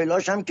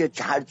وسایلاش هم که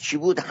هر چی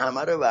بود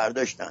همه رو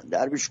برداشتن.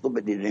 درویش کو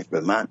بدیدنش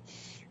به من،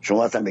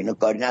 شما اصلا به اینا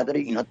کاری نداره،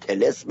 اینا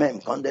طلسم،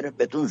 امکان داره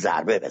بهتون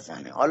ضربه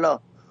بزنه. حالا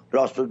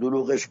راست و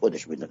دروغش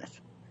خودش میدونست.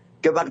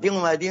 که وقتی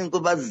اومدیم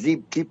گفت بعد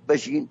زیب تیپ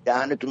بشین،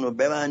 دهنتون رو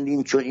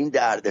ببندین، چون این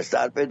درد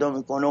سر پیدا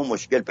میکنه و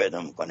مشکل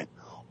پیدا میکنه.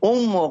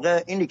 اون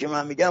موقع اینی که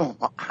من میگم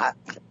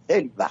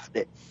خیلی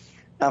وقته،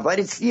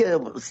 نفری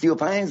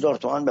 35,000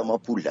 تومان به ما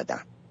پول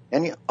دادن.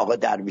 یعنی آقا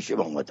درویشه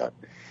به ما داد،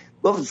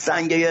 گفت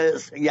سنگ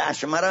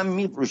یشمرم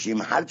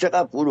میفروشیم، هر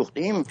چقدر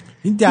فروختیم.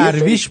 این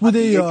درویش بوده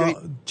یا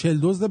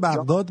چلدزد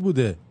بغداد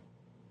بوده؟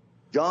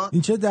 جان؟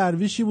 این چه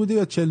درویشی بوده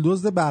یا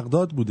چلدزد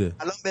بغداد بوده؟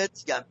 الان بهت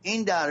میگم.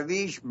 این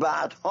درویش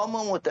بعدها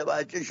ما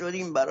متوجه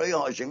شدیم برای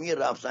هاشمی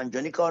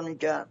رفسنجانی کار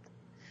میکرد.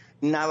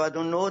 99%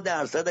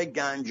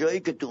 گنجایی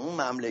که تو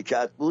اون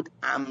مملکت بود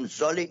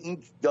امثال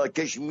این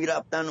داکش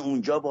میرفتن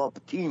اونجا با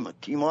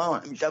تیم‌ها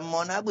همیشه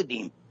ما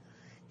نبودیم،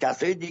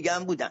 کسای دیگه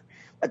هم بودن.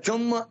 و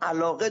چون ما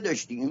علاقه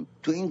داشتیم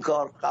تو این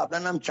کار،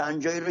 قبلا هم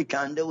چند جایی رو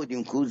کنده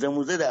بودیم، کوزه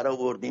موزه در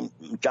آوردیم،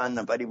 چند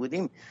نفری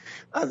بودیم،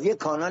 از یه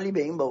کانالی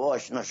به این بابا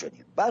آشنا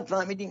شدیم. بعد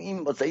فهمیدیم این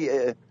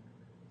واسه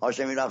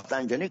هاشمی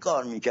رفسنجانی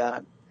کار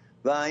میکرد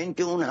و این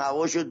که اون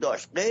هواشو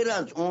داشت. غیر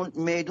از اون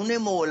میدون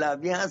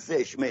مولوی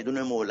هستش،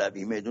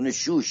 میدون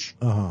شوش،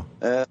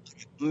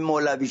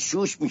 مولوی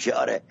شوش میشه.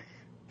 آره،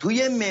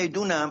 توی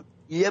میدونم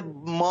یه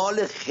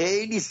مال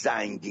خیلی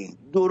سنگین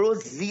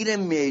درست زیر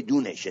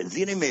میدونشه،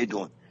 زیر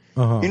میدون.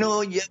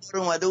 اینو یه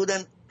بار اومده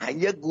بودن،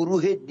 یه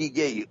گروه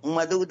دیگه ای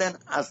اومده بودن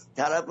از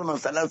طرف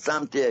مثلا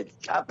سمت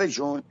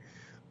چپشون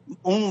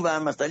اون ور،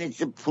 مثلا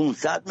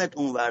 500 متر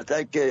اون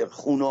ورتر که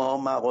خونه ها،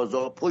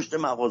 مغازه، پشت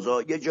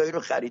مغازه یه جایی رو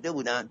خریده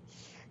بودن،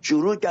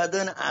 شروع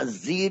کردن از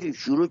زیر،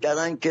 شروع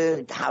کردن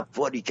که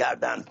حفاری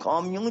کردن،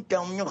 کامیون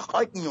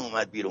خاک می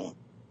اومد بیرون.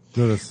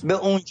 درست. به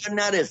اونجا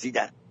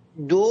نرسیدن،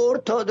 دور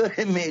تا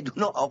دور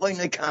میدون آقا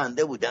اینا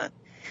کنده بودن.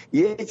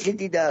 یه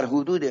چیزی در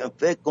حدود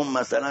فکر کن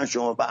مثلا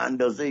شما به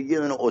اندازه یه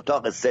دونه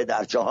اتاق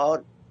 3x4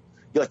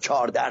 یا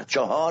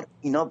 4x4،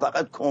 اینا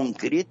فقط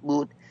کنکریت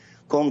بود.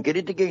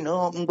 کنکریتی که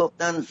اینا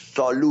میگفتن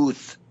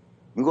سالوس،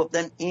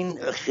 میگفتن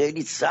این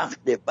خیلی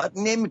سخته. بعد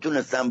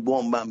نمیتونستن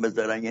بمبم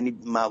بذارن، یعنی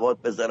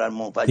مواد بذارن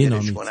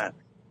منفجرش کنن،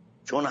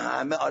 چون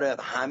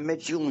همه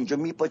چی اونجا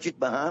میپاچید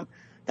به هم.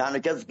 تنها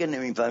کسی که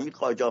نمیفهمید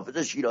خواجه حافظ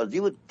شیرازی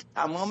بود.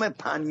 تمام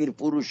پنیر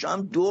فروش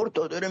هم دور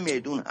تا دور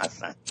میدون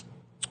هستن.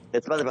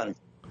 قسمت پنیر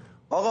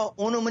آقا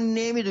اونو ما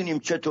نمیدونیم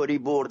چطوری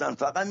بردن،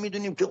 فقط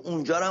میدونیم که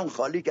اونجا رو هم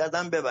خالی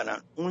کردن ببرن.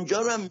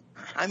 اونجا رو هم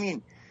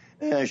همین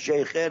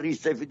شیخ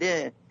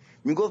ریسفیده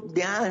میگفت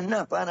 10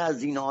 نفر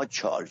از اینا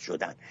چال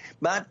شدن.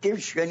 بعد که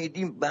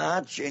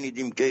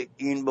شنیدیم که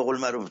این به قول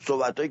معروف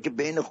صحبتایی که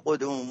بین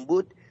خودمون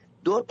بود،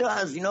 2 تا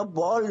از اینا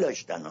بال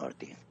داشتن.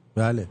 آرتین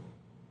بله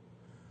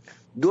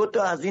 2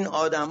 تا از این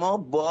آدما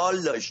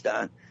بال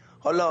داشتن.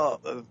 حالا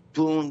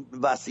تو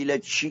وسیله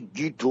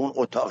چی تو اون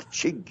اتاق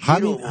چی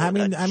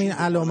همین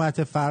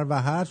علامت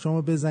فروهر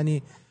شما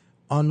بزنی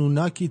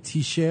آنوناکی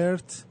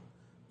تیشرت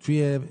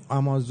توی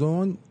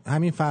آمازون،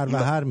 همین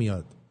فروهر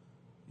میاد،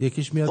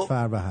 یکیش میاد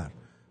فروهر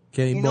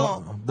که این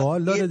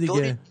بال داره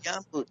دیگه.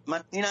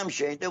 من اینم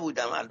شهیده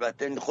بودم،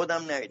 البته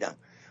خودم ندیدم.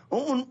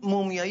 اون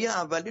مومیایی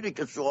اولی رو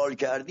که سوال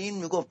کردین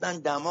میگفتن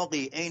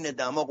دماغی عین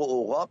دماغ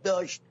عقاب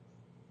داشت.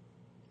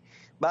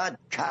 بعد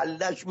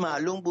کلش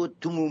معلوم بود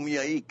تو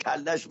مومیایی،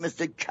 کلش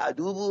مثل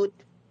کدو بود.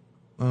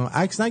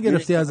 عکس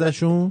نگرفتی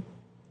ازشون؟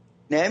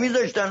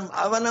 نمیذاشتن.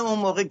 اولا اون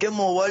موقع که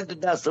موبایل تو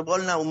دست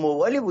بال نه،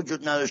 موبایلی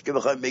وجود نداشت که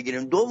بخوایم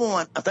بگیریم.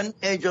 دوم اصلا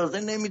اجازه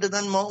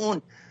نمیدادن ما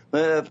اون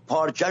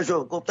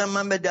پارچه‌شو. گفتم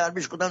من به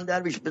درویش گفتم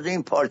درویش بذار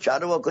این پارچه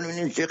رو واکنیم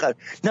ببینیم چقدر.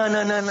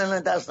 نه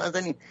دست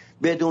نزنید،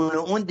 بدون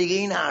اون دیگه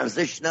این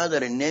ارزش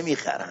نداره،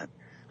 نمیخرن.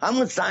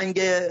 همون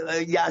سنگ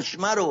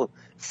یشمه رو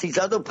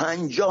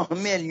 350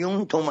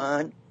 میلیون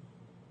تومان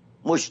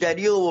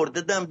مشتری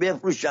آورده دادن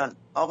بفروشن.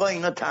 آقا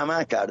اینا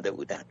طمع کرده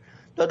بودن،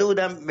 داده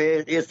بودن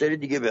به یه سری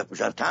دیگه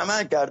بفروشن،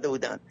 طمع کرده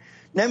بودن.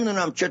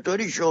 نمیدونم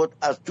چطوری شد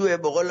از توی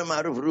به قول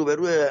معروف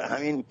روبروی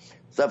همین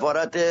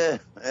سفارت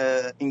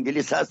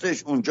انگلیس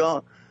هستش،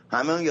 اونجا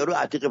همه اون یارو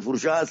عتیق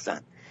فروشا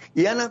هستن.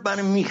 یه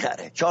نفر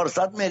میخره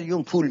 400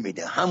 میلیون پول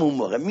میده، همون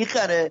موقع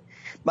میخره.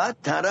 بعد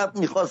طرف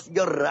میخواست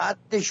یا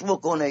ردش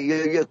بکنه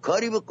یا یه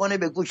کاری بکنه،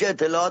 به گوش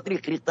اطلاعات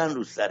ریختن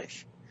رو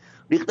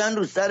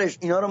سرش.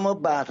 اینا رو ما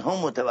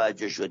بعدها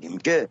متوجه شدیم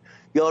که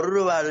یارو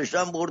رو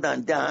برداشتن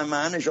بردن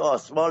دهمنش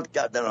آسفالت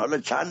کردن. حالا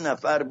چند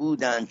نفر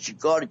بودن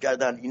چیکار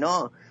کردن،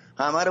 اینا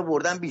همه رو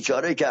بردن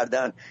بیچاره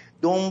کردن.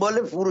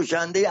 دنبال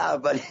فروشنده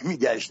اولی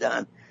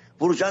میگشتن.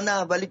 فروشنده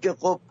اولی که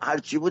خب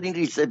هرچی بود این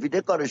ریش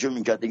سفیده کارشو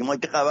میکرد دیگه، ما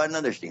که خبر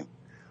نداشتیم.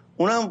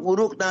 اونم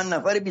فروختن،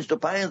 نفر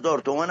 25,000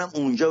 تومان هم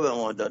اونجا به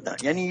ما دادن.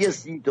 یعنی یه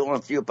 30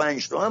 تومان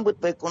 35 تومان بود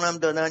فکر کنم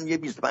دادن، یه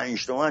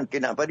 25 تومان که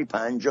نفری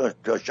 50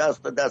 تا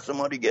 60 تا دست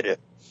ما رو گرفت.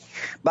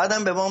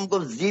 بعدم به ما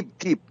گفت زیپ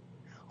تیپ.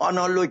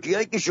 آنالوگی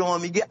هایی که شما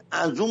میگی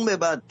از اون به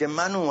بعد که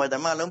من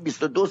اومدم، من الان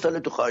 22 ساله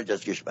تو خارج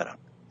از کشورم.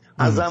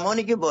 از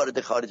زمانی که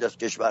وارد خارج از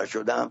کشور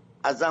شدم،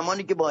 از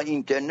زمانی که با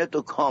اینترنت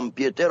و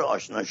کامپیوتر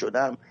آشنا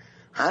شدم،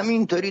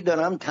 همینطوری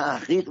دارم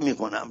تحقیق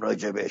میکنم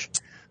راجبش.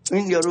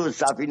 این یارو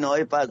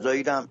سفینه‌های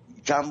فضایی رو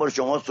چند بار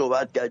شما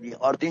صحبت کردی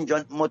آرتین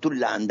جان، ما تو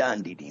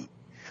لندن دیدیم.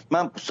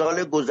 من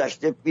سال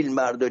گذشته فیلم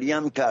برداری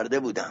هم کرده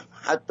بودم،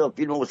 حتی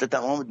فیلم واسه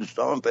تمام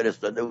دوستانم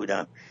فرستاده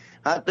بودم،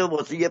 حتی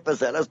واسه یه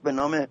پسر است به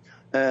نام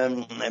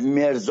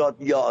مرزاد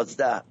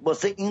 11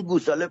 واسه این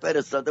گوساله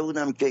فرستاده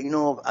بودم که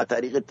اینو از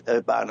طریق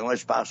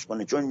برنامهش پخش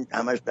کنه، چون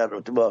همش در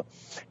رابطه با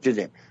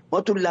چیزه.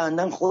 ما تو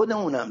لندن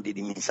خودمونم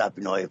دیدیم این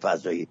سفینه‌های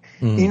فضایی.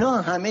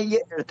 اینا همه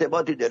یه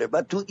ارتباطی داره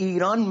و تو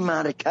ایران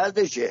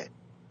مرکزشه.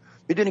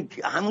 میدونی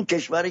همون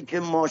کشوری که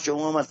ما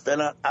شما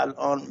مثلا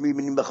الان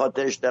میبینیم به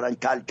خاطرش دارن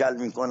کل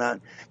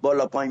میکنن،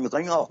 بالا پایین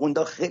میکنن، این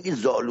آخوندا خیلی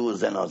زالو و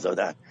زنا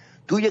زدن.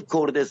 توی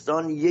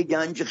کردستان یه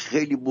گنج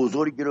خیلی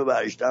بزرگی رو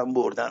برشتن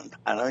بردن.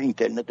 الان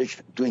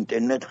تو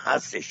اینترنت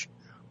هستش،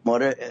 ما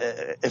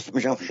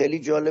اسمش هم خیلی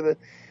جالبه،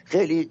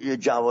 خیلی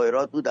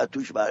جواهرات بود از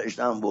توش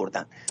برشتن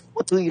بردن.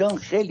 ما تو ایران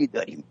خیلی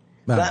داریم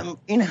و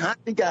این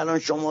حدی که الان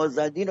شما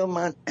زدی رو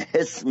من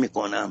حس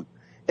میکنم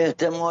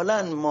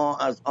احتمالاً ما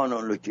از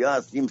آنوناکی ها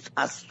هستیم،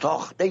 از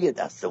ساخته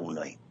دست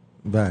اوناییم.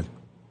 بله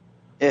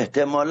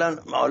احتمالاً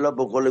حالا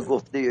به قول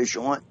گفته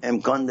شما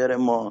امکان داره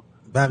ما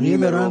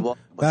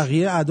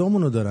بقیه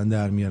ادامونو دارن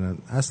در میارن،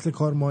 اصل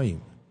کار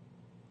ماییم.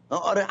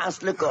 آره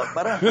اصل کار.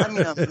 برای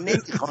همینم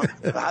نمیخوان،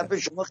 حرف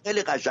شما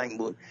خیلی قشنگ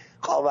بود،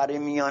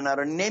 خاورمیانه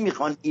رو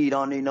نمیخوان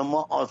ایران اینا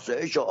ما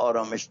آسایش و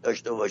آرامش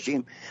داشته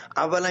باشیم.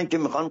 اولا که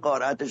میخوان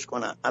قارتش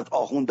کنن، از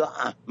آخوندا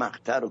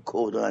احمق‌تر و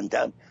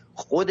کودان‌تر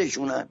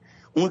خودشونن.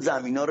 اون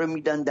زمینا رو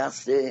میدن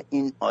دست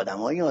این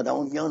آدما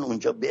میان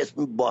اونجا به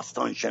اسم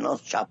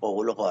باستانشناس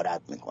چپاول و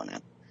غارت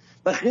میکنن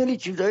و خیلی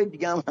چیزهای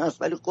دیگه هم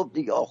هست. ولی خب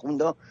دیگه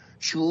آخوندا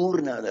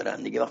شعور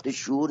ندارن دیگه. وقتی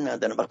شعور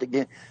ندارن، وقتی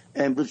که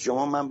امروز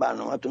شما من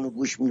برنامه‌تون رو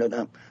گوش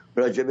میدادم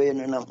راجبه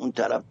اون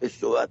طرف به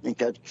صحبت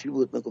میکرد، چی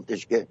بود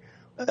میگفتش که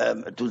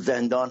تو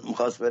زندان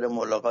میخواست بره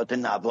ملاقات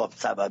نواب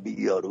صفوی.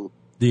 یارو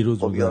دیروز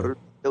خب یارو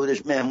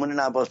بودش مهمون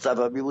نواب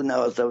صفوی بود.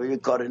 نواب صفوی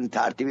کار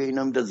ترتیب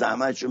اینا میده،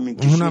 زحمتشو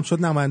میکشید، اونم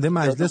شد نماینده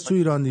مجلس تو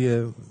ایران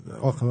دیگه.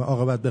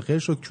 عاقبت بخیر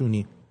شد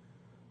چونی.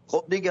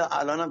 خب دیگه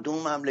الانم تو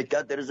اون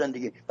مملکت داره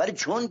زندگی. ولی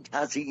چون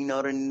کسی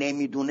اینا رو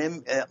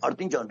نمیدونه،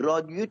 آرتین جان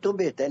رادیو تو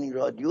بهترین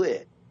رادیوه.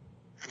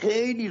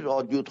 خیلی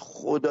رادیو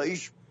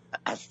خداییش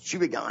از چی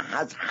بگم،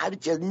 از هر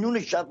چیز نون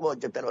شب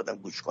واجب‌تر آدم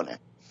گوش کنه.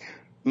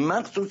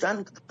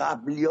 مخصوصا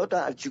قبلیات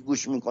هر چی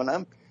گوش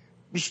میکنم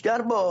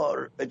بیشتر با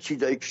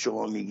چیزایی که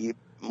شما میگی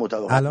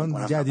مطابقت الان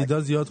میکنم. جدیدا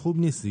زیاد خوب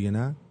نیست دیگه،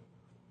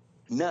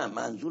 نه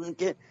منظور این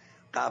که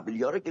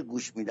قبلی ها رو که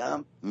گوش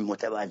میدم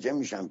متوجه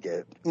میشم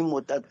که این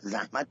مدت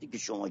زحمتی که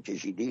شما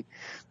کشیدی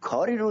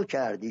کاری رو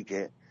کردی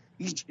که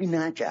هیچی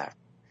نکرد.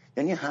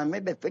 یعنی همه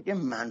به فکر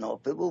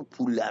منافع و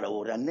پول در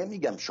آوردن.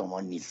 نمیگم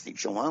شما نیستی،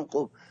 شما هم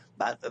خب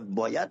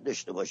باید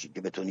داشته باشی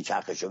که بتونی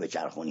چرخشو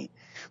بچرخونی،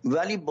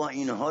 ولی با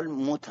این حال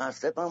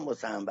متاسفم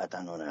واسه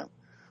هموطنانم،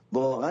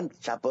 واقعا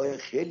چپای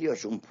خیلی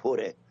هاشون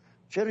پره.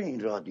 چرا این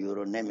رادیو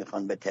رو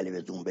نمیخوان به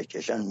تلویزیون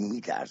بکشن؟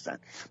 میترسن.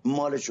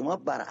 مال شما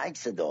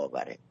برعکس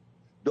داوره.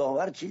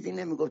 داور چیزی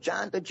نمیگفت،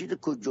 چند تا چیز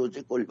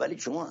جزئی کل، ولی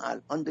شما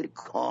الان داری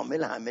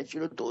کامل همه چی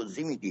رو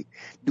توضیح میدی،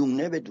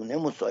 دونه به دونه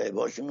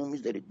مصاحبهاشون رو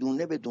میذاری،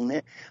 دونه به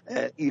دونه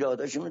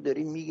ایراداشون رو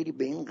داری میگیری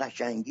به این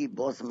قشنگی.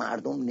 باز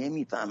مردم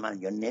نمیفهمن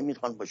یا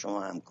نمیخوان با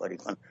شما همکاری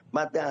کنن.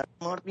 بعد در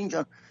مارتین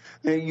جان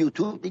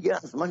یوتیوب دیگه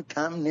از من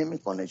کم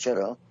نمیکنه.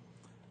 چرا؟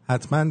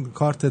 حتما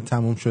کارت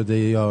تموم شده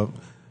یا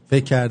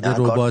فکر کرده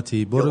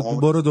رباتی.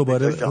 برو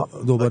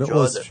دوباره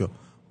عضو شو.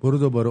 برو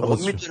دوباره عضو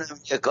شو. میتونم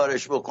یه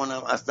کارش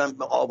بکنم، اصلا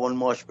به آبون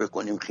ماش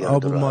بکنیم، خیال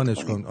آبون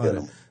مانش کن.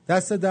 آره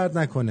دست درد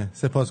نکنه.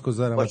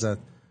 سپاسگزارم ازت.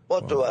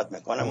 با تو وقت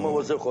میکنم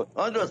مواظب خود.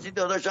 آن راستی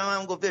داداشم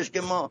هم گفتش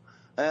که ما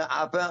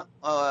اپ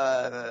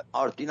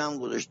آرتین هم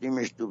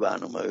گذاشتیمش تو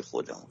برنامه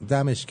خودمون.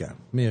 دمش گرم.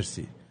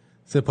 مرسی.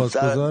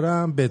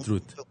 سپاسگزارم.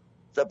 بدرود.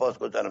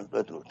 سپاسگزارم.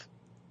 بدرود.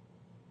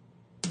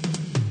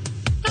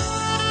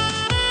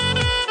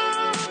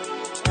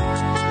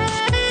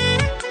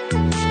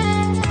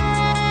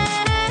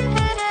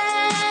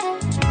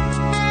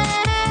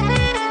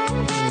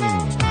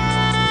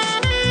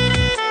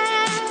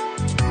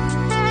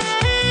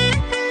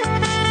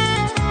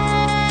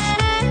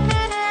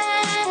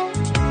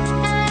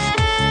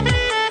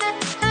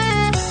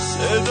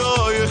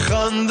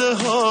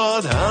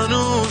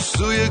 هنوز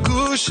توی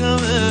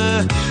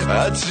گوشمه،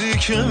 عطری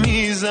که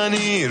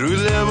میزنی روی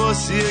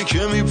لباسیه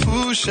که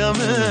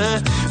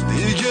میپوشمه،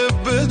 دیگه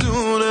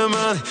بدون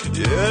من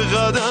یه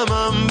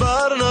قدمم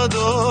بر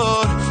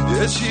ندار،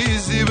 یه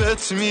چیزی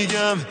بهت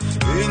میگم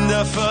این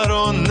دفعه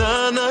رو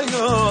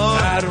نیار،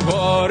 هر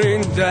بار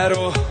این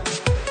درو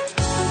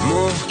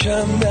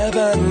محکم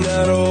نبند،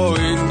 نرو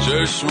این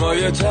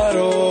چشمای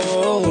ترو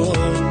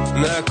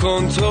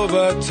نکن تو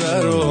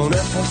بدتر و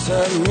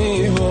نفسم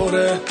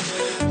میبره،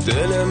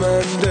 دل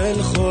من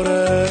دل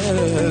خوره،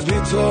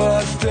 بی تو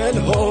از دل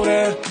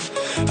هوره،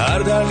 هر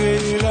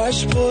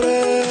دقیقش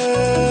پره،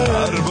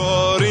 هر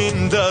بار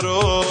این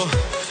درو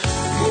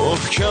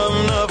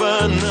محکم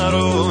نبند،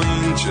 نرو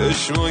این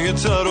چشمای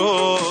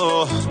ترو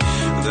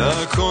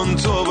نکن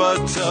تو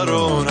بدتر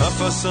و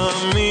نفسم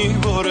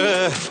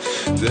میبره،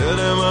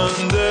 دل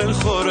من دل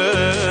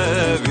خوره،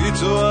 بی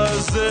تو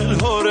از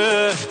دل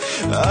هوره،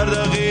 هر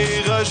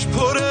دقیقش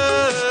پره.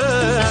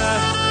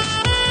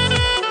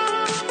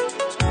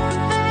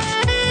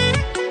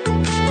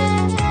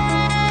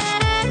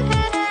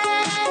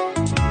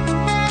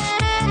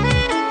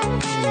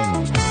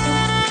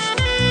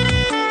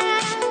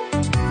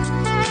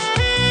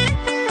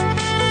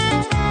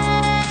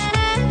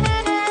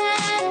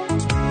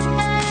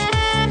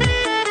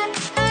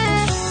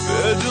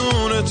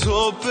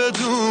 تو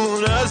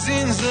بدون از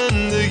این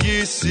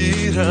زندگی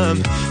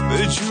سیرم،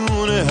 به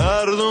جون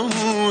هر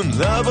دومون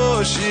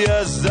نباشی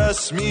از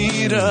دست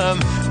میرم،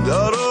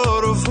 دارا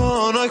رو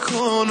فا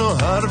نکن و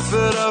حرف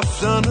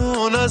رفتن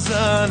و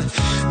نزن،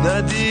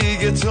 نه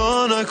دیگه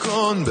تا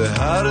نکن به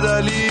هر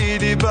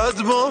دلیلی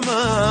بد با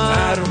من،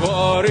 هر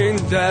بار این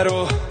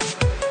درو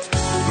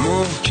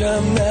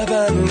محکم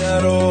نبند،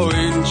 نرو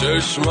این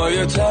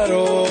چشمای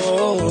ترو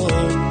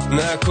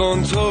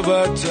نکن تو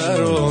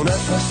بدتر و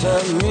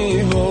نفسم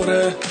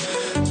میبره،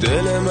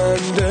 دل من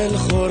دل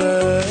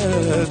خوره،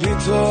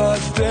 بی تو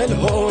از دل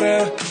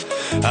هوره،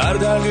 هر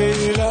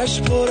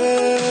دقیقش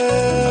پره،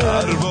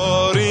 هر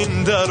بار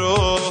این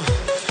درو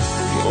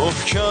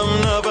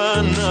محکم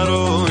نبند،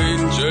 نرو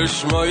این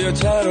چشمای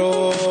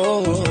ترو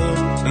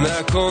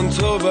نکن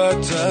تو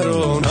بدتر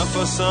و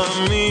نفسم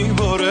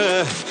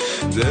میبره،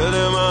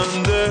 دل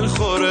من دل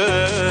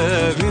خوره،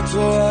 بی تو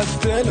از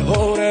دل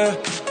هوره،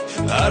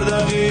 هر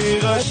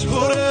دقیقش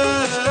پره.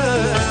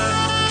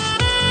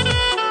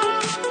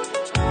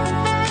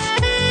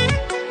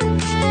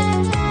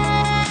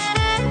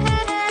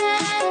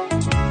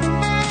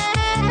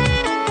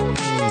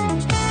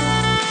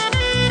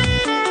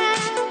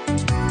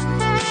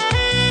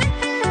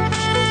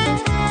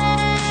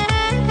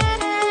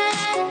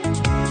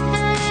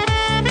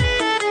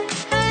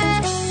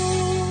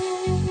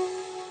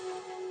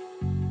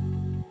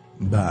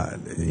 بله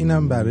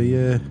اینم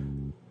برای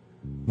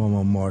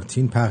مامان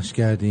مارتین پخش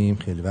کردیم.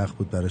 خیلی وقت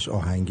بود براش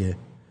آهنگ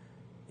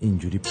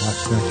اینجوری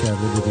پخش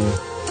نکرده بودیم.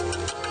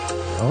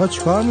 آقا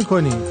چیکار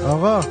میکنی؟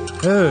 آقا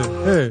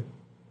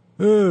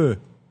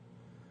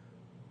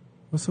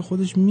واسه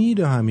خودش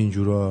میره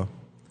همینجورا.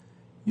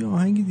 یه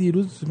آهنگ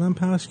دیروز من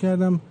پخش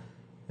کردم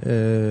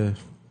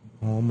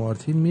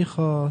مارتین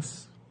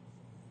میخواست،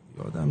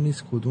 یادم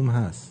نیست کدوم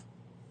هست.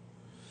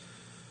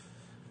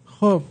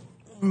 خب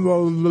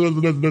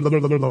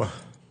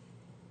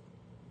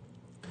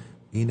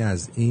این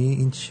از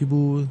این چی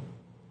بود؟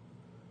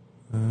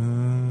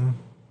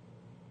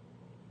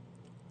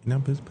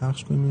 اینم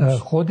پخش کنیم.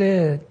 خود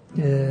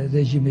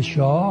رژیم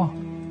شاه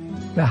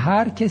به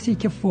هر کسی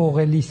که فوق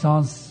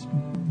لیسانس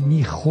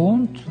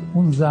میخوند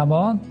اون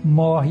زمان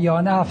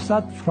ماهیانه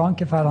 700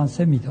 فرانک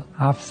فرانسه میداد.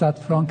 700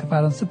 فرانک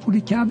فرانسه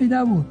پولی کمی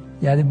نبود،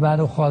 یعنی من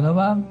و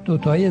خانمم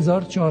دوتایی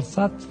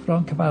 1400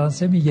 فرانک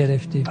فرانسه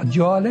میگرفتیم.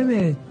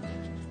 جالبه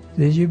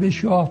رژیم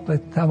شاه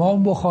به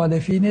تمام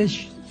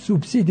مخالفینش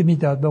سوبسید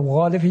میداد، به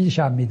مخالفینش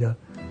هم میداد.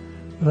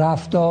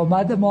 رفت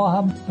آمد ما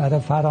هم برای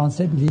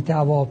فرانسه بلیط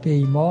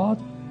هواپیما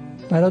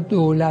برای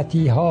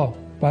دولتی ها،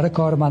 برای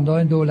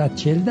کارمندان دولت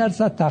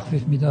 40%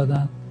 تخفیف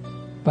میدادن،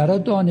 برای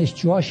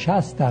دانشجوها 60%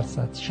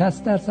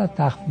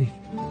 تخفیف،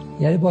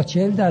 یعنی با 40%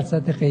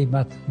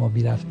 قیمت ما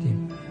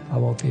میرفتیم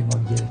هواپیما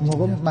میگرفتیم.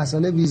 موقع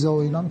مسئله ویزا و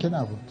اینام که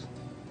نبود،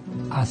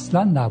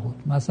 اصلا نبود.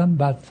 مثلا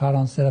بعد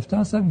فرانسه رفتم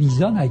اصلا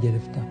ویزا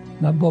نگرفتم،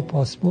 من با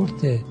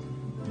پاسپورت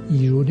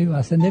ایرانی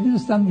اصلا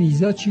نمیدونستم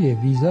ویزا چیه.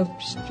 ویزا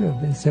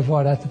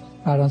سفارت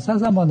فرانسه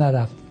از ما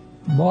نرفت.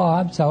 ما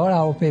هم سوار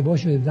هواپیما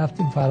شدیم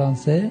رفتیم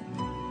فرانسه،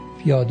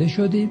 پیاده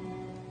شدیم،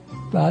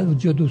 بعد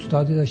اونجا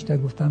دوستانی داشته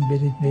گفتن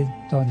برید به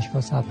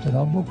دانشگاه ثبت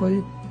نام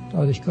بکنید.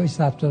 دانشگاه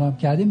ثبت نام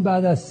کردیم.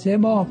 بعد از 3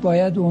 ماه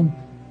باید اون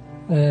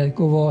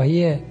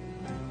گواهی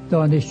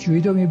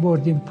دانشجویی رو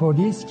میبردیم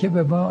پلیس که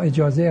به ما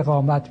اجازه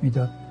اقامت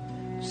میداد.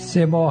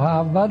 3 ماه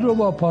اول رو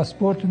با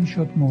پاسپورت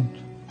میشد موند.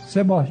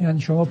 3 ماه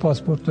یعنی شما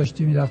پاسپورت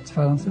داشتی میرفت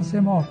فرانسه، 3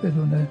 ماه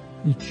بدون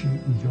هیچی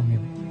اونجا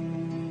میموند.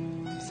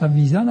 اصلا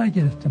ویزا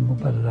نگرفتم ما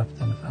برای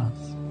رفتن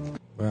فرانسه.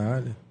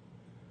 بله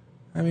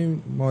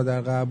همین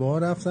مادر قبه ها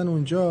رفتن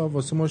اونجا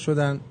واسه ما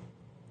شدن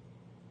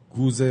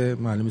گوز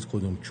معلومیت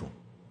کدوم چون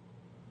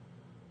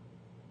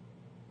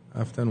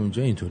رفتن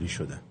اونجا اینطوری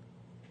شدن.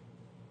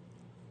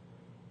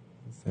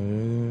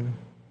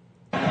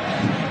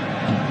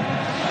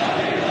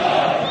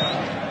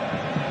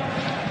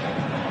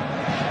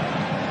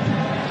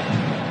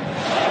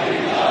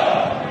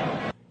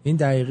 این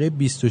دقیقه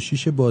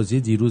 26 بازی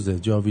دیروزه.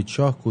 جاوید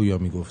شاه گویا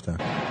میگفتن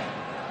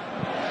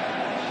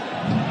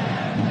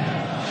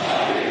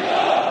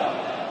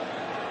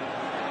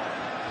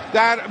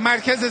در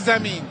مرکز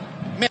زمین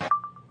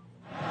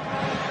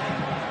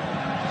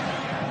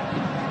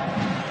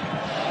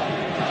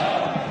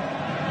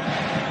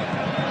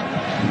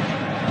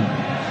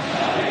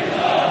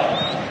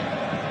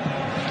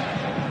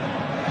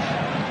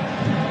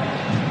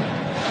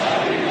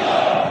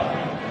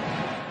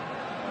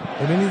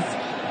ببینید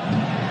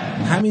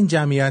همین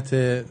جمعیت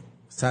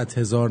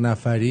 100,000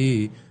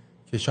 نفری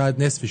که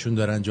شاید نصفشون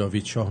دارن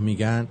جاوید شاه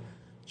میگن،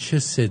 چه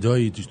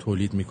صدایی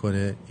تولید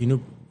میکنه.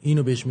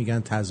 اینو بهش میگن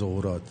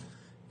تظاهرات.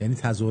 یعنی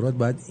تظاهرات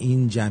باید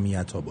این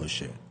جمعیت ها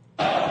باشه.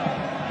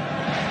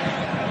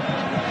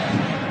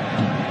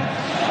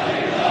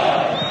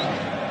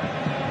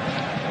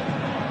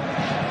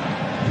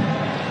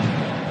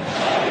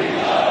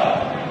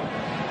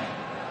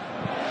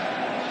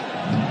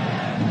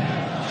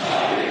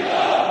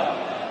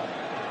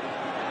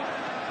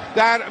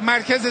 در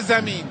مرکز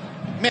زمین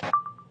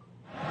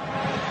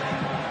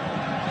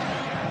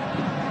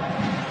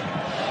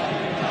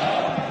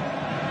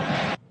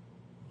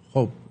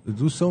خب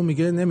دوستمون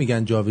میگه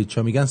نمیگن جاوید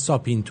شاه، میگن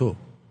ساپینتو.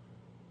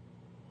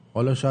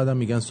 حالا شاید هم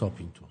میگن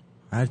ساپینتو،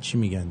 هر چی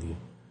میگن دیگه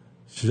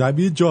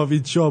شبیه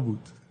جاوید شاه بود.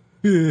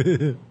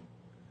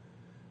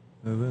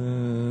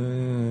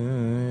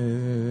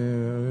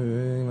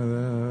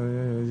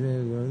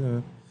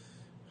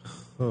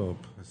 خب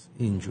پس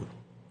اینجور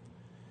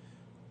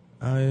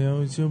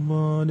آیا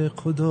جمال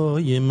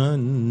خدای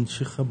من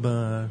چه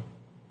خبر.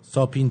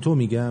 ساپینتو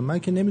میگم، من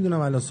که نمیدونم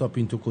الان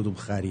ساپینتو کدوم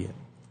خریه.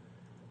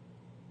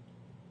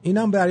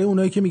 اینم برای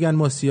اونایی که میگن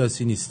ما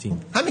سیاسی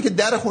نیستیم. همین که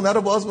در خونه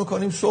رو باز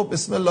میکنیم صبح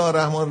بسم الله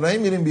الرحمن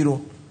الرحیم میریم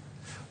بیرون،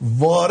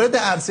 وارد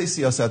عرصه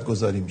سیاست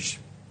گذاری میشیم.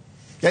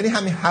 یعنی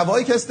همین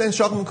هوایی که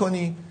استنشاق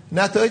میکنی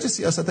نتایج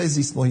سیاست‌های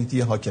زیست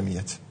محیطی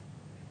حاکمیت.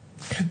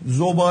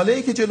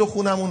 زباله‌ای که جلو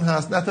خونمون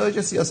هست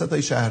نتایج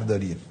سیاست‌های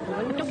شهرداریه.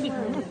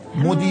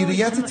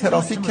 مدیریت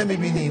ترافیک که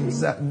میبینیم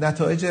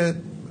نتایج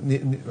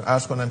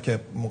عرض کنم که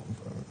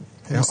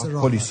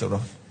پلیس رو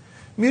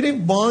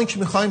میریم بانک،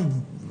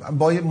 میخوایم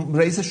با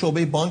رئیس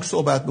شعبه بانک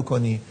صحبت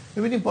بکنی،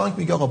 میبینیم بانک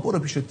میگه آقا برو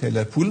پیش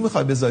تلر، پول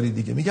میخوای بذاری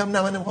دیگه. میگم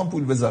نه من نمیخوام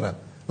پول بذارم،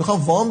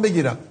 میخوام وام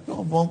بگیرم.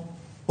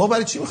 وام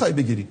برای چی میخوای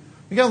بگیری؟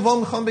 میگم وام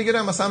میخوام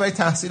بگیرم مثلا برای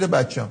تحصیل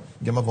بچه‌م.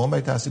 میگم من وام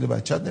برای تحصیل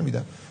بچه‌ت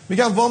نمیدم.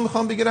 میگم وام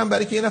میخوام بگیرم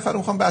برای که یه نفر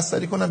میخوام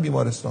بستری کنم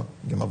بیمارستان.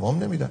 میگم من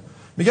وام نمیدم.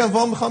 میگم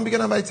وام میخوام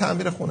بگیرم برای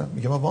تعمیر خونم.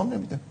 میگم من وام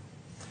نمیدم.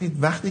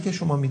 وقتی که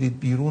شما میرید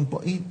بیرون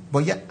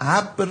با یه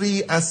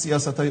ابری از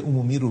سیاست‌های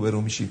عمومی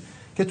روبرو میشید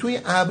که توی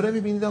ابره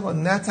میبینید آقا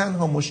نه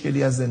تنها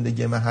مشکلی از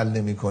زندگی من حل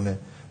نمیکنه،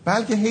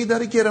 بلکه هی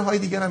داره گره‌های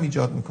دیگر هم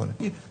ایجاد میکنه.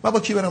 من با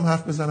کی برم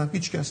حرف بزنم؟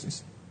 هیچ کس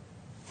نیست.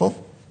 خب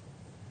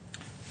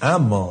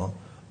اما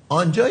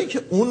آنجایی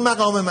که اون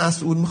مقام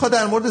مسئول میخواد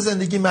در مورد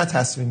زندگی من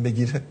تصمیم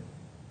بگیره،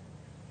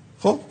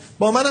 خب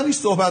با منم هیچ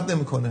صحبت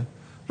نمیکنه.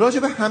 راجع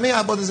به همه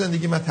ابعاد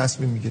زندگی من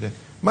تصمیم میگیره.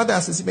 من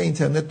دسترسی به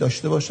اینترنت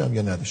داشته باشم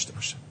یا نداشته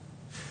باشم.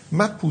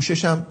 من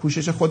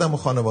پوشش خودم و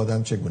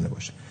خانواده‌ام چگونه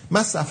باشه.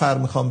 من سفر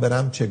میخوام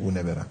برم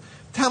چگونه برم.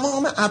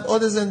 تمام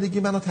ابعاد زندگی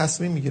منو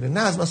تصمیم میگیره. نه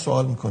از من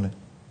سوال میکنه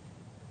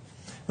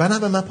و نه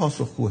به من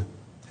پاسخگوه.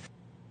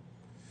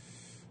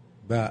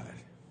 بله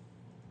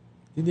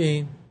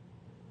دیدین؟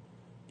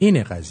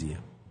 اینه قضیه.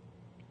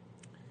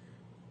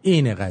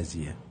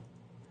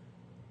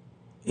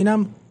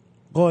 اینم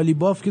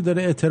قالیباف که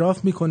داره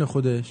اعتراف میکنه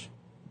خودش.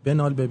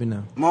 بنال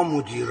ببینم. ما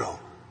مدیرا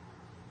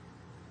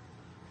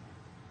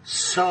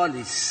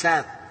سالی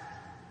 100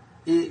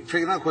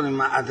 فکر نکنیم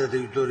من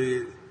عددی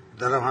دوری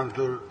دارم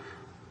همینطور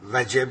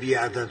وجبی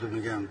عدد رو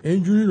میگم،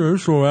 اینجوری داره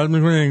صحبت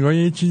میکنه انگار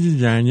یه چیزی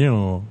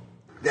جنگه.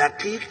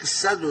 دقیق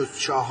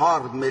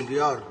 104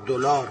 میلیارد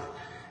دلار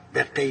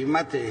به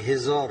قیمت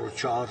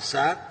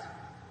 1400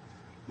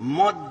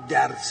 ما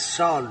در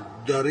سال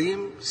داریم.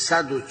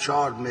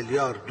 104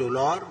 میلیارد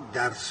دلار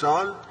در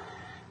سال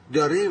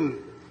داریم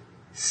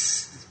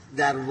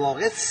در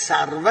واقع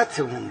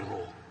ثروتمون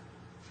رو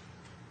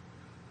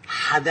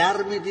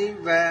هدر میدیم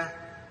و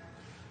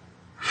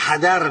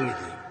هدر میدیم.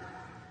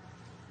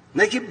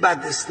 نه که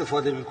بد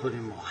استفاده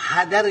میکنیم، ما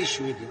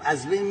هدرش میدیم،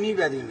 از بین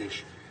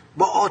میبریمش،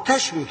 با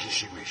آتش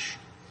میکشیمش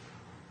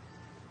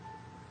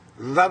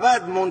و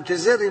بعد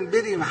منتظریم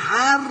بریم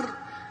هر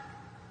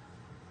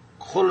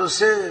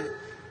خلاصه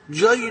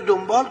جایی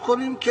دنبال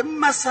کنیم که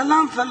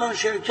مثلا فلان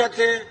شرکت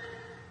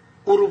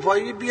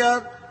اروپایی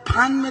بیاد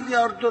 5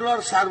 میلیارد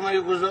دلار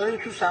سرمایه گذاری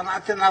تو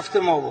صنعت نفت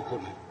ما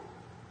بکنه.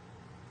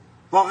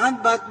 واقعا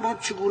بعد ما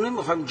چگونه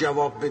میخوایم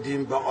جواب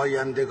بدیم به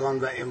آیندگان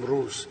و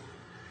امروز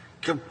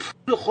که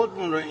پول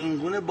خودمون رو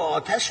اینگونه با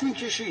آتش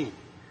میکشیم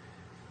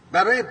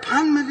برای 5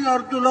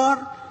 میلیارد دلار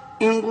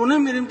اینگونه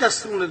میریم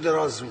دستمون رو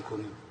دراز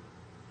میکنیم؟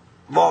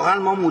 واقعا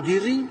ما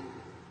مدیریم؟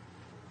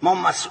 ما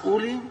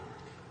مسئولیم؟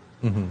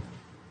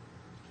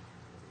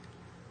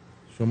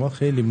 شما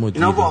خیلی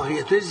مدیریم. اینا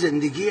واقعیت‌های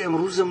زندگی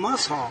امروز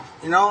ماست ها.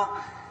 اینا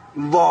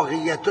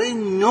واقعیت‌های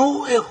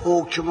نوع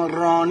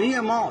حکمرانی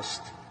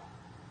ماست.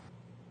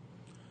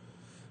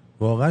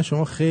 واقعا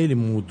شما خیلی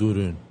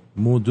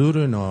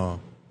مدورن ها.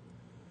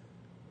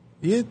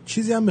 یه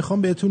چیزی هم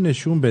میخوام بهتون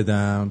نشون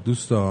بدم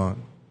دوستان.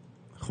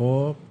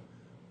 خب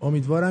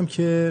امیدوارم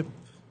که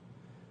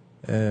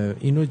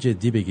اینو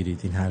جدی بگیرید،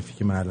 این حرفی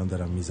که من الان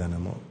دارم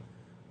میزنم.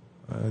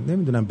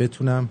 نمیدونم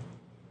بتونم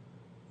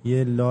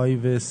یه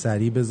لایو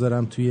سریع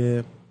بذارم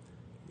توی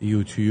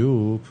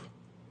یوتیوب.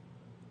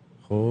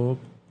 خب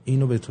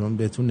اینو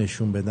بهتون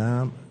نشون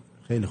بدم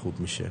خیلی خوب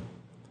میشه.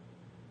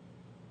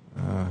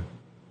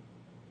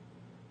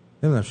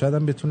 نمیدونم شاید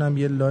هم بتونم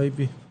یه لایو،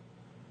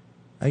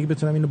 اگه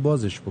بتونم اینو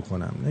بازش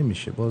بکنم.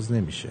 باز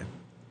نمیشه.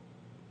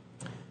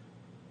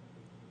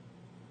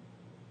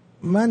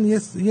 من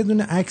یه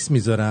دونه عکس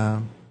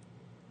میذارم،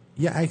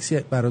 یه عکسی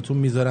براتون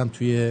میذارم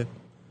توی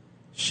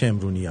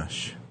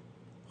شمرونیاش.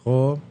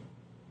 خب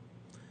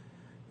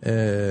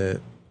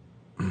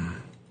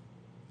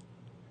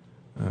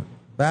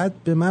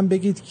بعد به من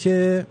بگید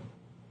که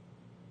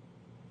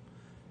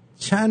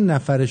چند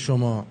نفر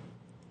شما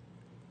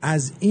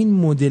از این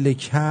مدل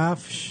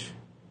کفش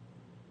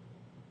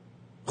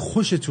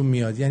خوشتون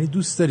میاد، یعنی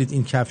دوست دارید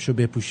این کفشو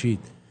بپوشید،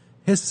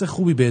 حس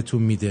خوبی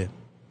بهتون میده.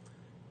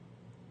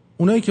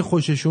 اونایی که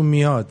خوششون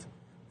میاد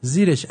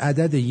زیرش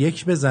عدد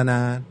 1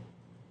 بزنن،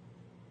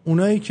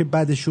 اونایی که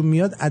بعدشون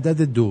میاد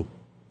عدد 2.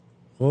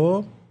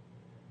 خب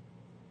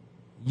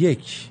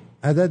 1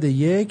 عدد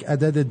 1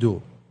 عدد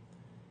 2.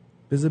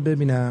 بذار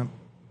ببینم.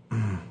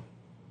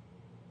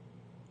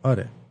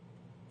 آره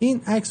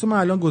این عکسو من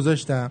الان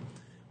گذاشتم.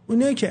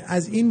 اونایی که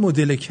از این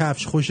مدل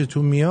کفش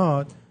خوشتون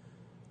میاد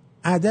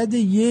عدد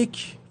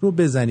 1 رو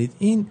بزنید.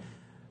 این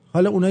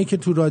حالا اونایی که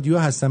تو رادیو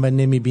هستن و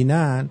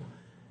نمیبینن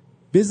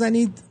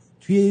بزنید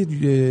توی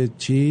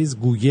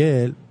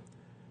گوگل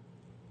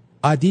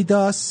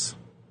آدیداس،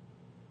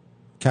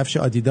 کفش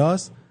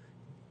آدیداس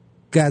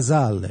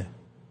گازل،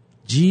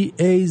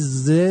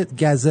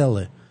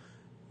 گازل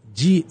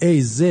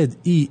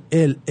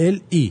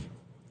GAZELLE.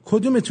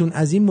 کدومتون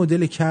از این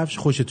مدل کفش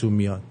خوشتون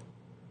میاد؟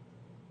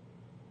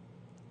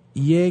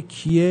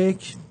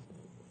 1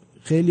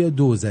 خیلی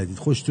 2 زدید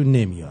خوشتون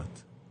نمیاد.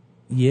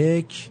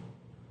 1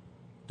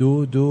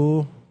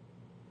 2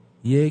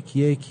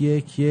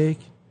 1.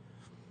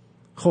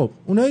 خب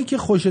اونایی که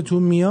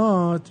خوشتون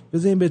میاد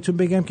بذارین بهتون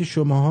بگم که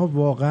شماها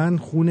واقعا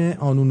خون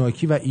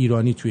آنوناکی و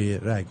ایرانی توی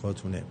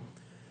رگاتونه.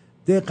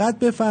 دقت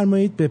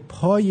بفرمایید به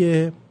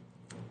پای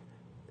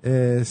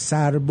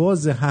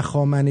سرباز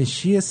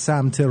هخامنشی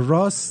سمت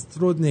راست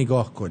رو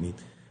نگاه کنید،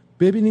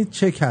 ببینید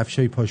چه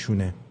کفشای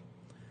پاشونه.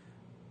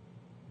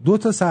 2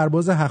 تا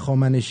سرباز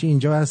هخامنشی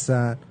اینجا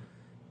هستن،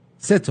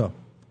 3 تا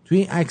توی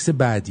این عکس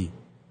بعدی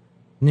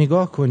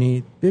نگاه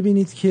کنید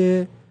ببینید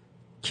که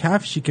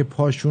کفشی که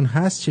پاشون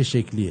هست چه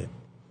شکلیه.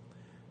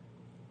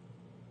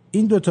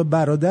 این 2 تا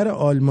برادر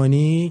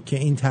آلمانی که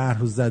این طرح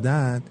رو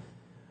زدن،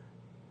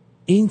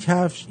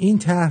 این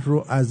طرح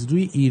رو از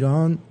روی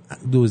ایران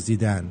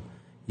دزدیدن،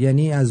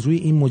 یعنی از روی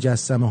این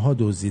مجسمه ها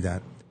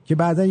دزدیدن که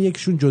بعدا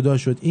یکیشون جدا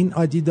شد. این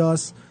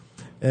آدیداس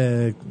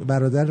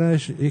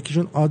برادرش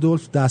یکیشون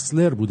آدولف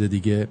داسلر بوده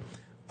دیگه.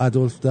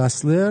 آدولف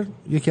داسلر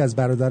یکی از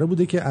برادرها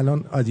بوده که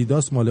الان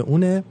آدیداس مال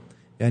اونه،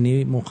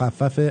 یعنی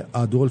مخفف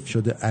آدولف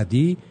شده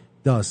ادی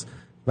داس،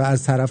 و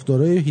از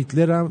طرفدارای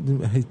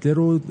هیتلر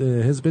و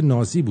حزب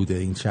نازی بوده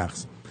این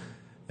شخص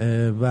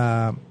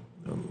و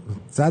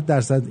 100%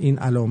 این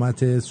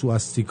علامت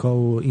سواستیکا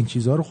و این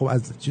چیزها رو خب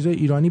از چیزای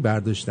ایرانی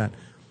برداشتن.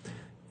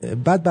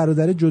 بعد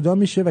برادر جدا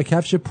میشه و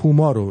کفش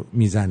پوما رو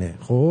میزنه،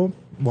 خب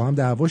با هم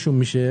دعواشون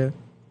میشه.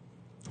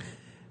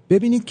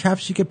 ببینید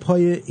کفشی که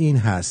پای این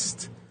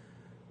هست،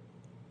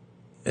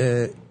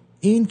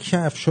 این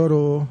کفشا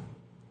رو،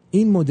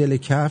 این مدل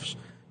کفش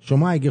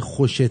شما اگه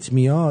خوشت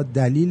میاد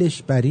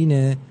دلیلش بر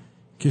اینه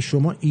که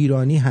شما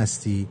ایرانی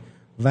هستی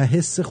و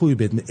حس خوبی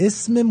بهت میاد.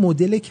 اسم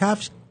مدل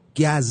کفش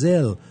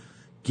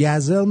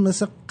گزل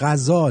مثل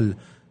غزال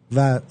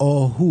و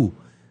آهو،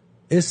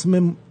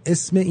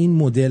 اسم این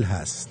مدل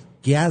هست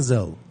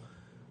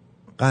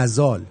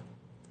غزال.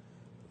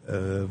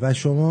 و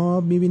شما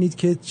میبینید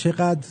که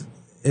چقدر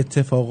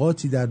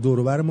اتفاقاتی در دور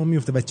و بر ما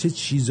میفته و چه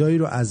چیزایی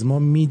رو از ما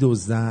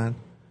میدزدن.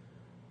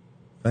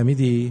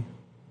 فهمیدی؟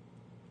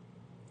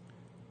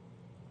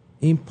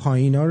 این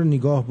پایینا رو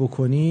نگاه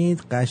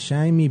بکنید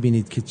قشنگ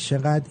میبینید که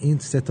چقدر این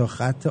 3 تا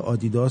خط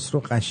آدیداس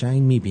رو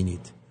قشنگ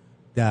میبینید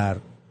در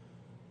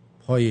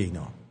پای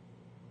اینا.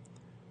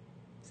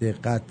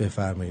 دقت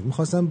بفرمایید.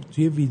 میخواستم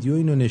توی ویدیو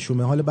اینو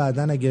نشونه، حالا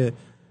بعدن اگه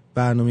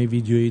برنامه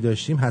ویدیویی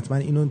داشتیم حتما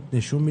اینو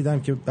نشون میدم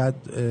که بعد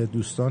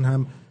دوستان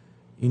هم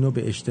اینو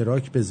به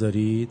اشتراک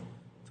بذارید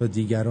تا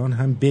دیگران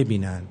هم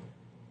ببینن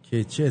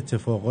که چه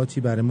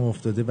اتفاقاتی برای ما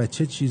افتاده و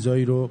چه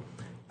چیزایی رو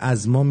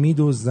از ما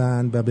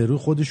میدوزن و به روی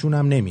خودشون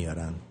هم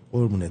نمیارن.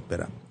 قربونت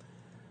برم.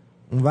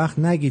 اون وقت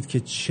نگید که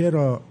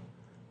چرا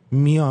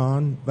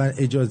میان و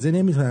اجازه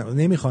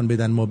نمیخوان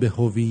بدن ما به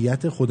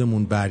هویت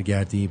خودمون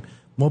برگردیم،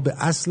 ما به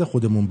اصل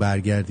خودمون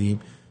برگردیم.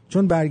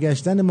 چون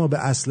برگشتن ما به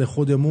اصل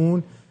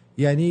خودمون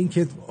یعنی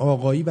اینکه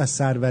آقایی و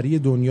سروری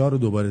دنیا رو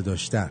دوباره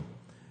داشتن.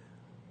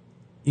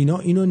 اینا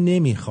اینو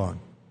نمیخوان.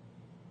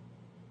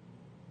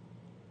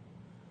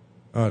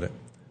 آره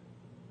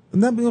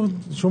نه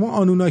شما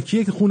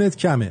آنوناکیه که خونت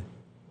کمه.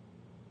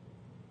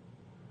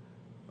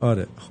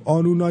 آره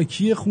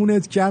آنوناکی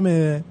خونت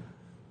کمه،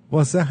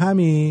 واسه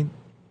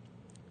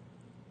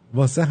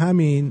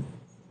همین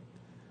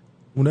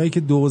اونایی که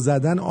دو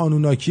زدن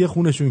آنوناکی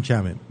خونشون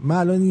کمه. من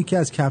الان یکی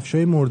از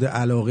کفشای مورد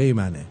علاقه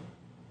منه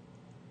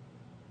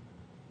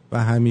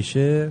و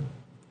همیشه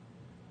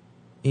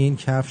این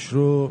کفش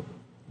رو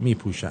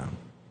میپوشم.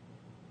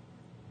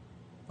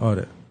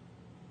 آره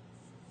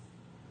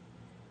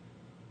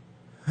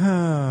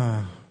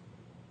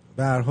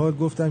به هر حال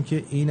گفتم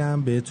که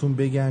اینم بهتون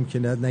بگم که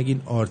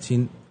نگین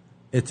آرتین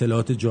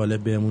اطلاعات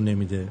جالب بهمون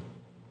نمیده.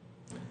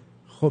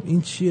 خب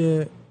این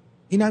چیه؟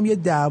 اینم یه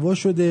دعوا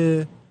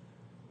شده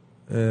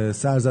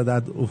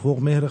سرزدت افق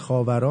مهر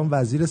خاوران،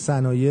 وزیر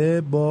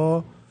صنایع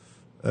با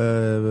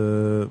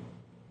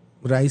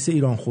رئیس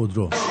ایران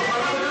خودرو.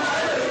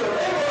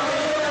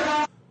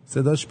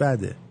 صداش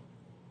بده.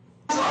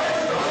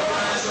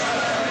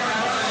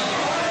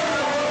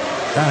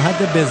 در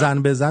حد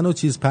بزن و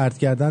چیز پرت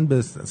کردن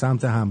به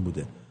سمت هم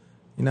بوده.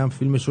 اینم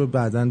فیلمش رو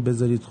بعداً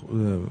بذارید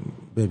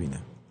ببینه.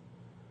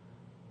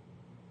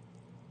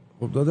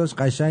 خب داداش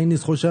قشنگ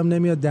نیست، خوشم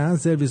نمیاد. دهن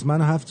سرویس،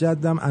 من و 7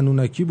 جدم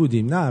آنوناکی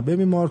بودیم. نه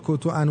ببین مارکو،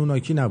 تو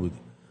آنوناکی نبودی.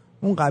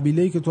 اون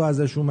قبیله‌ای که تو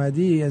ازش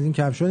اومدی از این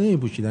کفشا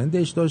نمیپوشیدن،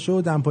 دشداشو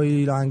و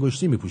دمپایی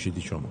انگشتی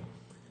میپوشیدی شما.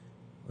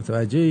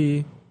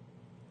 متوجهی؟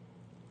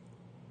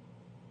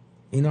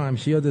 اینا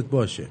همیشه یادت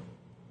باشه،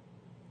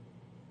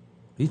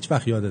 هیچ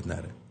وقت یادت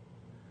نره.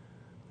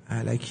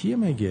 الکیه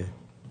مگه؟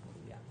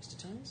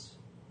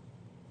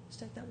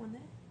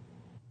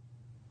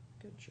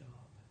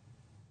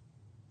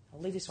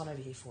 I'll leave this one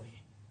over here for you.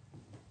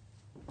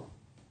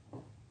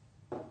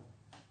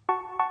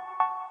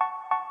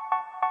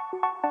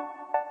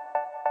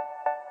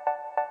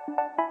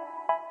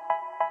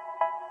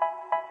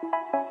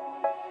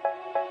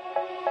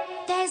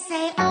 They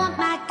say, oh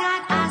my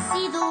God, I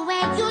see the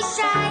way you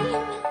shine.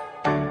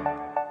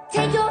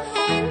 Take your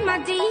hand, my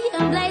dear,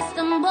 and place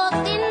them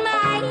both in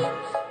mine.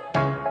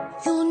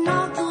 You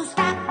know you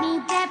stopped me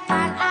dead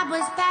while I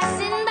was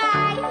passing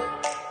by.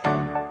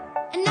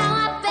 And now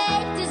I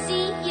beg to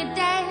see you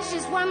dance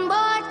just one more.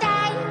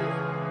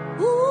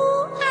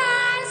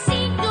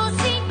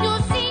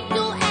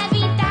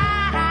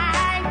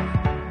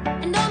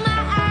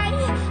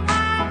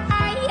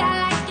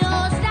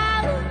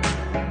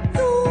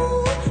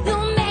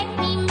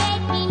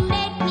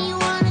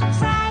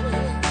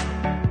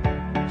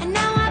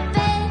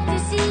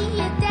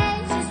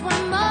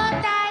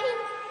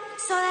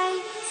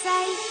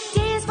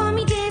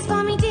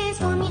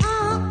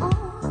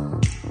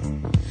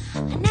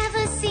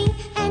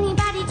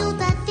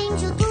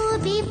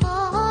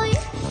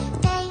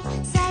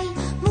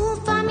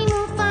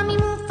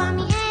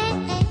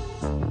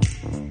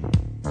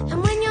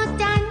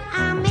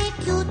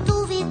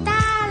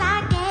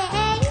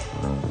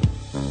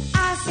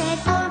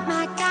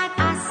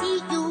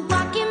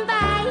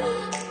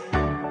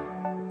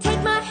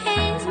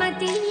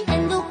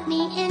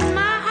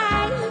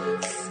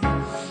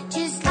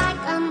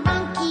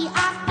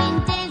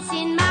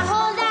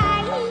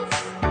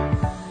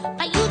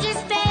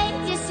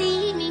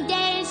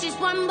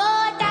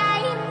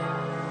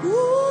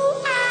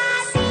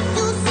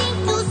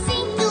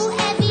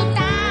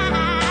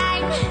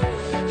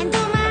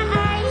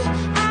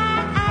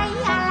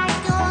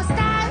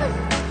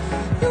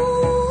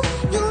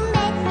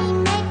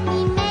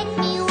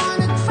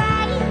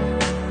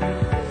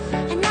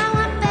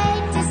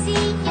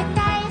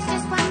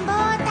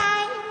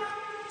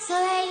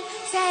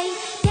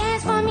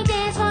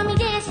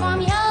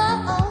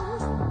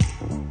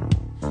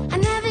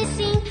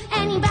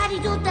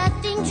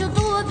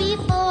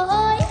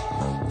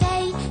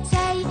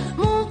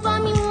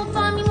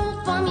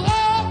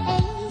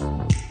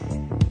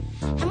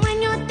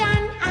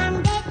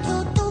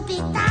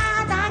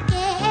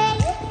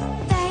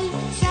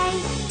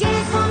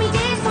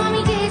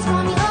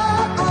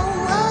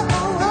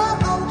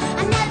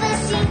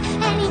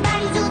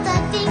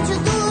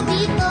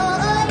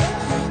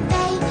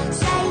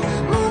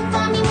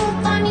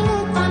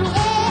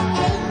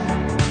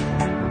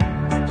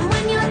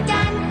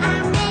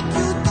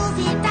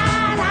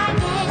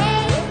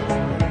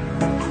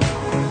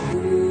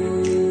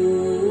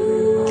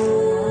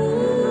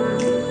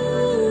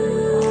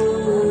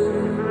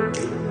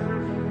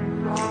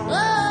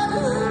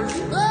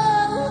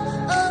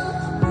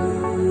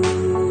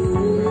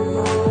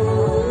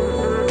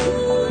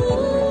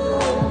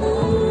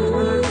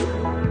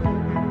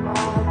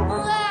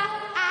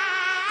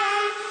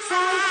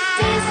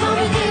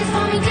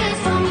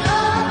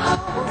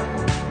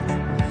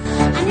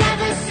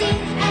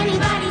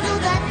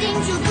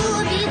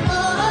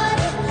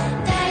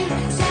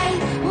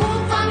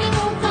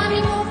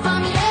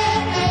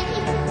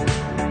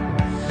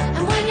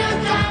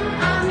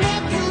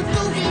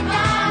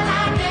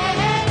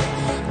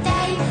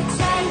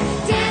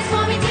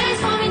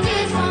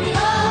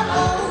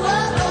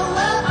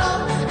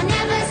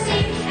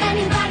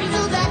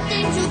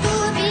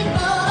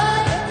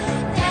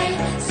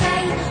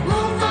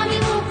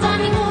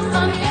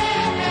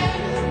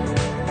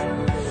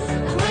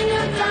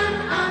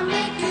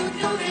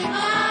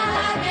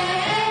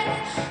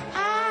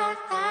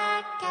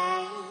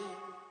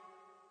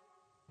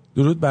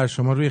 درود بر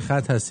شما، روی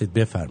خط هستید،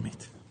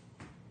 بفرمایید.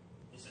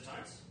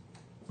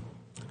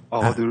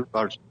 آقا درود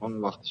بر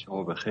شما، وقت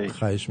شما بخیر.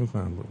 خواهش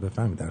میکنم،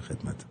 بفرمایید، در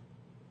خدمتم.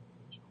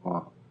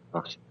 شما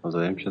بخشید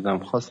مزاحم شدم.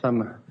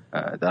 خواستم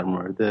در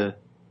مورد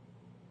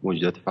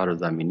موجودات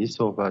فرازمینی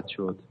صحبت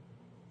شد.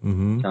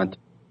 چند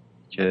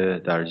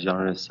که در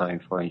ژانر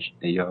ساینس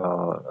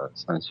یا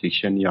ساینس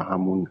فیکشن یا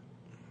همون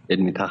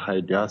علمی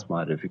تخیلی هست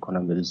معرفی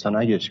کنم به دوستان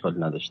اگه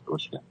اشکال نداشته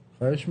باشه.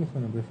 خواهش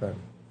میکنم،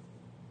 بفرمایید.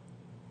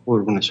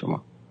 قربون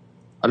شما.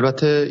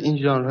 البته این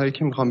ژانرهایی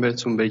که میخوام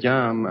بهتون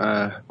بگم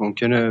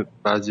ممکنه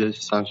بعضی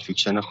ساینس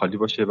فیکشن خالی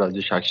باشه،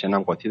 بعضی اکشن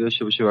هم قاطی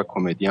داشته باشه و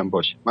کمدی هم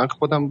باشه. من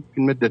خودم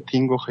فیلم د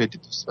تینگ رو خیلی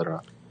دوست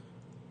دارم.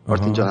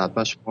 آرتین جان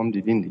حتما شما هم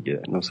دیدین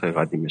دیگه، نسخه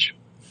قدیمش.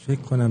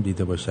 فکر کنم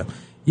دیده باشم.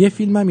 یه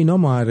فیلم هم اینا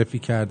معرفی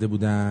کرده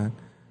بودن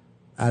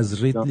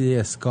از ریدلی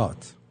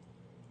اسکات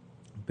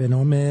به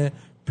نام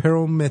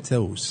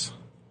پرومتئوس.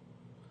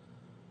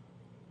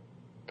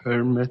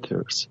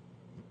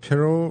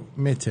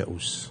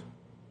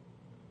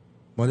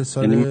 مال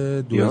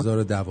سال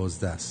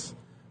 2012 است.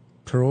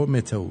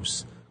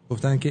 پرومتئوس.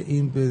 گفتن که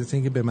این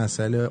به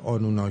مسئله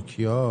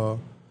آنوناکیا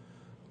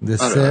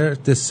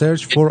The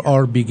search for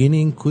our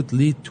beginning could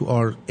lead to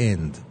our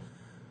end.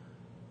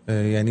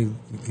 یعنی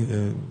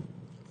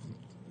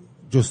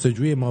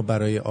جستجوی ما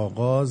برای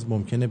آغاز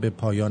ممکنه به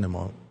پایان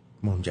ما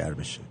منجر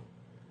بشه.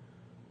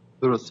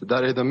 درسته،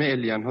 در ادامه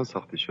الین ها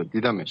ساخته شد،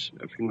 دیدمش،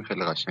 فیلم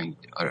خیلی قشنگی.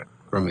 آره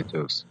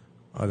پرومتئوس.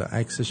 حالا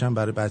عکسش هم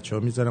برای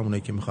بچه‌ها میذارم،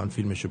 اونایی که میخوان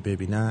فیلمشو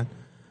ببینن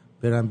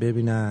برن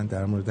ببینن،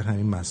 در مورد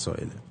همین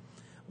مسائله.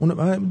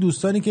 اون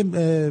دوستانی که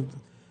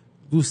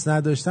دوست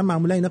نداشتن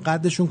معمولا اینا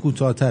قدشون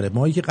کوتاه‌تره،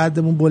 ماهی که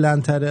قدمون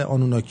بلندتره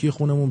آنوناکی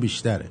خونمون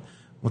بیشتره.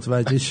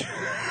 متوجه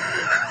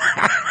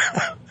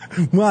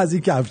ما از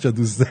این کفشا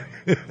دوست داریم.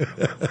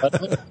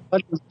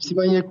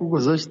 من یکو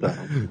گذاشتم.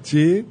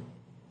 چی؟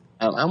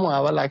 اما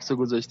اول عکسو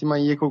گذاشتی من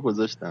یکو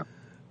گذاشتم.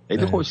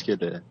 خیلی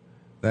خوشگله.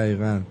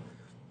 دقیقاً.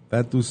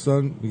 بعد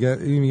دوستان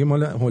میگه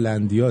مال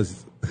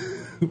هلندیاست.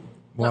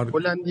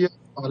 هلندیا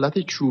حالت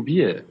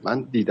چوبیه،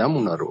 من دیدم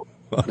اونا رو.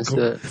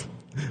 مثل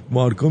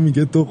مارکو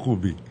میگه تو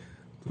خوبی.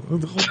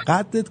 خب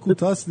قدت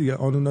کوتاست دیگه،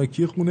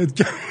 آنوناکی خونت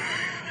که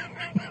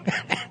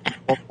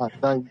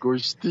پتنگ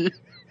گشتی.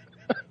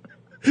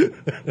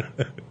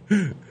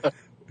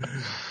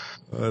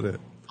 آره.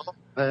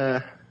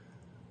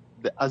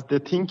 از د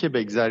تینگ که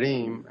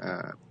بگذاریم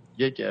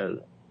یک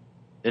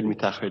علمی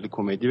تخیلی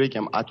کمدی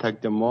بگم،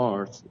 اتک د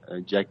مارس،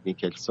 جک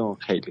نیکلسون،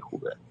 خیلی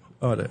خوبه.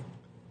 آره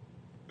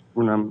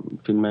اونم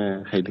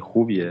فیلم خیلی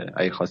خوبیه.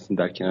 اگه خواستین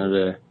در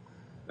کنار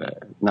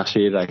نقشه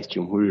رئیس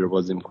جمهوری رو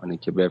بازی میکنه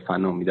که به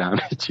فنا میده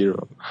همه چی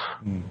رو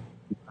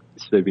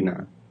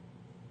ببینن.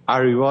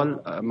 اریوال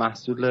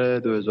محصول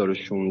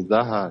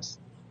 2016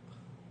 هست،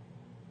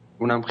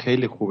 اونم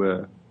خیلی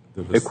خوبه.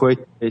 اکویت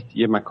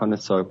یه مکان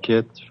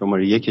ساکت،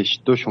 شماره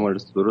یکش 2 شماره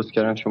درست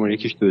کردن، شماره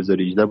یکش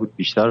 2018 بود،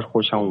 بیشتر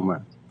خوشم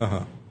اومد.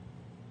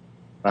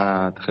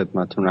 بعد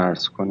خدمتون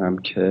عرض کنم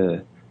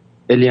که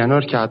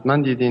الینار که حتما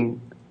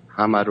دیدین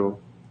همه رو.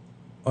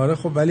 آره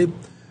خب ولی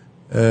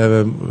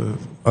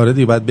آره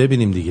دیگه باید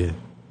ببینیم دیگه.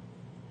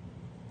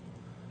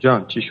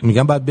 جان چی شد؟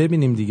 میگم باید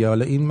ببینیم دیگه.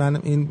 حالا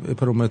این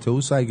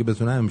پرومتئوس اگه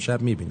بتونم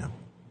امشب میبینم.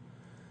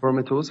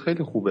 پرومتئوس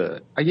خیلی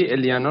خوبه. اگه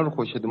الیانا رو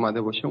خوشت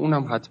اومده باشه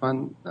اونم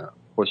حتما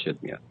خوشت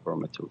میاد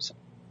پرومتئوس.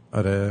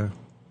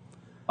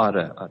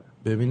 آره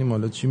ببینیم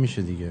حالا چی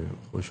میشه دیگه،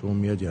 خوشمون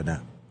میاد یا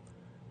نه.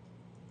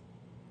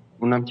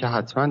 اونم که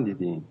حتما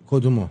دیدین.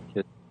 کدومو؟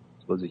 که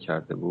بازی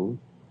کرده بود.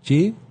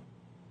 چی؟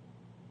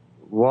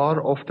 War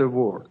of the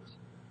Worlds،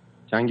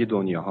 جنگ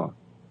دنیاها،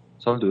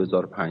 سال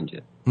 2005.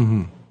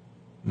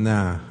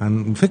 نه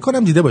فکر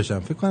کنم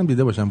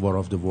دیده باشم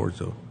War of the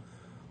Worlds.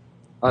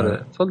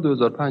 آره سال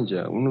 2005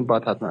 اونو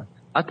بعد حتما.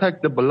 Attack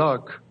the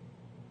Block،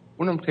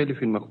 اونم خیلی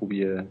فیلم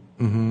خوبیه.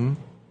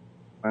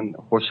 من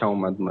خوشم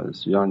اومد.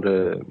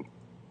 ژانر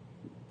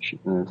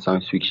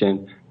ساینس فیکشن.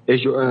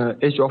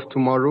 Edge of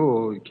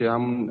Tomorrow که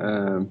همون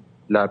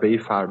لعبه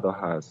فردا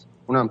هست،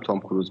 اونم تام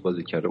کروز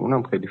بازی کرده،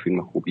 اونم خیلی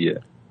فیلم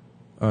خوبیه.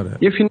 آره.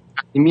 یه فیلم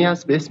قدیمی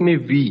هست به اسم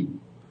وی،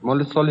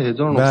 مال سال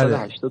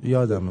 1980.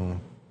 یادمه اون.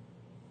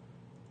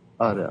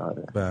 آره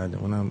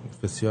بله اونم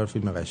بسیار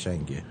فیلم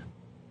قشنگیه.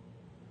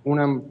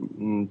 اونم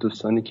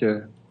دوستانی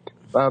که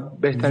و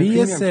بهترین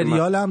وی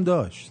سریال هم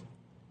داشت.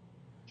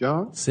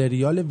 جان؟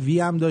 سریال وی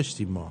هم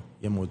داشتیم ما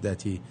یه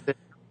مدتی.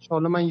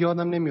 حالا من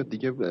یادم نمیاد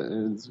دیگه،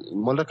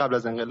 مال قبل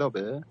از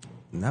انقلابه؟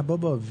 نه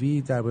بابا،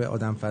 وی درباره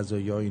آدم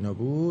فضایی ها اینا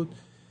بود.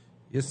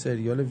 یه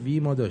سریال وی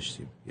ما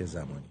داشتیم یه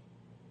زمانی.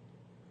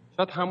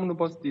 شاید همونو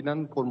باز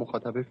دیدن پر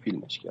مخاطبه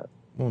فیلمش کرد.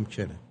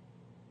 ممکنه.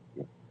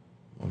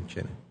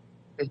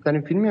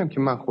 بهترین فیلمی هم که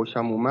من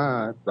خوشم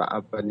اومد و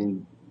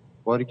اولین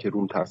باری که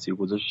روم تاثیر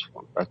گذاشت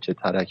بچه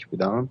ترک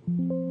بودم،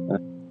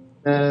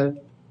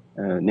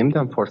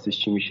 نمیدونم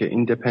فارسیش چی میشه،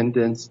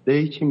 ایندیپندنس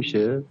دی چی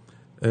میشه؟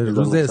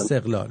 روز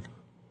استقلال.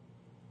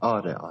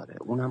 آره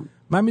اونم.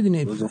 من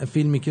میدونی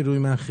فیلمی که روی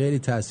من خیلی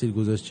تاثیر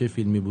گذاشت چه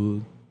فیلمی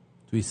بود؟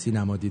 توی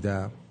سینما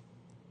دیدم.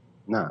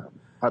 نه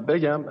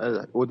بگم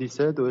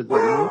اودیسه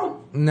 2001.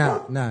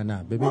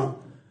 نه ببین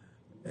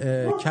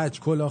کج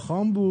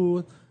کلاخان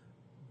بود.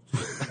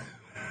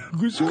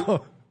 گوش کن.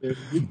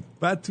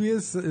 بعد توی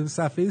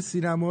صفحه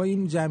سینما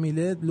این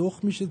جمیله لخ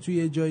میشه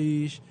توی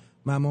جاییش،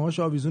 ممه‌هاش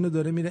آویزونه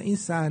داره میره. این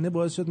صحنه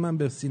باعث شد من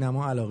به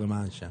سینما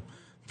علاقه‌مند شم.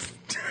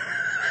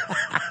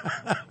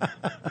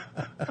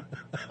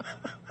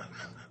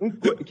 اون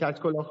کج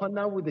کلاخان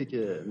نبوده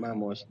که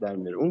ممه‌هاش در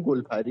میره، اون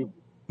گلپری بود.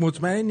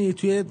 مطمئنی؟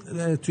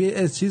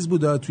 توی چیز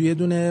بود، توی یه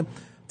دونه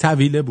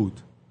طویله بود.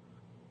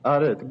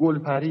 آره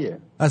گلپریه.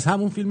 از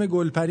همون فیلم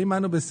گلپری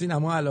منو به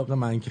سینما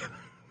علاقه‌مند کرد.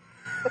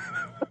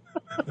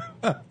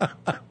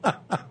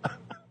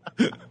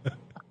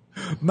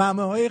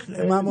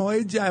 ممه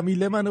های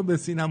جمیله منو به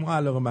سینما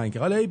علاقه‌مند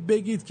کرد. حالا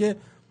بگید که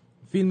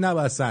فیلم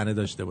نباید صحنه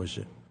داشته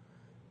باشه.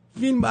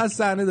 فیلم باید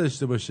صحنه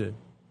داشته باشه.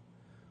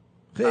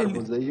 خیلی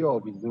خربزه‌ای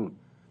آویزون.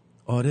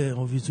 آره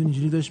آویزون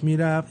اینجوری داشت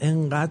میرفت،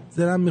 انقدر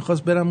دلم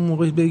میخواست برم اون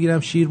موقع بگیرم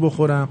شیر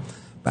بخورم.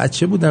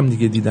 بچه بودم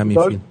دیگه دیدم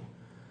این فیلم.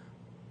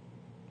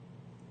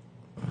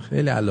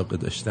 خیلی علاقه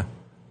داشتم.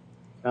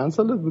 چند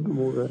سالت بود اون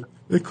موقع؟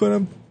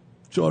 بکنم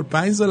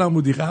 4-5 سالم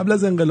بودی، قبل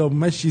از انقلاب.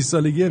 من 6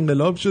 سالگی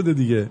انقلاب شده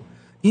دیگه.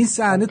 این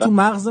صحنه تو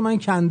مغز من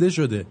کنده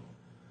شده.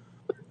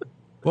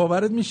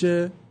 باورت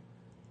میشه؟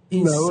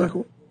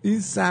 این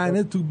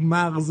صحنه تو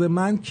مغز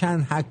من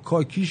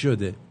حکاکی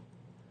شده.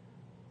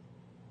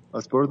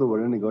 از برو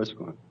دوباره نگاهش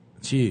کن.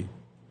 چی؟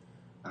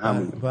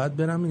 همون. باید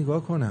برم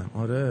نگاه کنم.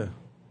 آره.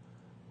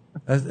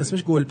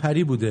 اسمش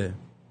گلپری بوده.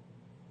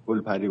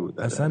 گلپری بود.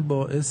 اصلا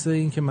باعث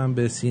این که من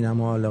به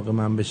سینما علاقه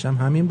من بشم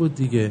همین بود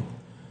دیگه.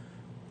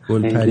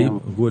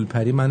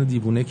 گلپری منو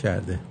دیوونه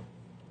کرده.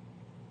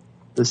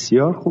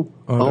 بسیار خوب.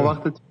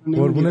 آره.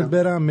 قربونت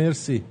برم.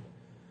 مرسی.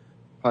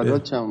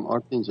 فدات شم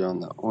آرتین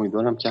جان.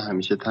 امیدوارم که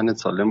همیشه تنت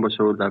سالم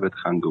باشه و لبت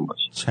خندون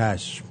باشه.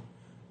 چشم.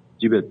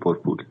 جیبت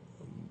پرپول.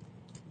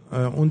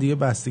 اون دیگه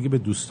بستگی به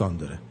دوستان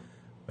داره.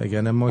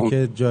 وگرنه ما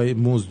که جای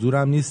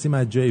مزدورم نیستیم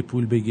از جای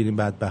پول بگیریم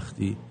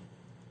بدبختی.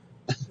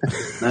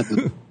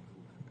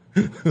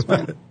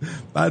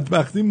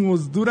 بدبختی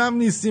مزدورم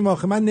نیستیم.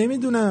 آخه من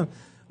نمیدونم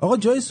آقا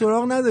جای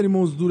سراغ نداری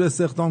مزدور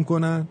استخدام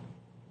کنن؟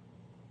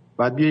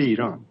 بعد بیا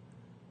ایران.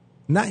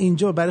 نه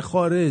اینجا برای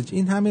خارج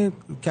این همه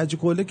کج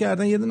کوله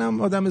کردن، یه دونه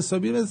هم آدم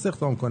حسابی رو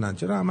استخدام کنن.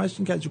 چرا همش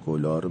این کج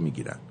کوله ها رو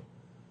میگیرن؟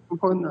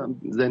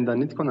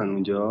 زندانیت کنن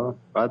اونجا،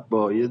 بعد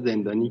با یه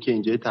زندانی که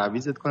اینجا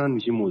تعویضت کنن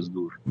میشی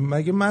مزدور.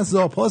 مگه من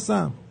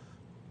زاپاسم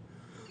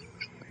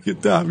که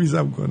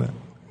تعویضم کنن؟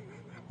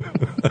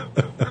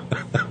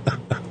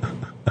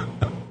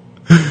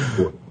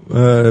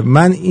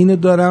 من اینو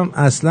دارم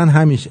اصلا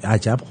همیشه.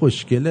 عجب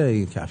خوشگله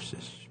این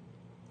کفشش.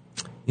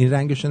 این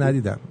رنگشو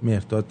ندیدم.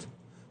 مهرداد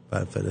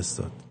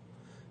فرستاد.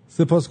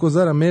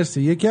 سپاسگزارم.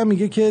 مرسی. یکی هم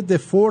میگه که The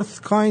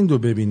Fourth Kind رو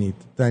ببینید.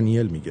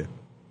 دانیل میگه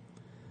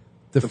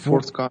The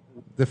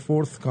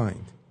Fourth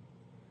Kind.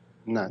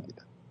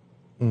 ندیدم.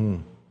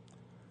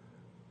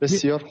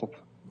 بسیار خوب.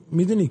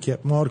 میدونی که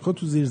مارکو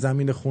تو زیر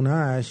زمین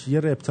خونهش یه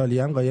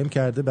رپتالیان قایم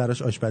کرده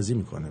براش آشپزی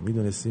میکنه.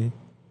 میدونستی؟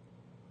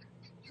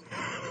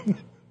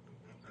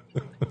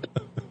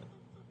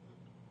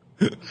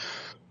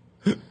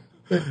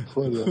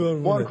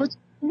 مارکو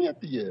میاد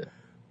دیگه.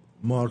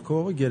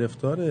 مارکو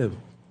گرفتاره.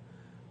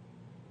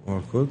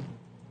 مارکو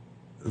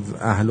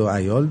اهل و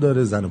عیال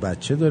داره، زن و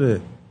بچه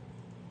داره.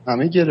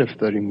 همه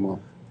گرفتاریم ما.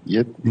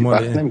 یه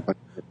وقت نمی‌کنه.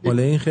 مال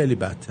این خیلی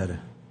بدتره.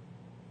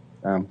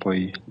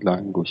 دمپایی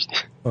لانگشتی.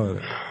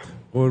 آره.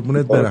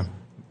 قربونت برم.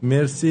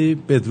 مرسی.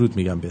 بدرود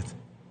میگم بهت.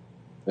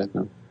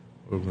 بدرود.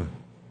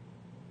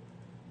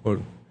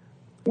 قربون.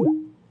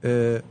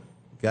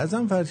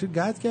 گزنفر چی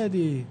قطع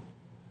کردی؟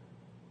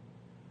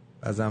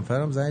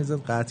 گزنفرم زنگ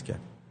زد قطع کرد.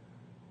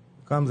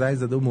 کام زنگ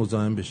زده و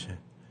مزاحم بشه.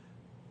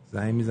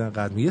 زنگ میزن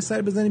قطع. یه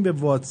سر بزنیم به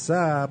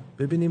واتساپ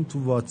ببینیم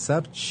تو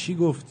واتساپ چی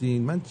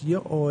گفتین. من یه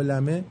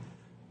عالمه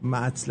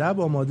مطلب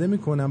آماده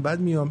میکنم بعد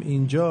میام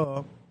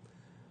اینجا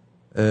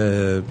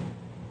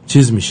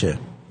چیز میشه.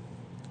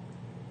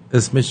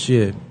 اسمش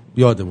چیه؟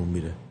 یادمون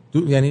میره.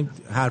 یعنی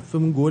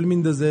حرفمون گل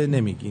میندازه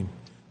نمیگیم.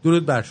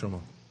 درود بر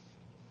شما.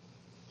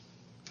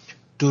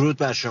 درود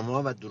بر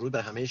شما و درود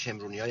بر همه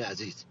شمرونی‌های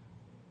عزیز.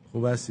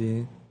 خوب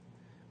هستی؟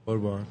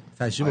 قربان.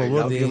 تشریف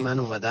آوردی؟ من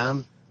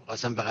اومدم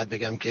خواستم فقط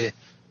بگم که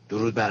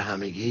درود بر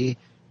همگی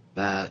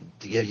و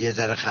دیگه یه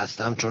ذره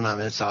خستم چون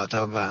همه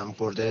ساعت‌ها به هم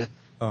خورده.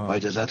 با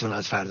اجازهتون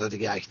از فردا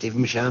دیگه اکتیو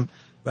میشم.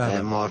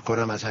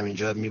 مارکورم از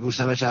همینجا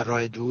میبوسمش از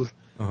راه دور.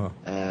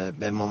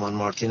 به مامان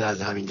مارتین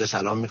از همینجا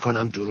سلام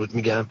میکنم، درود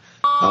میگم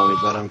و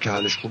امیدوارم که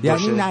حالش خوب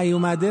باشه. یعنی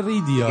نیومده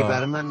ریدیا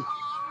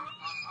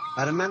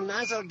برای من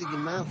نذار دیگه.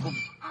 من خوب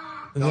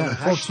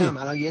خب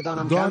الان یه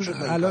دانم کم شد.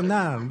 الان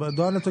نه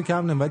دان تو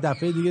کم نمیشه.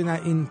 دفعه دیگه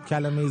نه این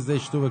کلمه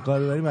زشتو به کار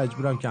ببری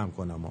مجبورم کم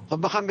کنم.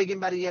 خب بخوام بگیم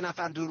برای یه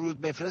نفر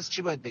درود بفرست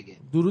چی باید بگه؟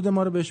 درود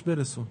ما رو بهش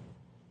برسون.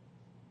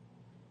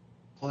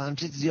 خب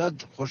همچین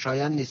زیاد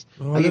خوشایند نیست.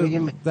 اگه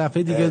بگیم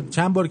دفعه دیگه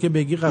چند بار که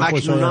بگی خوشایند.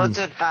 مکنونات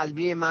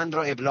قلبی من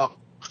رو ابلاغ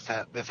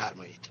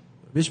بفرمایید.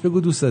 بهش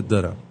بگو دوستت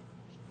دارم.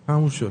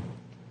 همون شد.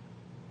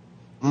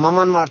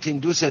 مامان مارتین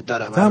دوستت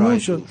دارم.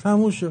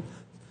 تموم شد.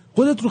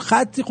 خودت رو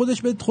خطی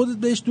خودت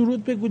بهش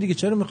درود بگو دیگه.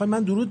 چرا میخوای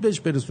من درود بهش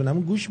برسونم؟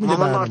 اون گوش میده.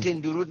 مامان مارتین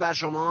درود بر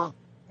شما.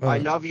 I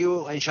love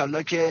you.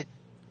 انشالله که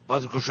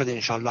بازگو شده،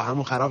 انشالله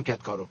همون خراب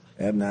کرد کارو.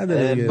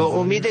 به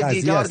امید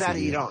دیدار در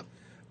ایران.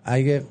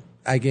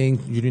 اگه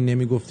اینجوری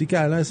نمیگفتی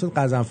که الان اسمت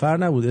قزنفر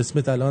نبود،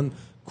 اسمت الان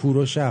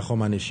کوروش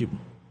هخامنشی بود.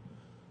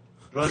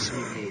 راست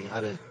میگی.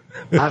 آره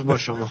حق با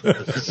شما.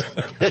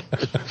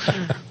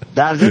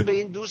 در ضمن به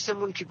این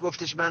دوستمون که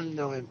گفتش من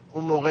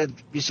اون موقع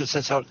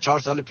 4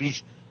 سال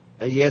پیش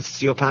یه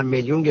 35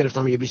 میلیون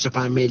گرفتم، یه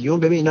 25 میلیون،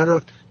 ببین اینا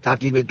رو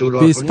تبدیل به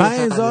دلار کنی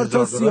 25000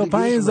 تا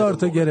 35000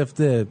 تا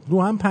گرفته،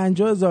 رو هم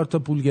 50000 تا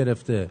پول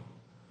گرفته.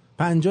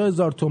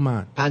 50000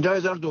 تومان.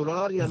 50000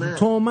 دلار یا نه؟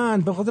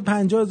 تومان. به خاطر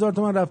 50000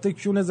 تومان رفته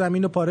کیون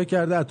زمین رو پاره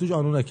کرده، از توش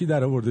آنوناکی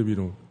در آورده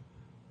بیرون.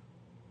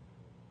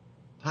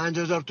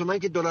 50000 تومان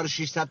که دلار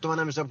 600 تومان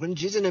هم حساب کنی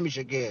چیزی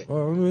نمیشه که.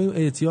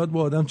 اعتیاد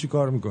با آدم چی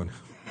کار میکنه؟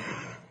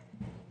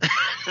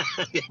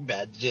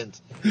 بد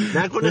جنس.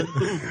 نکنه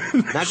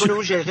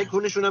اون شیخه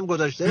کونشون هم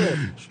گذاشته،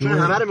 چون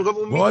همه رو میگفت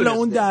اون میدونسته. والا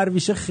اون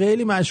درویشه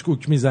خیلی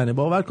مشکوک میزنه.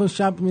 باور کن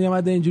شب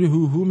میامده اینجوری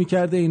هو هو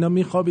میکرده، اینا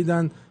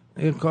میخوابیدن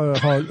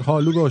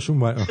حالو باشون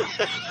باید.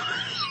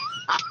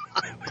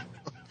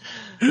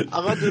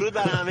 آقا درود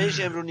بر همه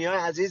شمرونی‌های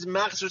عزیز،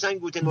 مخصوصا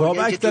گوتن مورگن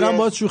بابک که دارم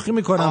باز شوخی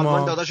میکنم.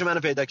 آرمان داداشو منو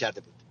پیدا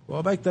کرده بود.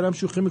 بابک دارم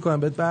شوخی میکنم،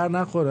 بهت بر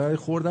نخوره.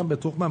 خوردم به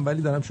تخمم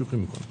ولی دارم شوخی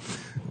میکنم.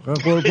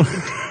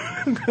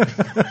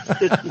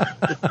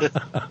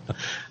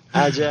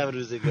 عجب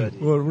روزگاری.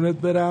 قربونت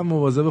برم،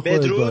 مواظب خودت باش.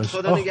 بدرود،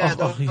 خدا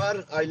نگهدار.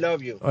 I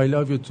love you. I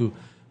love you too.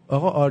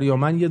 آقا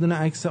آریامن یه دونه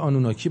عکس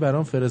آنوناکی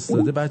برام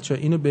فرستاده.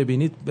 بچه‌ها اینو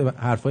ببینید، به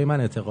حرفای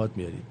من اعتقاد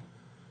میارید.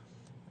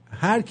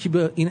 هر کی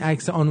به این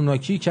عکس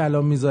آنوناکی که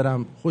الان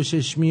میذارم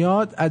خوشش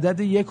میاد عدد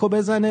 1 رو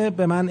بزنه،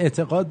 به من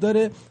اعتقاد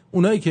داره.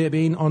 اونایی که به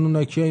این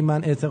آنوناکیای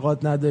من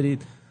اعتقاد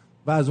ندارید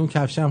و از اون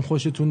کفشم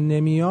خوشتون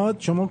نمیاد،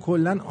 شما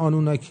کلا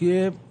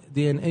آنوناکی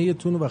دی ان ای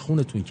تون و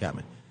خونتون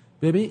کمه.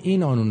 ببین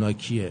این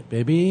آنوناکیه،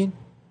 ببین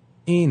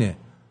اینه.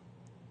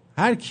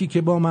 هر کی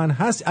که با من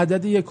هست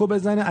عدد 1 رو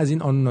بزنه، از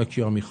این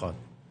آنوناکی ها میخواد.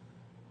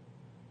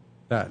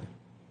 بله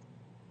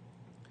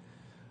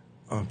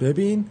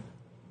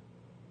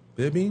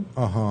ببین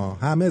آها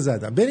همه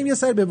زدم. بریم یه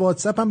سر به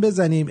واتساپ هم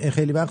بزنیم،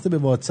 خیلی وقت به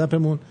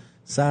واتساپمون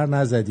سر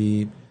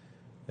نزدیم،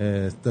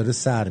 داره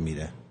سر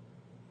میره.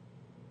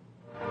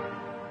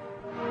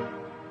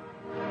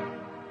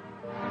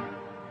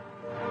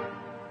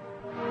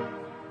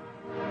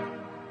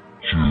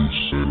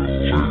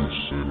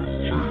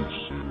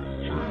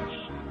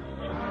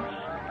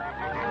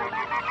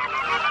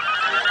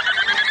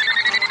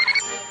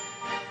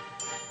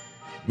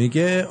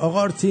 میگه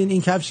آقا آرتین،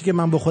 این کفشی که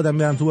من با خودم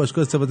میرم تو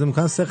باشگاه استفاده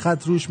میکنم 3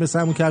 خط روش مثل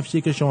همون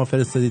کفشی که شما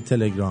فرستادید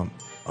تلگرام.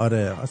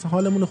 آره اصلا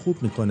حالمون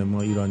خوب میکنه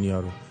ما ایرانی‌ها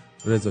رو.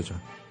 رضا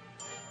جان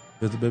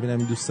ببینم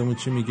این دوستمون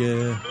چی میگه.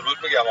 درود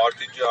میگم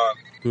آرتین جان.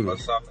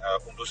 مثلا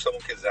اون دوستمون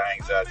که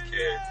زنگ زد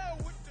که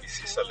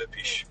 20 سال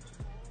پیش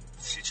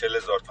 30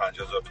 هزار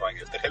 50 هزار تومان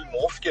گرفته، خیلی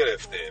مفت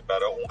گرفته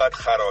برای اونقدر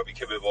خرابی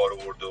که به بار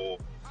آورده و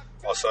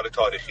آثار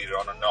تاریخی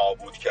ایران رو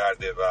نابود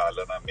کرده و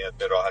الان هم میاد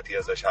به راحتی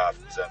ازش حرف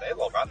میزنه.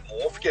 واقعا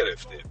مفت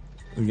گرفته.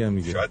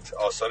 میگم شاید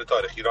آثار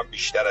تاریخی ایران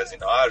بیشتر از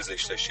اینا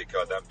ارزش داشته که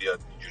آدم بیاد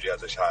اینجوری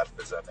ازش حرف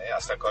بزنه.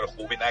 اصلا کار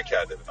خوبی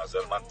نکرده، به نظر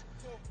من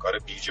کار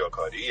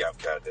بیجاکاری هم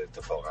کرده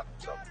اتفاقا.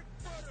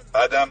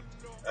 بعدم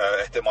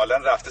احتمالاً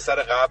رفته سر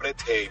قبر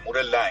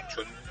تیمور لنگ،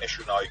 چون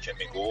نشونهایی که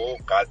میگو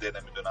قد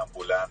نمیدونم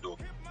بلند و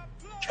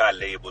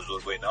کله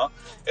بزرگ و اینا،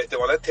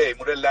 احتمالا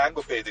تیمور لنگ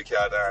رو پیدا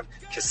کردن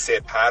که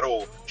سپر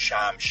و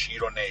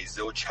شمشیر و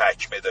نیزه و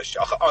چکمه داشته.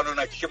 آخه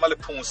آنوناکی که مال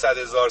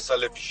 500,000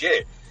 سال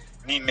پیشه،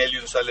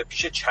 500,000 سال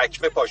پیشه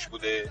چکمه پاش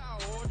بوده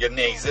یا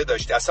نیزه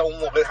داشته. اصلا اون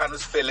موقع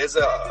هنوز فلز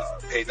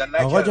پیدا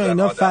نکردن. آقا جان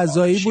اینا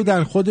فضایی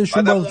بودن،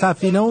 خودشون با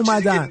سفینه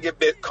اومدن. میگه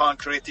به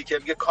کانکریتی که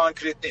میگه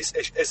کانکریت نیست،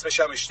 اسمش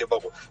هم اشتباه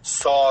بود،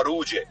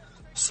 ساروجه.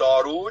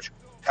 ساروج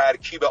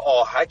ترکیب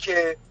آهک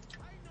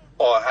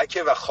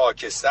و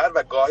خاکستر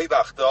و گاهی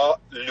وقتا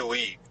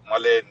لویی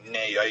مال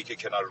نیایی که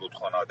کنار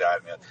رودخانه‌ها در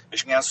میاد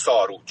بهش میگن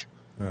ساروج.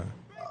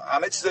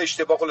 همه چیز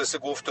اشتباه خلاصه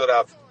گفت و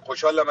رفت.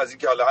 خوشحالم از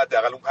اینکه حالا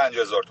حداقل اون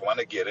 50,000 تومان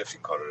گرفت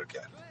این کارو رو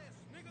کرد.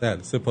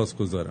 بله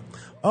سپاسگزارم.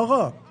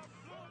 آقا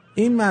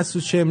این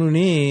مسعود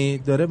شمرونی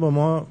داره با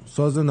ما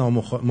ساز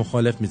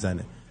مخالف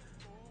میزنه.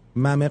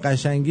 ممه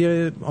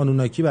قشنگی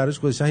آنوناکی براش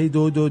گذاشتن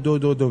دو دو دو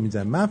دو دو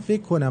میزنه. من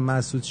فکر کنم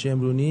مسعود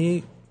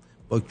شمرونی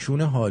با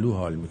کون حالو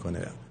حال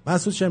میکنه.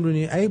 مسعود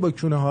شمرونی اگه با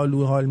کون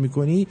حالو حال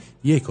میکنی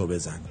 1 رو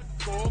بزن.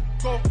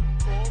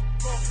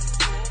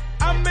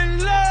 I'm in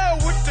love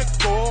with the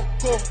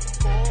coco.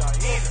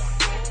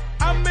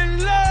 I'm in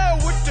love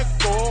with the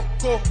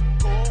coco.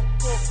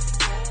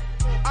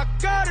 I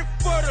got it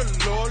for the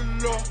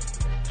lolo.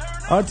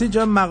 آرتین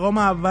جان مقام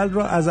اول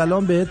رو از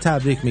الان بهت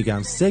تبریک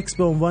میگم. سکس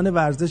به عنوان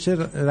ورزش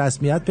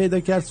رسمیت پیدا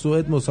کرد.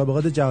 سوئد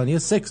مسابقات جهانی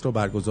سکس رو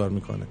برگزار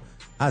میکنه.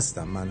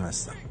 من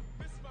هستم.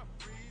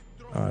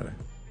 آره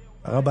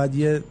فقط باید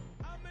یه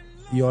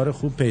یار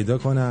خوب پیدا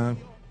کنم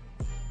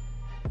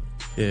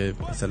که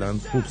مثلا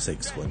خوب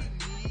سکس کنه.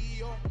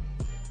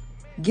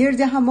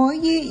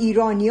 گردهمایی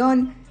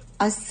ایرانیان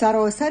از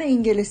سراسر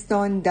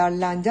انگلستان در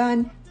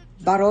لندن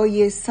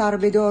برای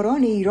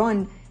سربداران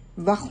ایران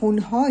و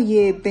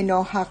خونهای به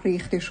ناحق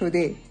ریخته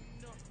شده.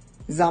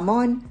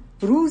 زمان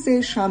روز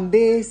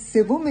شنبه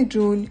 3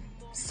 جون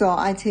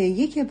ساعت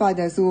 1 بعد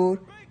از ظهر،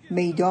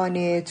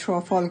 میدان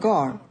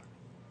ترافالگار.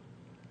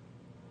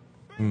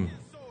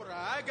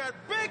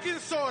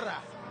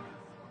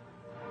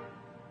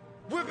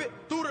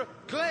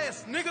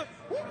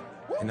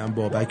 اینم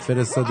بابک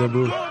فرستاده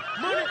بود.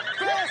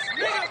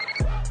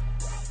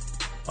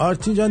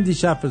 آرتین جان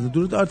دیشب فرستاد.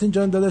 درود آرتین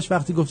جان داداش،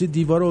 وقتی گفتی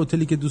دیوار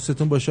هتلی که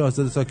دوستتون با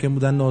شاهزاده ساکن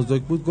بودن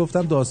نازک بود،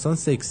 گفتم داستان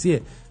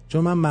سکسیه،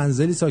 چون من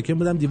منزلی ساکن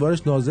بودم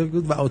دیوارش نازک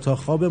بود و اتاق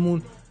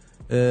خوابمون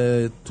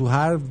تو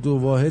هر 2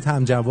 واحد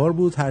همجوار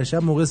بود. هر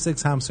شب موقع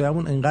سکس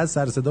همسایه‌مون انقدر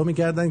سر صدا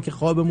می‌کردن که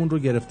خوابمون رو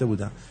گرفته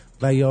بودن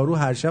و یارو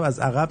هر شب از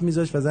عقب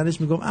میذاشت و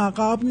زنش میگفت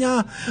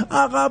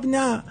عقب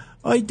نه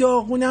آی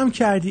داغونم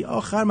کردی.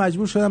 آخر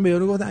مجبور شدم به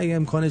یارو گفتم اگه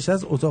امکانش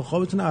هست اتاق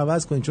خوابتون رو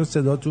عوض کنین چون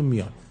صداتون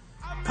میاد.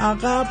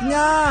 عقب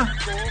نه.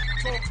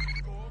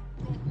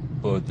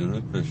 با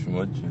درود به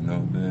شما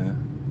جناب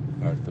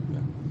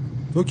پرتویان.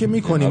 تو که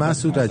میکنی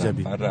مسعود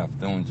رجبی.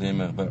 رفته اونجا یه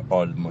مقدار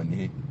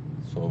آلمانی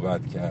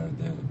صحبت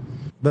کرده.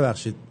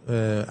 ببخشید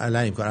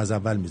علیم کار از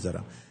اول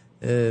میذارم.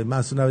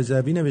 مسعود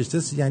رجبی نوشته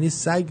یعنی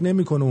سگ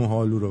نمیکنه اون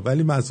حالو رو،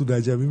 ولی مسعود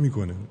رجبی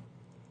میکنه.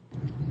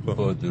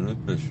 با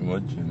درود به شما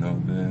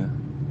جناب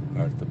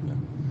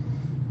پرتویان.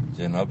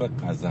 جناب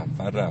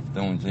قزنفر رفته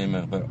اونجا یه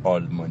مقدار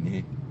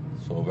آلمانی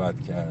صحبت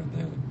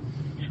کرده،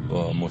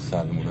 با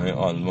مسلمانای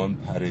آلمان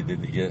پریده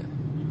دیگه،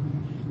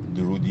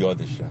 درود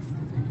یادش رفته.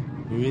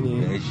 می‌بینی؟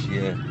 بهش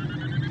یه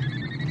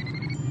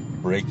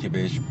بریکی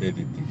بهش بدید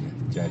دیگه،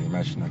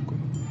 جریمش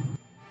نکنید.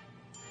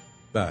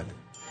 بله.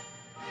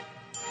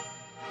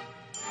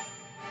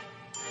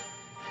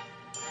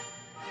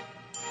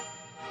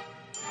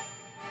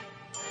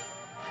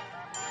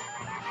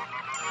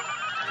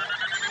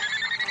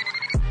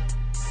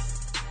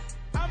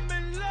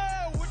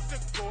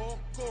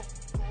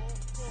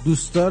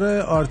 دوستدار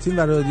آرتین و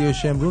رادیو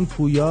شمرون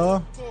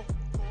پویا.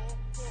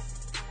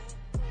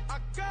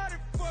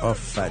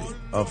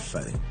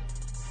 آفرین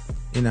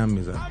اینم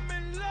میذارم،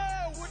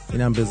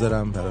 اینم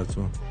بذارم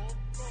براتون.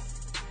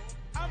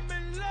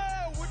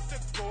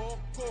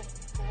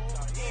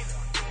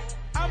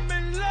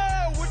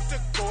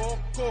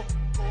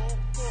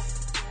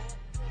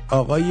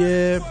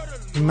 آقای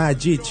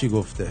مجید چی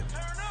گفته؟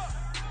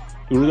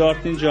 درود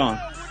آرتین جان.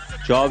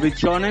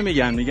 جاویدشاه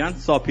نمیگن، میگن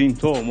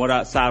ساپینتو،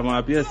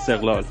 سرمربی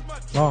استقلال.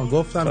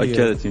 گفتم دیگه.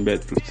 کلتین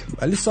بدرود.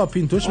 ولی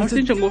ساپینتوش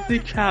آرتین جان گفتی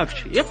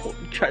کفش.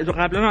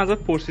 قبلا ازت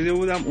پرسیده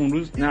بودم اون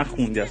روز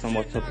نخوندی اصلا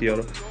واتساپیا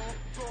رو.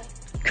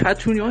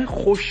 کتونی‌های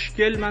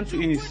خوشگل من تو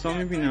اینستا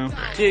میبینم،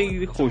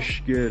 خیلی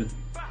خوشگل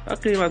و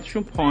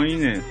قیمتشون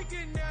پایینه.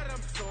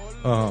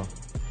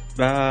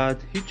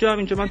 بعد هیچ جا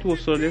اینجا من تو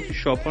استرالیا تو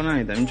شاپا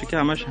ندیدم، اینجا که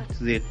همش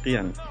زیقی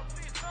هست.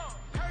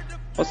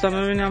 خواستم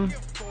ببینم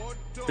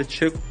به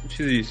چه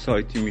چیزی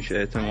سایتی میشه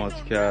اعتماد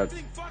کرد.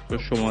 تو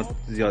شما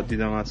زیاد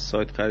دیدم از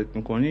سایت خرید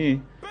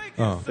میکنی،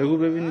 بگو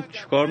ببینید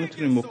چیکار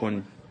میتونیم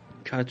بکنیم.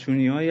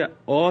 کتونی‌های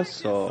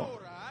آسا،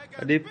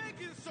 ولی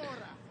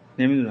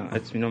نمیدونم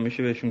اطمینان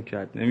میشه بهشون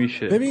کرد،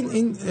 نمیشه. ببین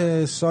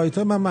این سایت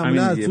ها من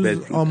معمولا از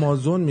تو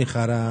آمازون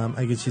میخرم،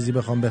 اگه چیزی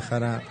بخوام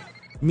بخرم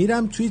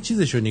میرم توی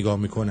چیزشو نگاه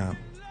میکنم،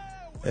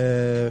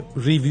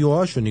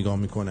 ریویوهاشو نگاه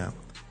میکنم.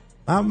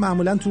 من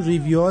معمولا تو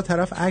ریویوها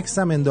طرف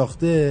عکسم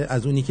انداخته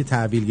از اونی که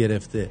تحویل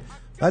گرفته،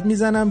 بعد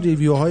میزنم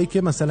ریویوهایی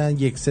که مثلا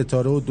 1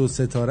 ستاره و 2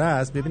 ستاره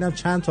است، ببینم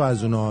چند تا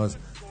از اوناست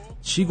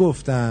چی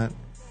گفتن.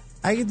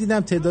 اگه دیدم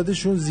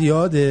تعدادشون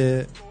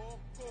زیاده،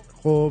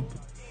 خب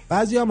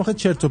بعضی ها موقع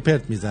چرت و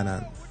پرت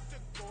میزنن،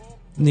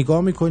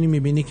 نگاه میکنی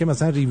میبینی که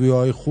مثلا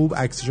ریویوهای خوب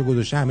عکسشو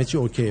گذاشته همه چی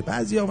اوکی.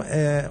 بعضی ها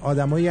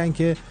آدمایی هستن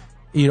که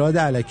ایراد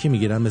الکی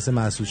میگیرن مثل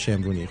مسعود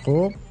شمرونی.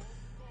 خب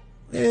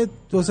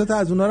 2 تا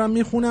از اونا رو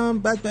میخونم،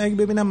 بعد اگه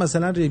ببینم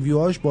مثلا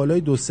ریویوهاش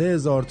بالای 2-3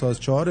 هزار تاست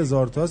 4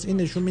 هزار تاست، این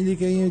نشون میده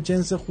که این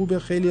جنس خوبه،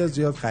 خیلی از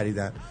زیاد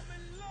خریدن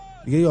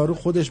دیگه. یارو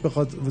خودش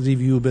بخواد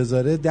ریویو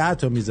بذاره 10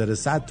 تا میذاره،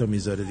 100 تا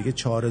میذاره دیگه،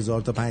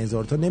 4000 تا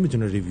 5000 تا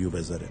نمیتونه ریویو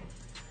بذاره.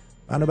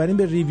 بنابراین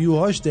به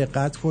ریویوهاش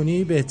دقت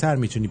کنی، بهتر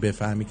میتونی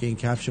بفهمی که این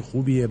کفش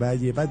خوبیه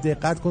بدیه. بعد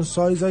دقت کن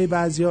سایزهای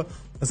بعضیا،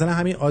 مثلا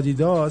همین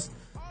آدیداس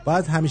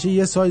باید همیشه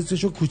یه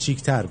سایزشو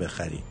کوچیک‌تر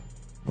بخری،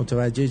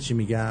 متوجه چی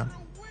میگم؟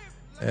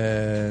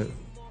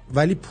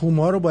 ولی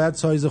پوما رو باید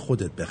سایز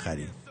خودت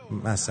بخری.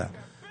 مثلا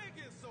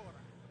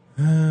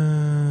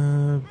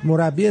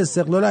مربی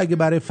استقلال اگه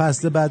برای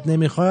فصل بعد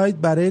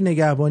نمیخواید، برای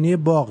نگهبانی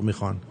باغ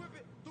میخوان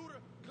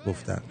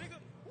گفتن.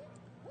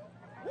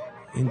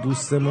 این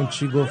دوستمون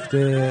چی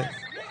گفته؟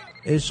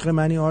 عشق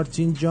منی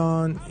آرتین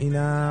جان.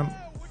 اینم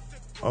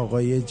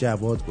آقای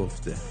جواد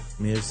گفته،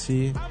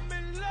 مرسی.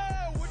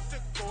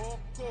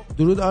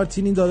 درود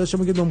آرتین، این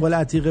داداشمون که دنبال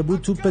عتیقه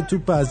بود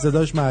توپ از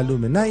صداش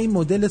معلومه. نه این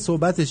مدل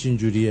صحبتش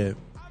اینجوریه،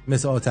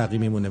 مثل آتقی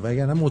میمونه،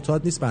 وگرنه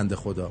معتاد نیست بنده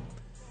خدا.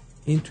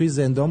 این توی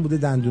زندان بوده،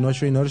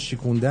 دندوناشو اینا رو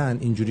شکوندن،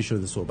 اینجوری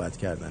شده صحبت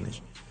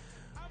کردنش.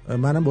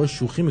 منم باهاش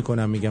شوخی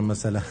میکنم، میگم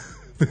مثلا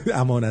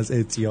امان از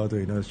اعتیاد و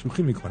اینا،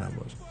 شوخی میکنم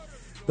باهاش.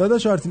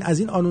 داداش آرتین از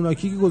این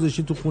آنوناکی که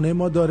گذاشتین تو خونه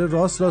ما داره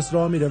راست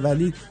راه میره،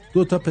 ولی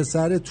 2 تا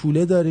پسر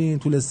توله داریم،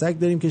 توله سگ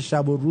داریم که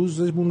شب و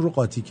روزمون رو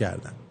قاطی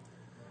کردن.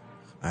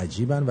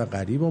 عجیبن و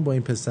غریبن با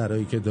این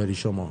پسرایی که داری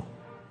شما.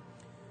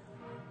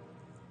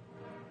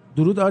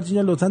 درود آرتین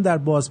جان، لطفا در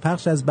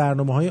بازپخش از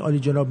برنامه‌های عالی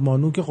جناب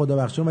مانو که خدا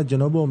بخشون و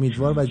جناب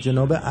امیدوار و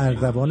جناب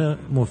اردوان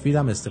مفید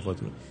هم استفاده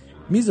کنیم.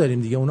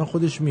 میذاریم دیگه، اونا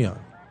خودش میاد.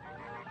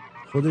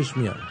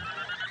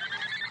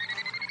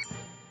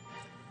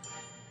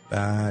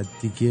 بعد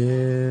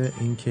دیگه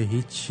این که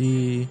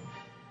هیچی،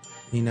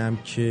 اینم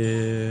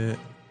که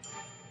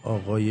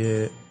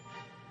آقای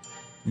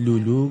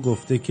لولو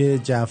گفته که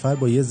جعفر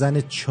با یه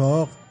زن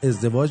چاق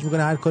ازدواج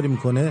میکنه، هر کاری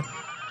میکنه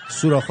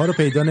سوراخ‌ها رو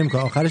پیدا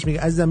نمیکنه، آخرش میگه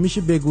عزیزم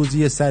میشه بگوزی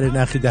یه سر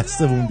نخی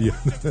دستمون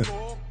بیاد.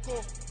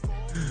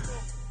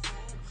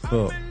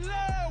 خب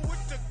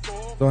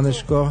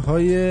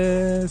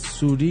دانشگاه‌های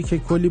سوری که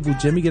کلی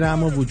بودجه میگیره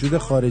اما وجود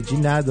خارجی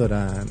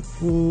ندارن.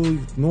 اوه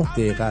 9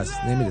 دقیقه است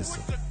نمیرسه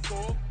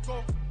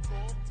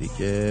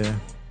دیگه.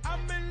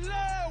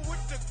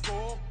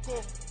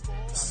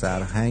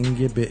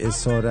 سرهنگ به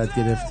اسارت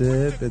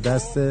گرفته به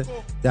دست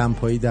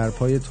دمپایی در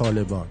پای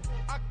طالبان.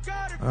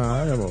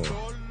 آره بابا،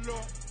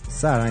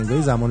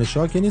 سرهنگای زمان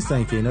شاه که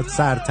نیستن که، اینا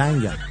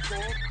سرتنگن.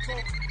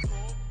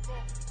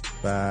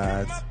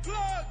 بعد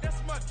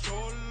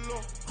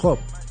خب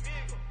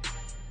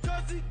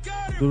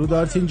درود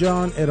آرتین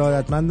جان،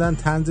 ارادتمندن،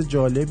 طنز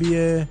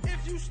جالبیه،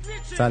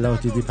 صلاح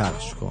دیدی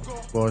پخش کن.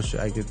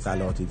 باشه اگه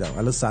صلاح دیدم،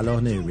 الان صلاح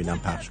نمیبینم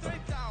پخش کن.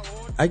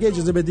 اگه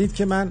اجازه بدید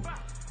که من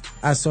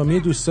اسامی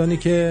دوستانی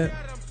که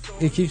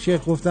یکی که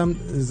گفتم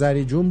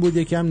زری جون بود،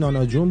 یکی هم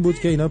نانا جون بود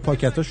که اینا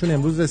پاکتاشون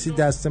امروز رسید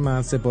دست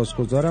من،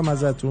 سپاسگزارم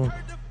ازتون.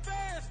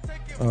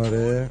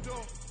 آره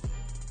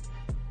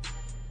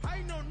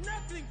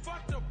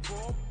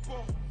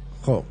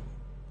خب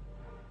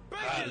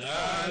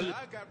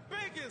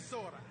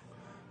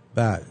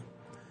بعد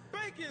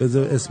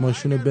بذار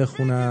اسمشون رو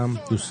بخونم.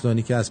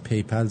 دوستانی که از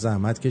پیپل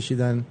زحمت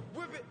کشیدن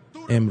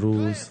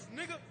امروز: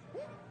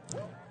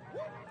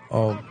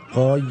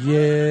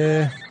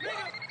 آقای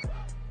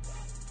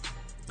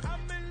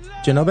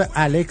جناب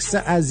الکس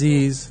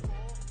عزیز،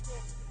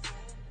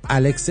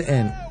 الکس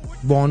ان،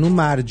 بانو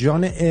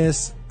مرجان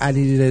اس،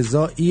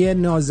 علیرضا ای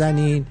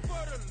نازنین،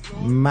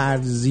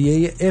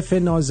 مرزیه اف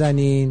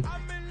نازنین،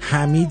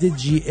 حمید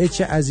جی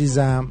اچ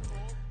عزیزم،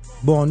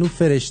 بانو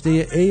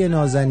فرشته ای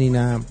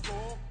نازنینم.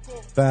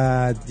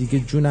 بعد دیگه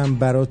جونم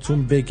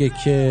براتون بگه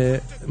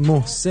که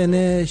محسن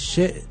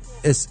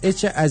اس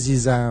اچ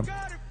عزیزم،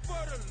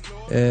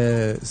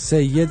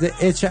 سید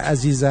اچ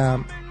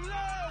عزیزم،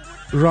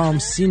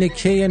 رامسین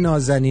کی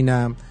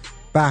نازنینم،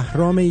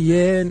 بهرام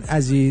ین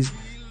عزیز،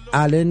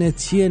 علن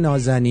تی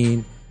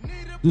نازنین،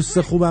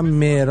 دوست خوبم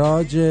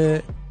معراج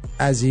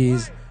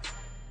عزیز،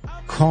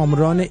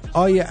 کامران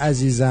آی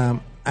عزیزم،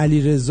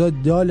 علیرضا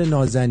دال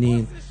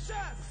نازنین،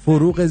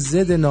 فروغ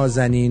زد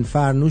نازنین،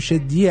 فرنوش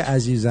دی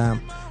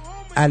عزیزم،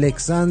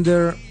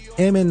 الکساندر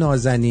ام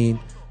نازنین،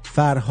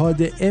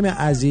 فرهاد ام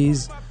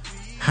عزیز،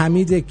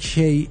 حمید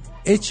کی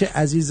اچ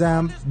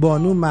عزیزم،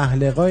 بانو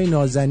محلقای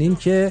نازنین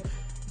که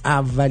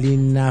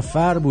اولین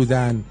نفر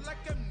بودن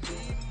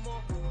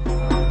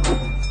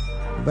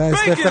و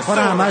استفتخار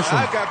همشون.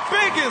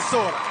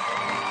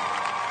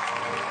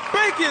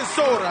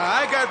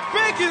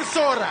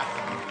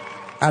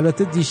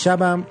 البته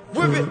دیشبم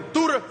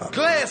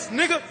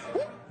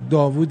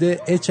داوود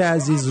اچ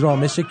عزیز،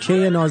 رامش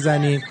کی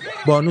نازنین،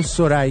 بانو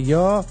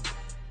سریا،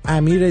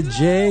 امیر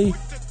جی،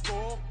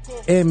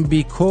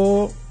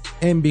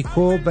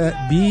 امبیکو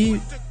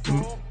بی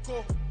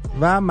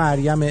و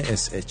مریم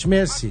اس اچ.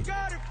 مرسی.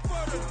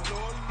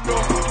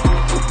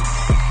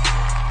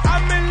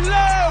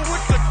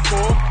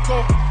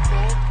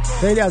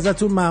 خیلی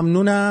ازتون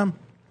ممنونم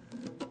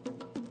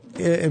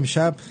که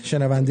امشب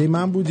شنونده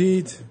من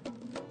بودید.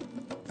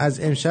 از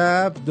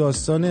امشب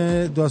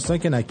داستان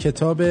که نه،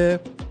 کتاب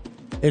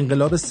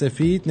انقلاب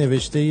سفید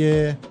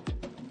نوشته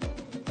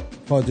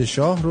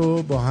پادشاه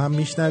رو با هم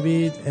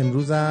میشنوید.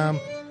 امروزم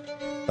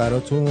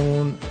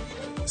براتون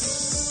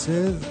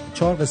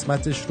 4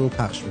 قسمتش رو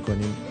پخش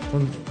میکنیم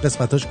چون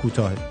قسمتاش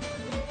کوتاهه.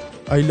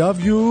 I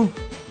love you.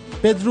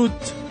 بدرود.